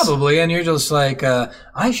 $100,000. Probably. And you're just like,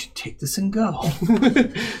 I should take this and go.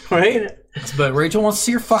 Right? But Rachel wants to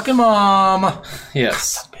see her fucking mom.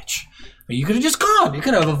 Yes. God, bitch. You could have just gone. You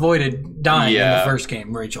could have avoided dying in the first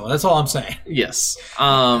game, Rachel. That's all I'm saying. Yes.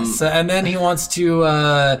 And then he wants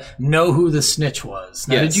to know who the snitch was.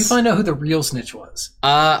 Now, did you find out who the real snitch was?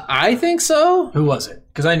 I think so. Who was it?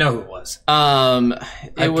 Because I know who it was. I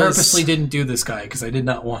purposely didn't do this guy because I did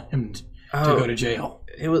not want him to go to jail.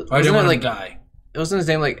 I didn't want him to die. It wasn't his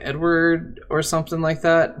name like Edward or something like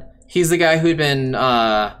that. He's the guy who'd been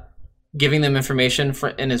giving them information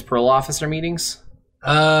in his parole officer meetings.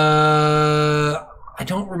 I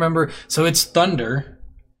don't remember. So it's Thunder.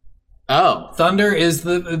 Oh, Thunder is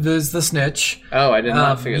the snitch. Oh, I did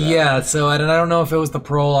not figure that. Yeah, so I don't know if it was the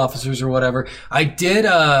parole officers or whatever. I did,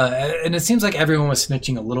 and it seems like everyone was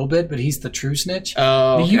snitching a little bit, but he's the true snitch.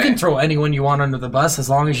 Oh, okay. You can throw anyone you want under the bus as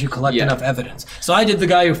long as you collect enough evidence. So I did the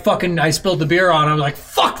guy who I spilled the beer on. I was like,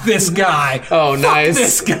 fuck this guy. Oh, nice. Fuck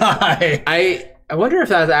this guy. I wonder if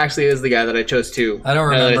that actually is the guy that I chose too. I don't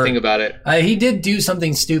remember. Now that I think about it. He did do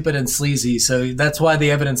something stupid and sleazy, so that's why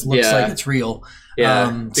the evidence looks like it's real.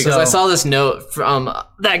 Yeah, because I saw this note from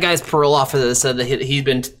that guy's parole officer that said that he'd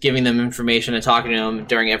been giving them information and talking to them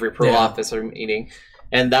during every parole officer meeting.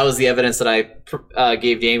 And that was the evidence that I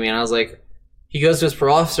gave Damien. I was like, he goes to his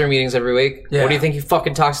parole officer meetings every week. Yeah. What do you think he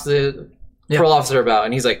fucking talks to the parole officer about?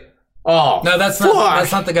 And he's like, oh, no, that's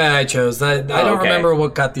not the guy I chose. I don't remember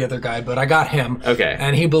what got the other guy, but I got him. Okay.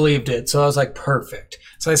 And he believed it. So I was like, perfect.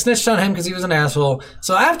 So I snitched on him because he was an asshole.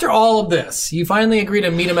 So after all of this, you finally agree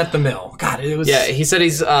to meet him at the mill. God, it was... Yeah, he said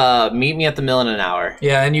he's meet me at the mill in an hour.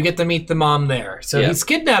 Yeah, and you get to meet the mom there. So he's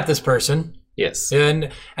kidnapped this person. Yes.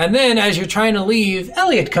 And then as you're trying to leave,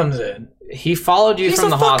 Elliot comes in. he followed you from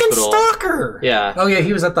the hospital. He's a fucking stalker. Yeah. Oh, yeah,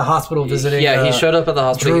 he was at the hospital visiting. Yeah, he showed up at the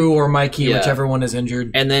hospital. Drew or Mikey, whichever one is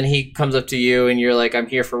injured. And then he comes up to you, and you're like, I'm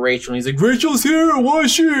here for Rachel. And he's like, Rachel's here. Why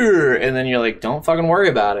is she here? And then you're like, don't fucking worry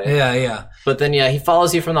about it. Yeah. But then, he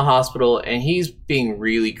follows you from the hospital, and he's being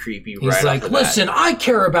really creepy right He's like, listen, I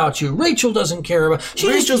care about you. Rachel doesn't care about you.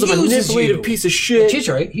 Rachel's a manipulative piece of shit.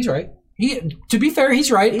 He's right. To be fair,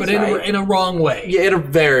 he's right, but in a wrong way. Yeah, in a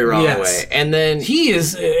very wrong way. And then he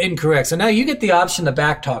is incorrect. So now you get the option to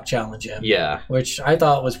backtalk challenge him. Yeah. Which I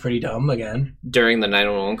thought was pretty dumb again. During the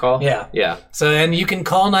 911 call? Yeah. Yeah. So then you can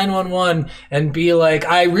call 911 and be like,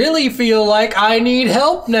 I really feel like I need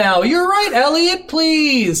help now. You're right, Elliot,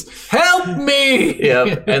 please help me.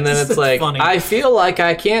 Yep. And then it's like, funny. I feel like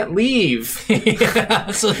I can't leave.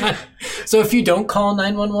 Yeah. So if you don't call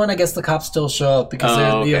 911, I guess the cops still show up because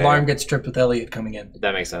the alarm gets tripped with Elliot coming in.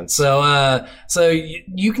 That makes sense. So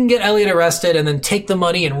you can get Elliot arrested and then take the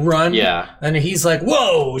money and run. Yeah. And he's like,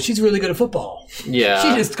 whoa, she's really good at football. Yeah.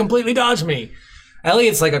 She just completely dodged me.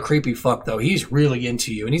 Elliot's like a creepy fuck, though. He's really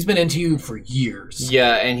into you, and he's been into you for years.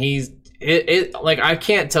 Yeah, and like, I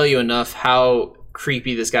can't tell you enough how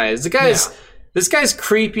creepy this guy is. This guy's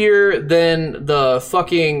creepier than the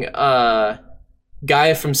fucking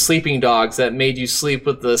guy from Sleeping Dogs that made you sleep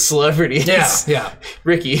with the celebrities. Yeah.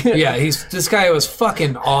 Ricky. Yeah, this guy was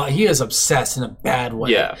fucking he is obsessed in a bad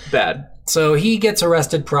way. Yeah, bad. So he gets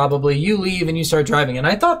arrested probably. You leave and you start driving. And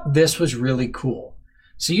I thought this was really cool.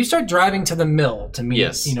 So you start driving to the mill to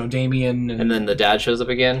meet, Damien. And then the dad shows up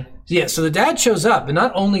again? Yeah, so the dad shows up. And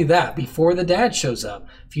not only that, before the dad shows up,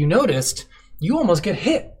 if you noticed, you almost get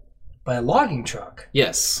hit by a logging truck.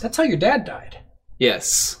 Yes. That's how your dad died.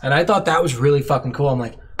 Yes. And I thought that was really fucking cool. I'm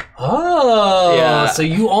like, oh. Yeah. So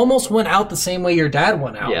you almost went out the same way your dad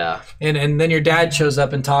went out. Yeah. And then your dad shows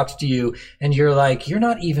up and talks to you, and you're like, you're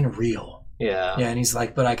not even real. Yeah. Yeah, and he's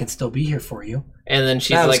like, but I can still be here for you. And then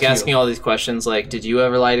she's like asking all these questions like, did you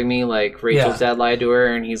ever lie to me? Like Rachel's dad lied to her,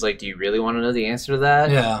 and he's like, do you really want to know the answer to that?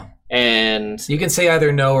 Yeah. And you can say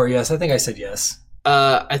either no or yes. I think I said yes.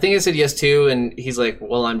 I think I said yes too, and he's like,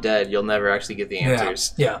 well, I'm dead. You'll never actually get the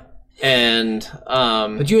answers. Yeah. And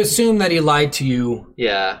but you assume that he lied to you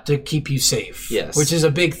to keep you safe. Yes. Which is a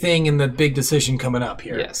big thing in the big decision coming up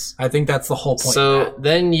here. Yes. I think that's the whole point. So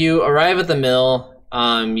then you arrive at the mill.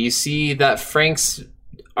 You see that Frank's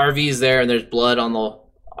RV is there, and there's blood on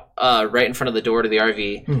the right in front of the door to the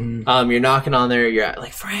RV. Mm-hmm. You're knocking on there. You're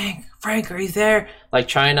like, Frank, are you there? Like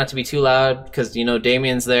trying not to be too loud because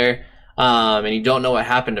Damien's there, and you don't know what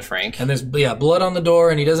happened to Frank. And there's blood on the door,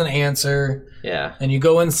 and he doesn't answer. Yeah. And you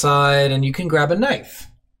go inside, and you can grab a knife.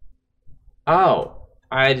 Oh,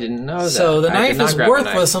 I didn't know that. So the knife is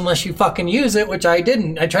worthless unless you fucking use it, which I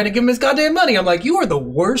didn't. I tried to give him his goddamn money. I'm like, you are the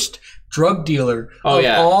worst drug dealer of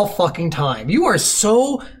all fucking time. You are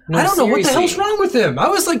so... I don't know what the hell's wrong with him. I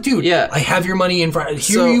was like, dude, I have your money in front.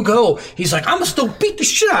 Here you go. He's like, I'm gonna still beat the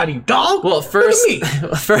shit out of you, dog. Well, first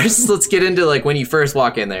let's get into like when you first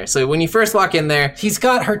walk in there. So when you first walk in there... He's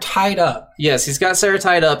got her tied up. Yes, he's got Sarah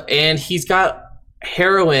tied up, and he's got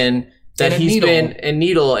heroin... that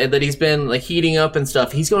he's been like heating up and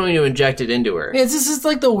stuff. He's going to inject it into her. Yeah, this is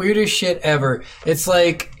like the weirdest shit ever. It's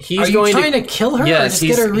like, are you trying to kill her? Yes, or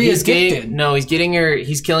just get her re-addicted? He's getting her.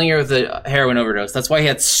 He's killing her with a heroin overdose. That's why he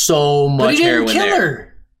had so much heroin there. But he didn't kill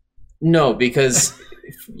her. No, because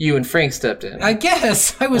you and Frank stepped in. I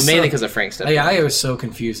guess I was mainly because of Frank stepped in. Yeah, I was so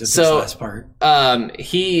confused at this last part.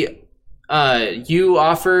 You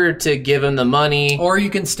offer to give him the money. Or you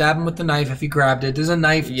can stab him with the knife if he grabbed it. There's a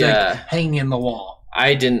knife like, hanging in the wall.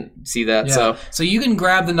 I didn't see that. Yeah. So you can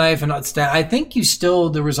grab the knife and not stab. I think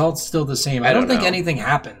the result's still the same. I don't think anything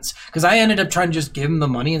happens. Because I ended up trying to just give him the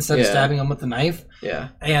money instead of stabbing him with the knife. Yeah.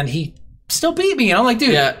 And he still beat me. And I'm like,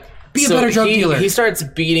 dude, be a better drug dealer. He starts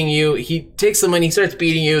beating you. He takes the money, he starts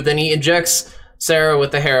beating you. Then he injects Sarah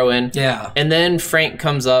with the heroin. Yeah. And then Frank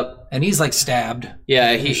comes up. And he's like stabbed.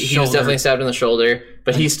 Yeah, he was definitely stabbed in the shoulder.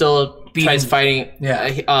 But he still tries fighting.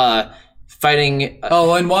 Yeah. Fighting.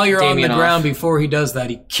 And while you're on the ground before he does that,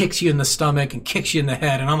 he kicks you in the stomach and kicks you in the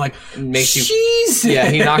head. And I'm like, Jesus. Yeah,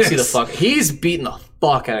 he knocks you the fuck. He's beating the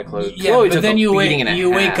fuck out of Chloe. Yeah, but then you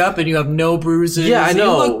wake up and you have no bruises. Yeah, I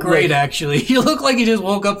know. You look great, actually. You look like you just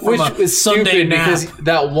woke up from a Sunday nap. Because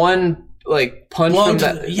that one... like punch from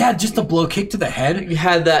that, just a blow kick to the head. You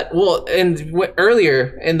had that. Well, and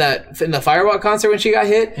earlier in the Firewalk concert when she got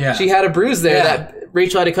hit, she had a bruise there that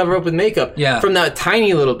Rachel had to cover up with makeup. From that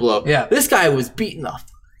tiny little blow. Yeah, this guy was beating the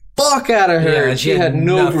fuck out of her, and she had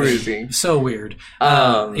no bruising. So weird.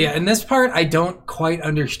 In this part, I don't quite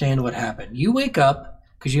understand what happened. You wake up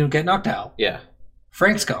because you don't get knocked out. Yeah,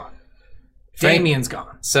 Frank's gone. Damien's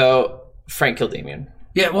gone. So Frank killed Damien.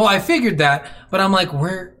 Yeah, well, I figured that, but I'm like,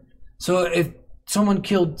 where? So if someone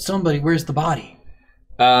killed somebody, where's the body?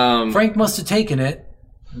 Frank must have taken it.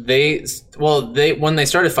 They when they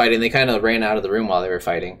started fighting, they kind of ran out of the room while they were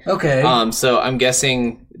fighting. Okay. So I'm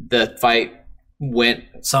guessing the fight went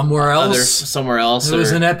somewhere else. It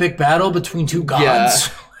was an epic battle between two gods.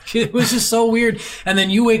 Yeah. It was just so weird. And then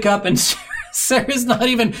you wake up and Sarah's not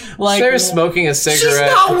even like... Sarah's smoking a cigarette. She's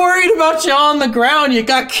not worried about you on the ground. You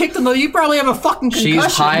got kicked in the... You probably have a fucking concussion.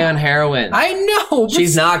 She's high on heroin. I know.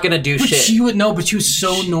 She's not going to do shit. She would know, but she was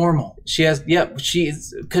so normal. She has... Yeah,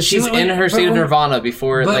 she's... Because she's in her state of nirvana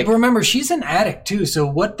before... But remember, she's an addict, too. So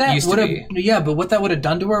what that would have... Yeah, but what that would have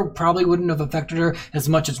done to her probably wouldn't have affected her as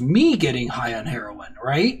much as me getting high on heroin,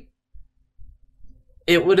 right?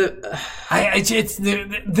 It would have...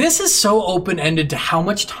 This is so open-ended to how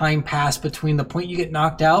much time passed between the point you get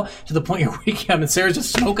knocked out to the point you're waking up and Sarah's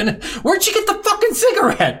just smoking it. Where'd she get the fucking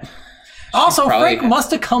cigarette? Also, Frank must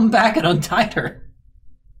have come back and untied her.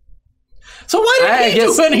 So why didn't he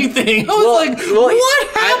do anything? I was what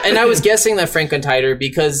happened? And I was guessing that Frank untied her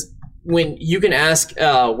because when you can ask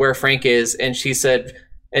where Frank is, and she said,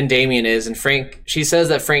 and Damien is, and she says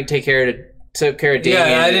that Frank took care of Damien.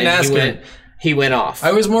 Yeah, I didn't ask her. He went off.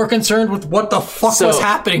 I was more concerned with what the fuck was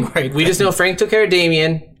happening right now. We just know Frank took care of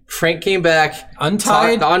Damien. Frank came back.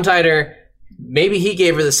 Untied her. Maybe he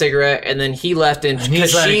gave her the cigarette, and then he left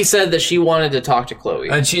because she said that she wanted to talk to Chloe.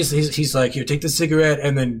 And he's like, here, take the cigarette,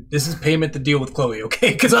 and then this is payment to deal with Chloe,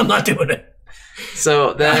 okay? Because I'm not doing it.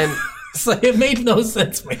 So then... So it made no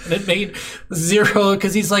sense, man. It made zero,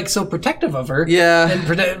 because he's like so protective of her. Yeah.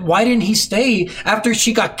 And why didn't he stay after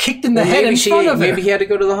she got kicked in the head in front of him? Maybe he had to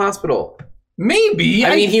go to the hospital. Maybe.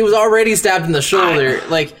 I mean, he was already stabbed in the shoulder.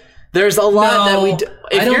 There's a lot that we...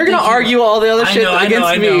 If you're going to argue all the other shit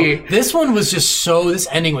against me... This one was just this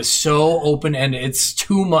ending was so open-ended. It's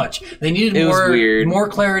too much. They needed more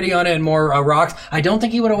clarity on it and more rocks. I don't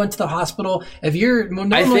think he would have went to the hospital. I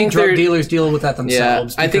think drug dealers deal with that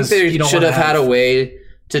themselves. Yeah, I think they should have had a way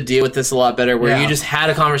to deal with this a lot better, where you just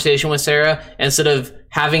had a conversation with Sarah instead of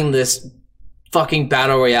having this fucking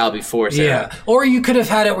battle royale before Sarah. Yeah. Or you could have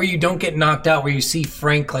had it where you don't get knocked out, where you see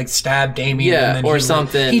Frank stab Damien and then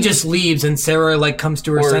something. He just leaves and Sarah comes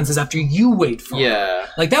to her senses after you wait for her.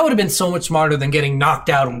 That would have been so much smarter than getting knocked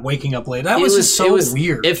out and waking up late. That was just so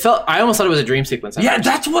weird. I almost thought it was a dream sequence. Yeah,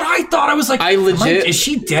 that's what I thought. I was like, is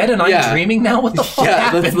she dead and I'm dreaming now? What the fuck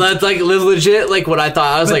happened? That's legit what I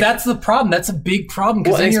thought. I was that's the problem. That's a big problem.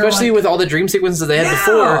 Especially with all the dream sequences they had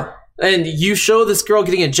before. And you show this girl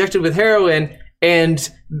getting injected with heroin and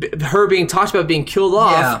her being talked about being killed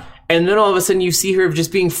off. And then all of a sudden you see her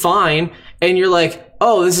just being fine. And you're like,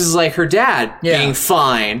 oh, this is like her dad being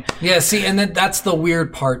fine. Yeah, see, and then that's the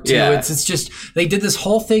weird part, too. Yeah. It's just, they did this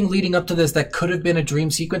whole thing leading up to this that could have been a dream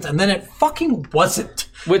sequence, and then it fucking wasn't.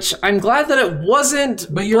 Which, I'm glad that it wasn't.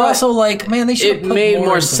 But you're also like, man, they should have put made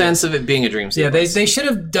more sense of it being a dream sequence. Yeah, they should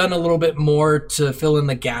have done a little bit more to fill in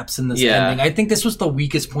the gaps in this ending. I think this was the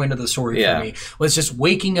weakest point of the story for me, was just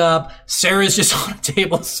waking up, Sarah's just on a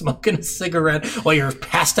table smoking a cigarette while you're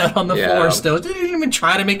passed out on the floor still. Didn't even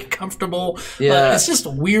try to make it comfortable. Yeah. It's just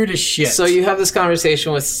weird as shit. So you have this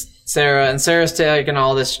conversation with Sarah, and Sarah's saying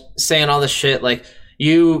all this shit like,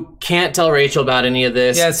 you can't tell Rachel about any of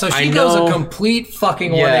this. Yeah, so she goes a complete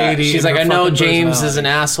fucking 180. She's like, I know James is an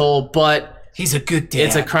asshole, but he's a good dad.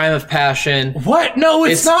 It's a crime of passion. What? No,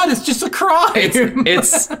 it's not. It's just a crime.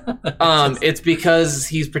 It's because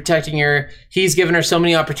he's protecting her. He's given her so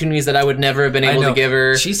many opportunities that I would never have been able to give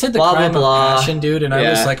her. She said crime of passion, dude, and I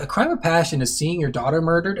was like, a crime of passion is seeing your daughter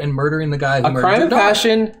murdered and murdering the guy who murdered your daughter. A crime of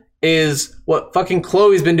passion is what fucking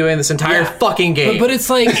Chloe's been doing this entire fucking game. But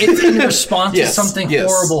it's like, it's in response to something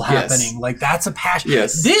horrible happening. Like, that's a passion.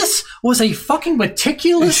 Yes. This was a fucking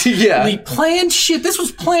meticulously planned shit. This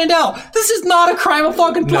was planned out. This is not a crime of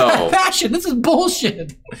fucking passion. This is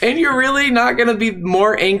bullshit. And you're really not gonna be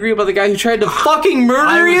more angry about the guy who tried to fucking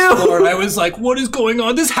murder you? I was like, what is going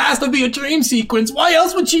on? This has to be a dream sequence. Why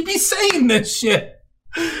else would she be saying this shit?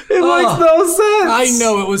 It makes no sense. I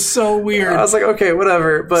know, it was so weird. I was like, okay,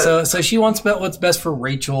 whatever. But so she wants what's best for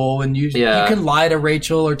Rachel, and you can lie to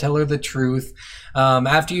Rachel or tell her the truth.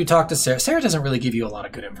 After you talk to Sarah doesn't really give you a lot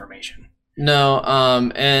of good information. No,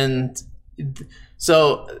 and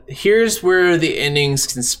so here's where the endings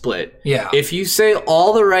can split. Yeah, if you say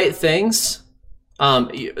all the right things,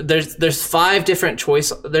 there's 5 different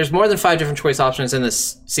choice. There's more than 5 different choice options in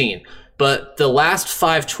this scene. But the last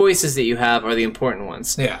 5 choices that you have are the important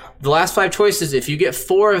ones. Yeah. The last 5 choices, if you get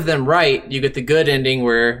 4 of them right, you get the good ending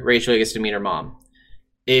where Rachel gets to meet her mom.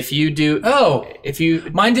 If you do...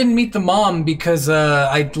 Mine didn't meet the mom because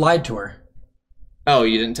I lied to her. Oh,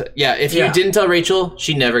 you didn't? If you didn't tell Rachel,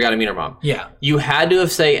 she never got to meet her mom. Yeah. You had to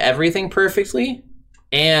have say everything perfectly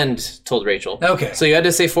and told Rachel. Okay. So you had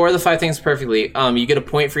to say 4 of the 5 things perfectly. You get a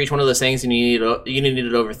point for each one of those things, and you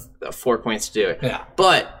needed over 4 points to do it. Yeah.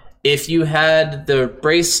 But if you had the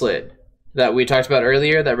bracelet that we talked about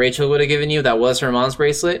earlier that Rachel would have given you, that was her mom's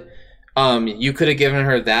bracelet, you could have given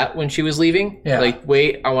her that when she was leaving. Yeah. Like,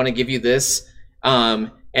 wait, I want to give you this.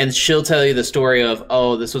 And she'll tell you the story of,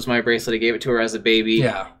 oh, this was my bracelet. I gave it to her as a baby.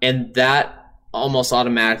 Yeah. And that almost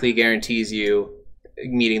automatically guarantees you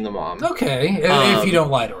meeting the mom. Okay. If you don't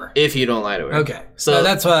lie to her. If you don't lie to her. Okay. So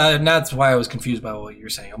that's why I was confused by what you're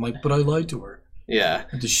saying. I'm like, but I lied to her. Yeah.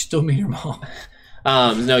 Does she still meet her mom?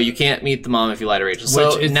 No, you can't meet the mom if you lie to Rachel.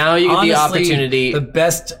 So now you get the opportunity. The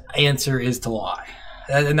best answer is to lie.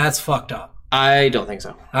 And that's fucked up. I don't think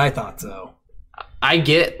so. I thought so. I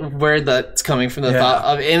get where that's coming from, the thought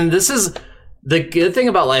of, and this is the good thing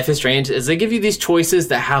about Life is Strange is they give you these choices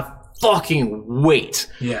that have fucking weight.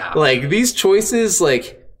 Yeah. Like, these choices,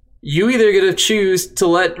 like, you either get to choose to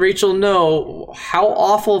let Rachel know how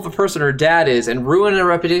awful of a person her dad is and ruin the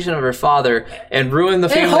reputation of her father and ruin the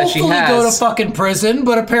family that she has. And hopefully go to fucking prison,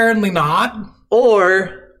 but apparently not.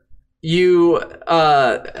 Or you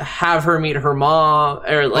have her meet her mom,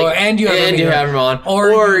 or like, and you have her mom,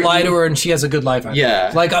 or you lie to her and she has a good life.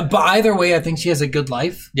 Like, but either way, I think she has a good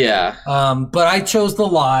life. Yeah. But I chose the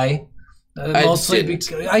lie. Mostly,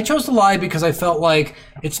 I chose to lie because I felt like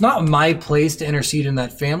it's not my place to intercede in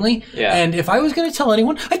that family. Yeah. And if I was going to tell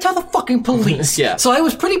anyone, I'd tell the fucking police. Yeah. So I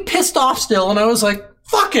was pretty pissed off still, and I was like,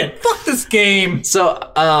 "Fuck it, fuck this game."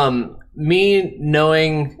 So, me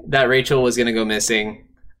knowing that Rachel was going to go missing,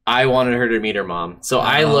 I wanted her to meet her mom. So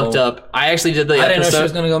I looked up. I actually did the episode. I didn't know she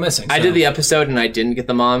was going to go missing. I did the episode and I didn't get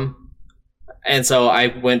the mom. And so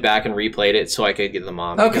I went back and replayed it so I could get the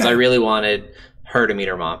mom. Okay. Because I really wanted her to meet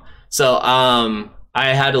her mom. So I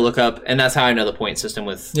had to look up, and that's how I know the point system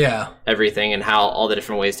with everything and how all the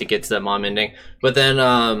different ways to get to the mom ending. But then,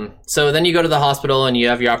 so then you go to the hospital and you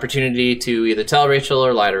have your opportunity to either tell Rachel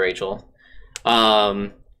or lie to Rachel.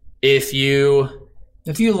 If you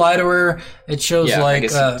lie to her, it shows like... I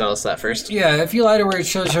guess tell us that first. Yeah, if you lie to her, it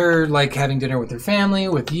shows her like having dinner with her family,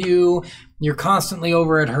 with you. You're constantly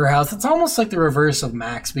over at her house. It's almost like the reverse of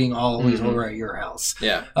Max being always over at your house.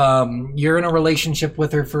 Yeah. You're in a relationship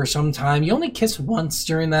with her for some time. You only kiss once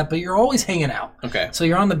during that, but you're always hanging out. Okay. So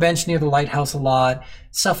you're on the bench near the lighthouse a lot,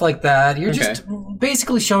 stuff like that. You're just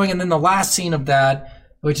basically showing, and then the last scene of that,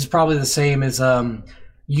 which is probably the same, is...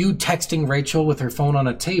 you texting Rachel with her phone on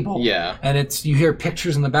a table. Yeah. And you hear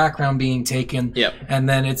pictures in the background being taken. Yep. And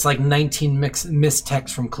then it's like 19 missed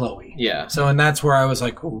texts from Chloe. Yeah. So, and that's where I was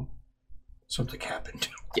like, oh, something happened.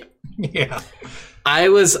 Yep. Yeah.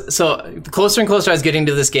 So the closer and closer I was getting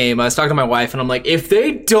to this game, I was talking to my wife and I'm like, if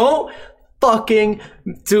they don't fucking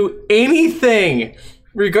do anything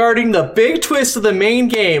regarding the big twist of the main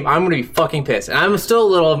game, I'm going to be fucking pissed. And I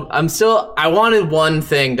wanted one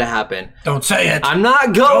thing to happen. Don't say it. I'm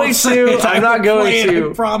not going to. I'm not going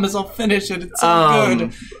to. I promise I'll finish it. It's so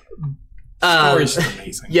good. Story's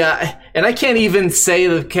amazing. Yeah, and I can't even say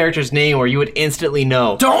the character's name or you would instantly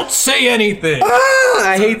know. Don't say anything.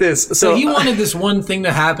 I hate this. So he wanted this one thing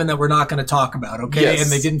to happen that we're not going to talk about, okay? Yes.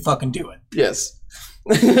 And they didn't fucking do it. Yes.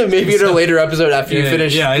 Maybe in a later episode after you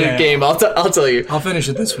finish the game, I'll tell you. I'll finish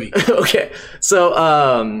it this week. Okay. So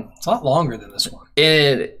it's a lot longer than this one.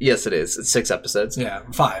 And yes, it is. It's 6 episodes. Yeah,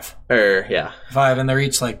 5. 5, and they're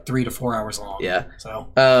each like 3 to 4 hours long. Yeah.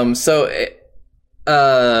 So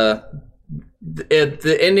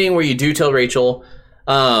the ending where you do tell Rachel,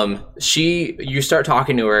 you start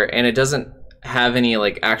talking to her and it doesn't have any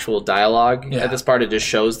like actual dialogue at this part. It just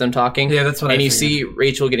shows them talking. Yeah, that's what I figured. See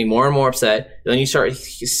Rachel getting more and more upset. Then you start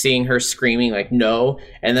seeing her screaming like no,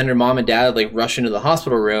 and then her mom and dad like rush into the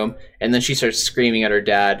hospital room, and then she starts screaming at her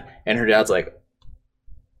dad, and her dad's like,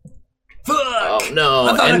 "Fuck! Oh no!"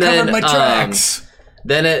 I thought I covered my tracks.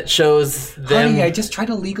 Then it shows them. Honey, I just tried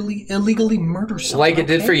to illegally murder someone. Like it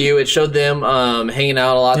did for you. It showed them hanging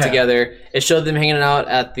out a lot together. It showed them hanging out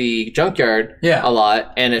at the junkyard a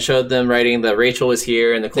lot. And it showed them writing that Rachel was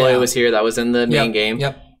here and the Chloe was here. That was in the main game.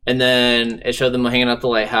 Yep. And then it showed them hanging out at the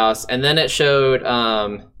lighthouse. And then it showed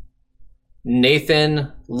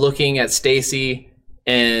Nathan looking at Stacy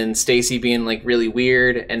and Stacy being like really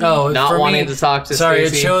weird and not wanting to talk to Stacey.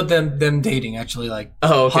 Stacy. It showed them dating, actually, like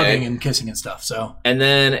hugging and kissing and stuff. So and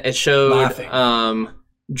then it showed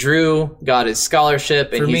Drew got his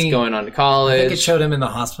scholarship and he's going on to college. I think it showed him in the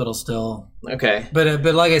hospital still. Okay, but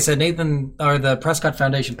like I said, Nathan or the Prescott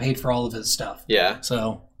Foundation paid for all of his stuff. Yeah.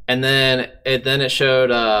 So and then it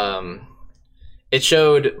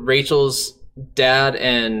showed Rachel's dad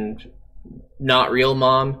and not real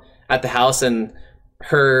mom at the house, and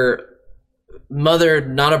her mother,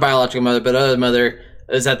 not a biological mother, but other mother,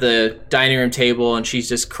 is at the dining room table, and she's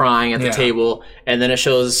just crying at the table. And then it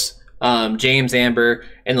shows James Amber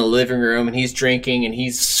in the living room, and he's drinking and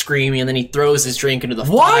he's screaming, and then he throws his drink into the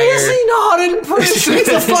fire. Why is he not in prison? He's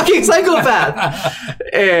a fucking psychopath.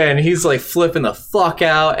 And he's like flipping the fuck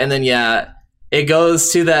out. And then it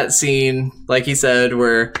goes to that scene, like he said,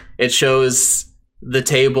 where it shows the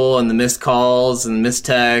table and the missed calls and missed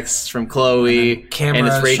texts from Chloe, and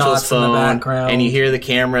it's Rachel's phone, and you hear the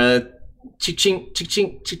camera ching ching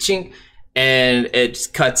ching ching ching, and it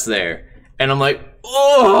just cuts there, and I'm like,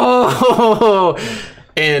 oh,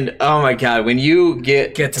 and oh my god, when you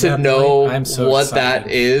get to know what excited.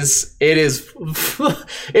 That is,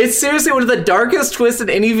 it's seriously one of the darkest twists in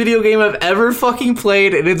any video game I've ever fucking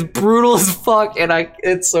played, and it's brutal as fuck, and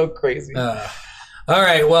it's so crazy. All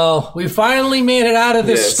right, well, we finally made it out of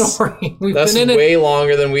this story. That's been in way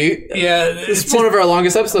longer than we... Yeah. It's one of our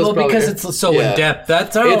longest episodes, probably. Because it's so in-depth.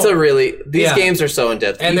 These games are so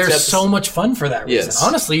in-depth. And they're so much fun for that reason. Yes.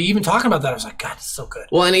 Honestly, even talking about that, I was like, God, it's so good.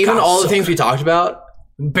 Well, and even all the things we talked about...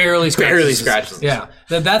 Barely scratches. Yeah.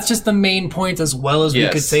 That's just the main points, as well as we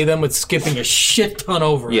could say them with skipping a shit ton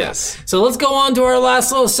over. Yes. So let's go on to our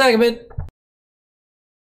last little segment.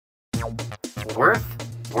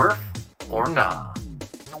 Worth, or not.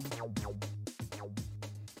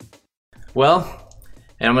 Well,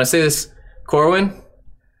 and I'm going to say this, Corwin,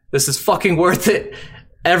 this is fucking worth it.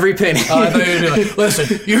 Every penny. I thought you were like,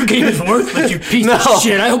 listen, your game is worthless, you piece of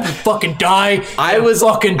shit. I hope you fucking die. I was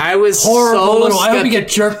horrible so little. I hope you get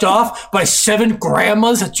jerked off by 7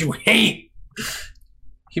 grandmas that you hate.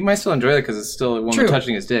 He might still enjoy it because it's still a woman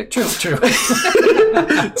touching his dick. True.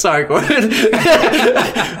 Sorry, Gordon.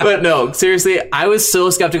 But no, seriously, I was so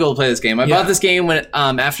skeptical to play this game. I bought this game when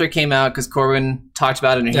after it came out because Corwin talked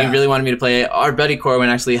about it and he really wanted me to play it. Our buddy Corwin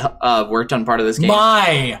actually worked on part of this game.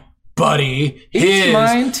 My buddy. He's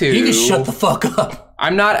mine too. He can shut the fuck up.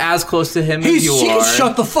 I'm not as close to him as you are. He can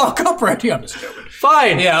shut the fuck up right here. I'm just joking.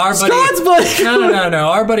 Fine. Yeah, our buddy. Scott's buddy. No.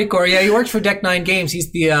 Our buddy Corey. Yeah, he works for Deck 9 Games.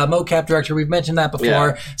 He's the mocap director. We've mentioned that before.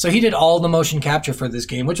 Yeah. So he did all the motion capture for this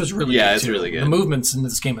game, which was really good. Yeah, it's really good. The movements in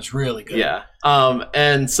this game is really good. Yeah.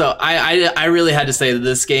 And so I really had to say that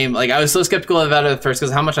this game, like, I was so skeptical about it at first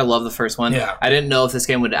because how much I love the first one. Yeah. I didn't know if this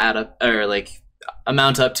game would add up or like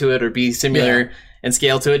amount up to it or be similar and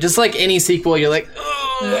scale to it. Just like any sequel, you're like,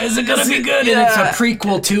 oh, is it gonna be good? And it's a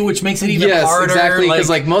prequel too, which makes it even harder. Exactly, because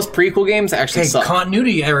like most prequel games actually suck.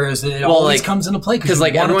 Continuity errors, it always comes into play. Because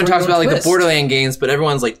like everyone talks about like the Borderlands games, but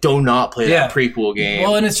everyone's like, do not play that prequel game.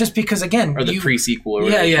 Well, and it's just because again, or the pre-sequel. Or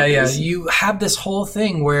yeah. You have this whole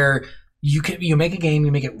thing where you make a game,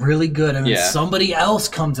 you make it really good, and then somebody else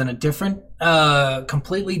comes in, a different,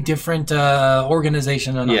 completely different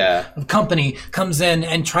organization and a company comes in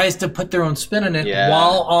and tries to put their own spin in it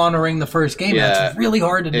while honoring the first game. That's really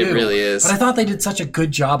hard to do. It really is. But I thought they did such a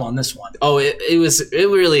good job on this one. Oh, it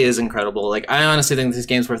really is incredible. Like, I honestly think this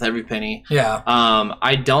game's worth every penny. Yeah.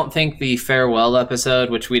 I don't think the farewell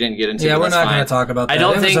episode, which we didn't get into. Yeah, we're not going to talk about that.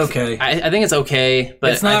 I think it's okay. I think it's okay,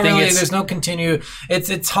 but it's not really. There's no continue.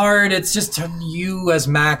 It's hard. It's just you as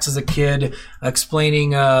Max as a kid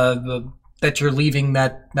explaining that you're leaving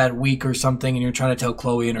that week or something, and you're trying to tell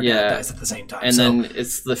Chloe and her dad dies at the same time. And then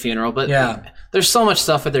it's the funeral. But there's so much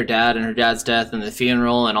stuff with their dad and her dad's death and the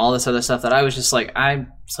funeral and all this other stuff that I was just like,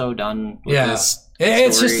 I'm so done with this story.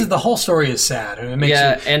 It's just that the whole story is sad. And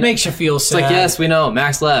it makes you feel sad. It's like, yes, we know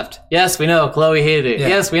Max left. Yes, we know Chloe hated it. Yeah.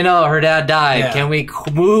 Yes, we know her dad died. Yeah. Can we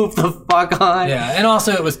move the fuck on? Yeah, and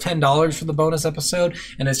also it was $10 for the bonus episode,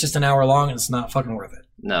 and it's just an hour long, and it's not fucking worth it.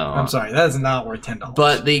 No. I'm sorry, that is not worth $10.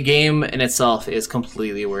 But the game in itself is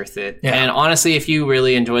completely worth it. Yeah. And honestly, if you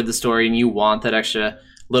really enjoyed the story and you want that extra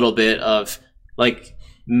little bit of, like,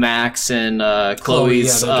 Max and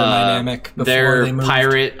Chloe's dynamic their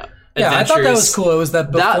pirate adventures. I thought that was cool. It was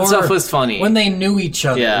that before, that stuff was funny when they knew each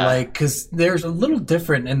other. Like, because there's a little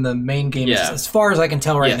different in the main game. As far as I can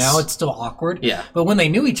tell right now, it's still awkward. Yeah. But when they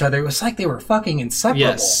knew each other, it was like they were fucking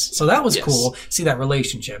inseparable. So that was cool. See that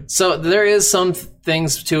relationship. So there is some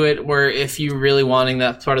things to it where if you're really wanting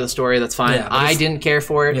that part of the story, that's fine. I didn't care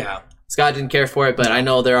for it. Yeah. Scott didn't care for it, but I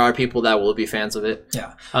know there are people that will be fans of it.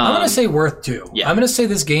 Yeah. I'm going to say worth too. Yeah. I'm going to say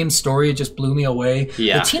this game's story just blew me away.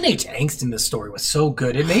 Yeah. The teenage angst in this story was so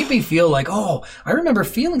good. It made me feel like, oh, I remember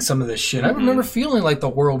feeling some of this shit. I remember feeling like the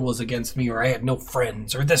world was against me or I had no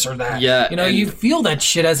friends or this or that. Yeah. You know, you feel that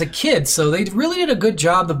shit as a kid. So they really did a good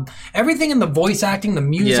job. Everything in the voice acting, the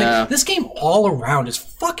music. Yeah. This game all around is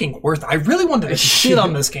fucking worth it. I really wanted to shit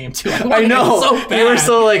on this game too. I know. So bad. You were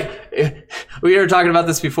so like... We were talking about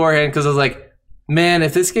this beforehand because I was like, man,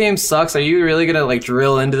 if this game sucks, are you really gonna like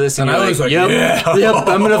drill into this? And I was like, yep,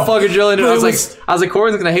 I'm gonna fucking drill into it. I was like,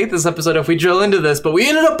 Corin's gonna hate this episode if we drill into this, but we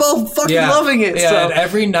ended up both fucking loving it. Yeah, so. And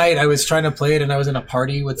every night I was trying to play it, and I was in a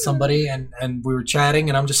party with somebody, and we were chatting,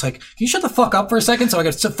 and I'm just like, can you shut the fuck up for a second? So I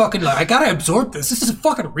got to fucking, I gotta absorb this. This is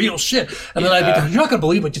fucking real shit. And then I'd be like, you're not gonna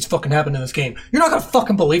believe what just fucking happened in this game. You're not gonna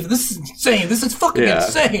fucking believe it. This is insane. This is fucking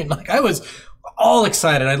insane. Like, I was all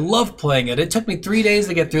excited. I loved playing it. It took me 3 days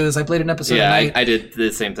to get through this. I played an episode a night. I did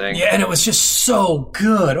the same thing. Yeah, and it was just so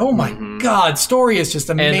good. Oh my god, story is just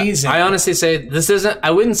amazing. And I honestly say this isn't.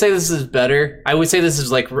 I wouldn't say this is better. I would say this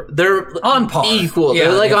is like they're on par, equal. Yeah,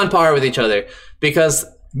 they're like on par with each other because it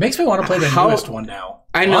makes me want to play the newest one now.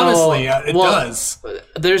 I know. Honestly, it does.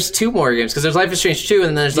 There's 2 more games because there's Life is Strange 2 and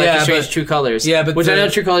then there's Life is Strange True Colors. Yeah, but which I know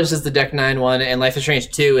True Colors is the Deck 9 one and Life is Strange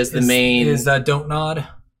 2 is the main. Is Don't Nod?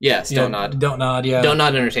 Yes, Don't Nod. Don't Nod, yeah. Don't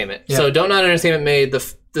Nod Entertainment. Yeah. So Don't Nod Entertainment made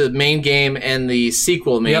the main game and the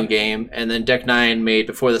sequel main game, and then Deck 9 made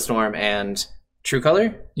Before the Storm and True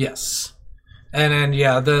Color? Yes. And then,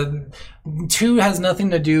 the 2 has nothing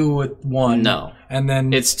to do with 1. No. And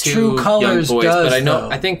then it's True Colors young boys, does,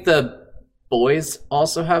 but I think the boys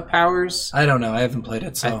also have powers. I don't know. I haven't played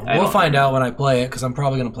it, so we'll find out when I play it, because I'm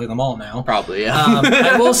probably going to play them all now. Probably, yeah.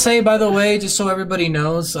 I will say, by the way, just so everybody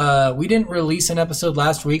knows, we didn't release an episode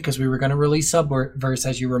last week because we were going to release Subverse,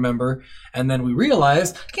 as you remember, and then we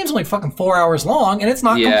realized the game's only fucking 4 hours long, and it's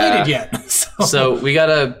not completed yet. So we got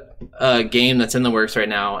a game that's in the works right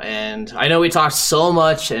now, and I know we talked so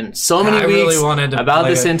much and so many weeks about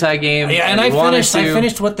this Hentai game. Yeah, and I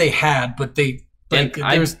finished what they had, but they... Like,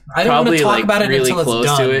 I don't want to talk about it really until close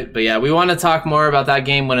it's done. to it, but yeah, we want to talk more about that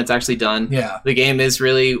game when it's actually done. Yeah, the game is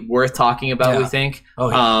really worth talking about. We think. Oh,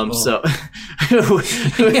 yeah. So,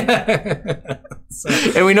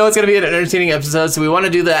 and we know it's going to be an entertaining episode, so we want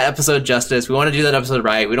to do that episode justice. We want to do that episode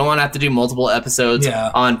right. We don't want to have to do multiple episodes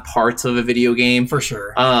on parts of a video game for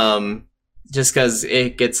sure. Just because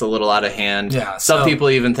it gets a little out of hand. Yeah. Some people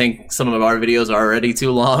even think some of our videos are already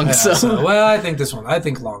too long. Yeah, well, I think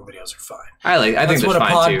long videos are fine. I think that's what a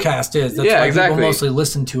podcast is. That's why people mostly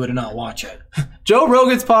listen to it and not watch it. Joe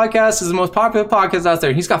Rogan's podcast is the most popular podcast out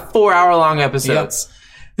there. He's got 4-hour-long episodes.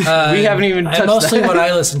 Yep. We haven't even touched mostly that. What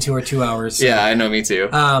I listen to are 2 hours. So. Yeah, I know, me too.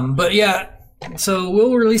 But yeah. So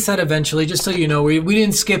we'll release that eventually, just so you know. We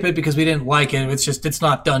didn't skip it because we didn't like it. It's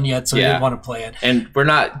not done yet, so we didn't want to play it. And we're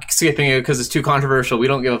not skipping it because it's too controversial. We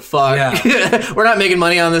don't give a fuck. Yeah. We're not making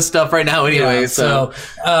money on this stuff right now anyway. So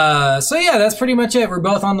yeah, that's pretty much it. We're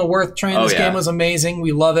both on the Worth train. This game was amazing.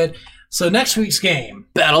 We love it. So next week's game,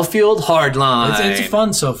 Battlefield Hardline. It's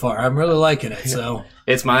fun so far. I'm really liking it. So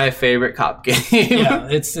it's my favorite cop game. Yeah,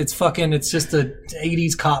 it's just a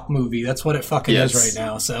 80s cop movie. That's what it fucking is right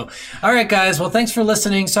now. So, all right, guys. Well, thanks for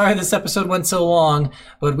listening. Sorry this episode went so long,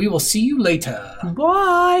 but we will see you later.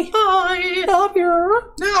 Bye. Bye. Love you.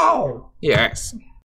 No. Yes.